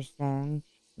 2 hours long,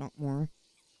 not more.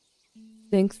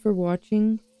 Thanks for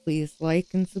watching. Please like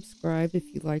and subscribe if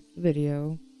you liked the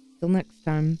video. Till next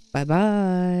time, bye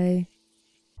bye!